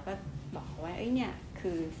อเหมือนเราก็บอกเขาว่าเนี่ย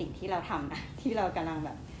คือสิ่งที่เราทำนะที่เรากำลังแบ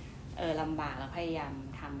บลำบากแล้วพยายาม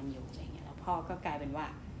ทำมันอยู่อะไรเงี้ยแล้วพ่อก็กลายเป็นว่า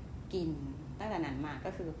กินตั้งแต่นั้นมาก็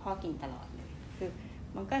คือพ่อกินตลอดเลยคือ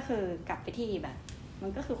มันก็คือกลับไปที่แบบมั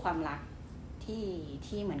นก็คือความรัก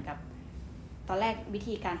ที่เหมือนกับตอนแรกวิ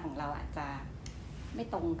ธีการของเราอาจจะไม่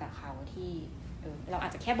ตรงกับเขาที่เราอา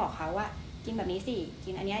จจะแค่บอกเขาว่ากินแบบนี้สิกิ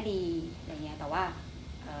นอันนี้ดีอะไรเงี้ยแต่ว่า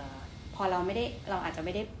พอเราอาจจะไ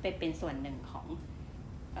ม่ได้ไปเป็นส่วนหนึ่งของ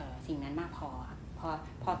สิ่งนั้นมาก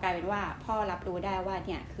พอกลายเป็นว่าพ่อรับรู้ได้ว่าเ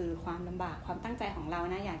นี่ยคือความลำบากความตั้งใจของเรา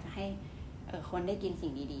นะอยากจะให้คนได้กินสิ่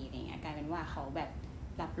งดีๆอะไรเงี้ยกลายเป็นว่าเขาแบบ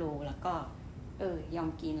รับรู้แล้วก็ยอม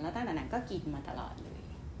กินแล้วตั้งแต่นั้นก็กินมาตลอดเลย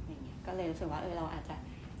อย่างเงี้ยก็เลยรู้สึกว่าเราอาจจะ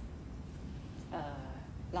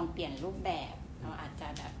ลองเปลี่ยนรูปแบบเราอาจจะ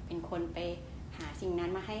แบบเป็นคนไปหาสิ่งนั้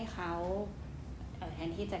นมาให้เขาแทน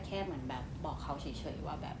ที่จะแค่เหมือนแบบบอกเขาเฉยๆ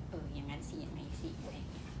ว่าแบบอย่างนั้นสิอย่างนี้สิอะไร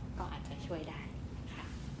เงี้ยก็อาจจะช่วยได้ค่ะ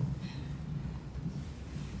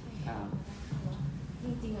จ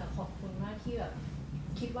ริงๆขอบคุณมากที่แบบ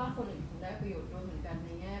คิดว่าคนอื่นคงได้ประโยชน์ด้วยเหมือนกันใน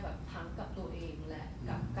แง่แบบทั้งกับตัวเองและ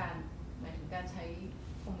กับการหมายถึงการใช้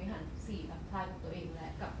พรหมวิหาร4แบบพลายกับตัวเองและ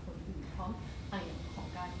กับคนอื่นพร้อมอย่างของ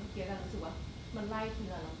การเมื่อกี้การรู้สึกว่ามันไล่ที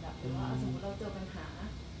ละลำดับหรือว่าสมมติเราเจอปัญหา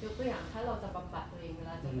ยกตัวอย่างถ้าเราจะบำบัดตัวเองเว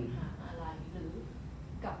ลาเจอปัญหาอะไรหรือ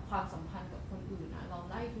กับความสัมพันธ์กับคนอื่นเรา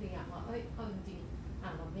ไล่ทีละอย่างว่าเอาจริง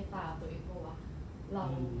ๆเราเมตตาตัวเองก็ว่าเรา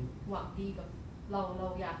หวังดีกับเรา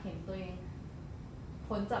อยากเห็นตัวเอง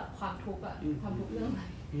พ้นจากความทุกข์ความทุกข์เรื่องอะไร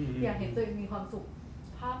อยากเห็นตัวเองมีความสุข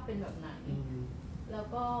ภาพเป็นแบบไหนแล้ว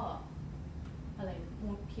ก็อะไร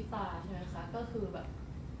มุทิตาใช่ไหมคะก็คือแบบ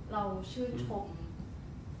เราชื่นชม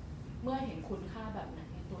เมื่อเห็นคุณค่าแบบไหน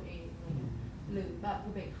ในตัวเองหรือแบบอุ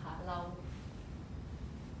เบกขาเรา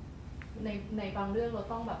ในบางเรื่องเรา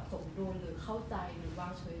ต้องแบบสมดุลหรือเข้าใจหรือวา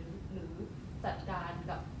งเฉยหรือจัดการ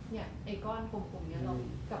กับเนี่ยไอ้ก้อนกลมๆเนี้ยเรา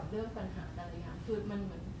กับเรื่องปัญหาอะไรอย่างคือมันเ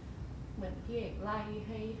หมือนพี่เอกไล่ใ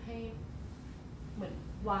ห้เหมือน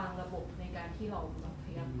วางระบบในการที่เราพ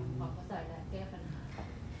ยายามทำความเข้าใจและแก้ปัญหา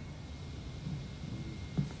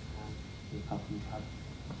ขอบคุณครับ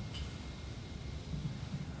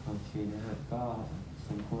โอเค นะฮะก็ส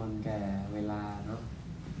มควรแก่เวลาเนาะ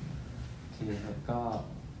โอเคครับก็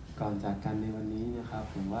ก่อนจากกันในวันนี้นะครับ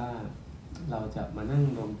ผมว่าเราจะมานั่ง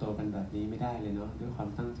รวมตัวกันแบบนี้ไม่ได้เลยเนาะด้วยความ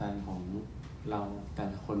ตั้งใจของเราแต่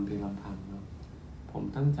ละคนเพียงลำพังเนาะผม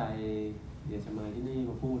ตั้งใจอยากจะมาที่นี่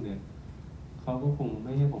มาพูดเนี่ยเขาก็คงไ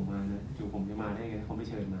ม่ให้ผมมานะอยู่ผมจะมาได้ไงเขาไม่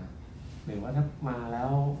เชิญมาหรือว่าถ้ามาแล้ว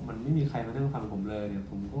มันไม่มีใครมานั่งฟังผมเลยเนี่ย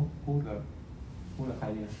ผมก็พูดกับใคร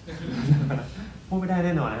เนี่ย พูดไม่ได้แ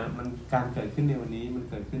น่นอนนะมันการเกิดขึ้นในวันนี้มัน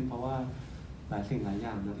เกิดขึ้นเพราะว่าหลายสิ่งหลายอ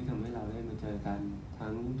ย่างนะที่ทำให้เราได้มาเจอกันทั้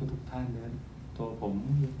งทุกท่านนะตัวผม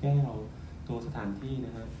แก้วตัวสถานที่น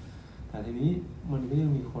ะฮะแต่ทีนี้มันก็ยั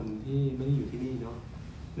งมีคนที่ไม่ได้อยู่ที่นี่เนาะ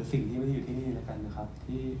หรือสิ่งที่ไม่ได้อยู่ที่นี่แล้วกันนะครับ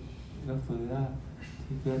ที่เอื้อเฟื้อ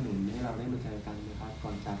ที่เกื้อหนุนให้เราได้มาเจอกันนะครับก่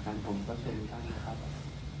อนจากกันผมก็เชิญทุกท่านนะครับ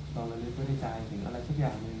ลองระลึกไว้ในใจถึงอะไรสักอย่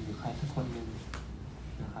างหนึ่งหรือใครสักคนหนึ่ง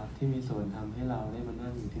นะครับที่มีส่วนทำให้เราได้มานั่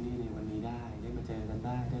งอยู่ที่นี่ในวันนี้ได้มาเจอกันไ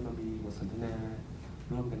ด้มามีบทสนทนา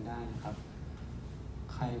ร่วมกันได้นะครับ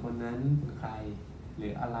ใครคนนั้นเป็นใครหรื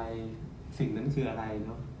ออะไรสิ่งนั้นคืออะไรเ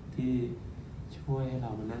นาะที่ช่วยให้เร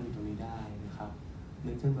ามานั่งอยู่ตรงนี้ได้นะครับ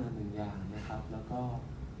นึกขึ้นมาหนึ่งอย่างนะครับแล้วก็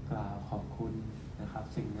กล่าวขอบคุณนะครับ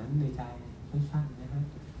สิ่งนั้นในใจสั้นๆนะฮะ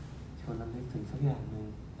ชวนเรานึกถึงสักอย่างหนึ่ง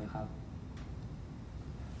นะครับ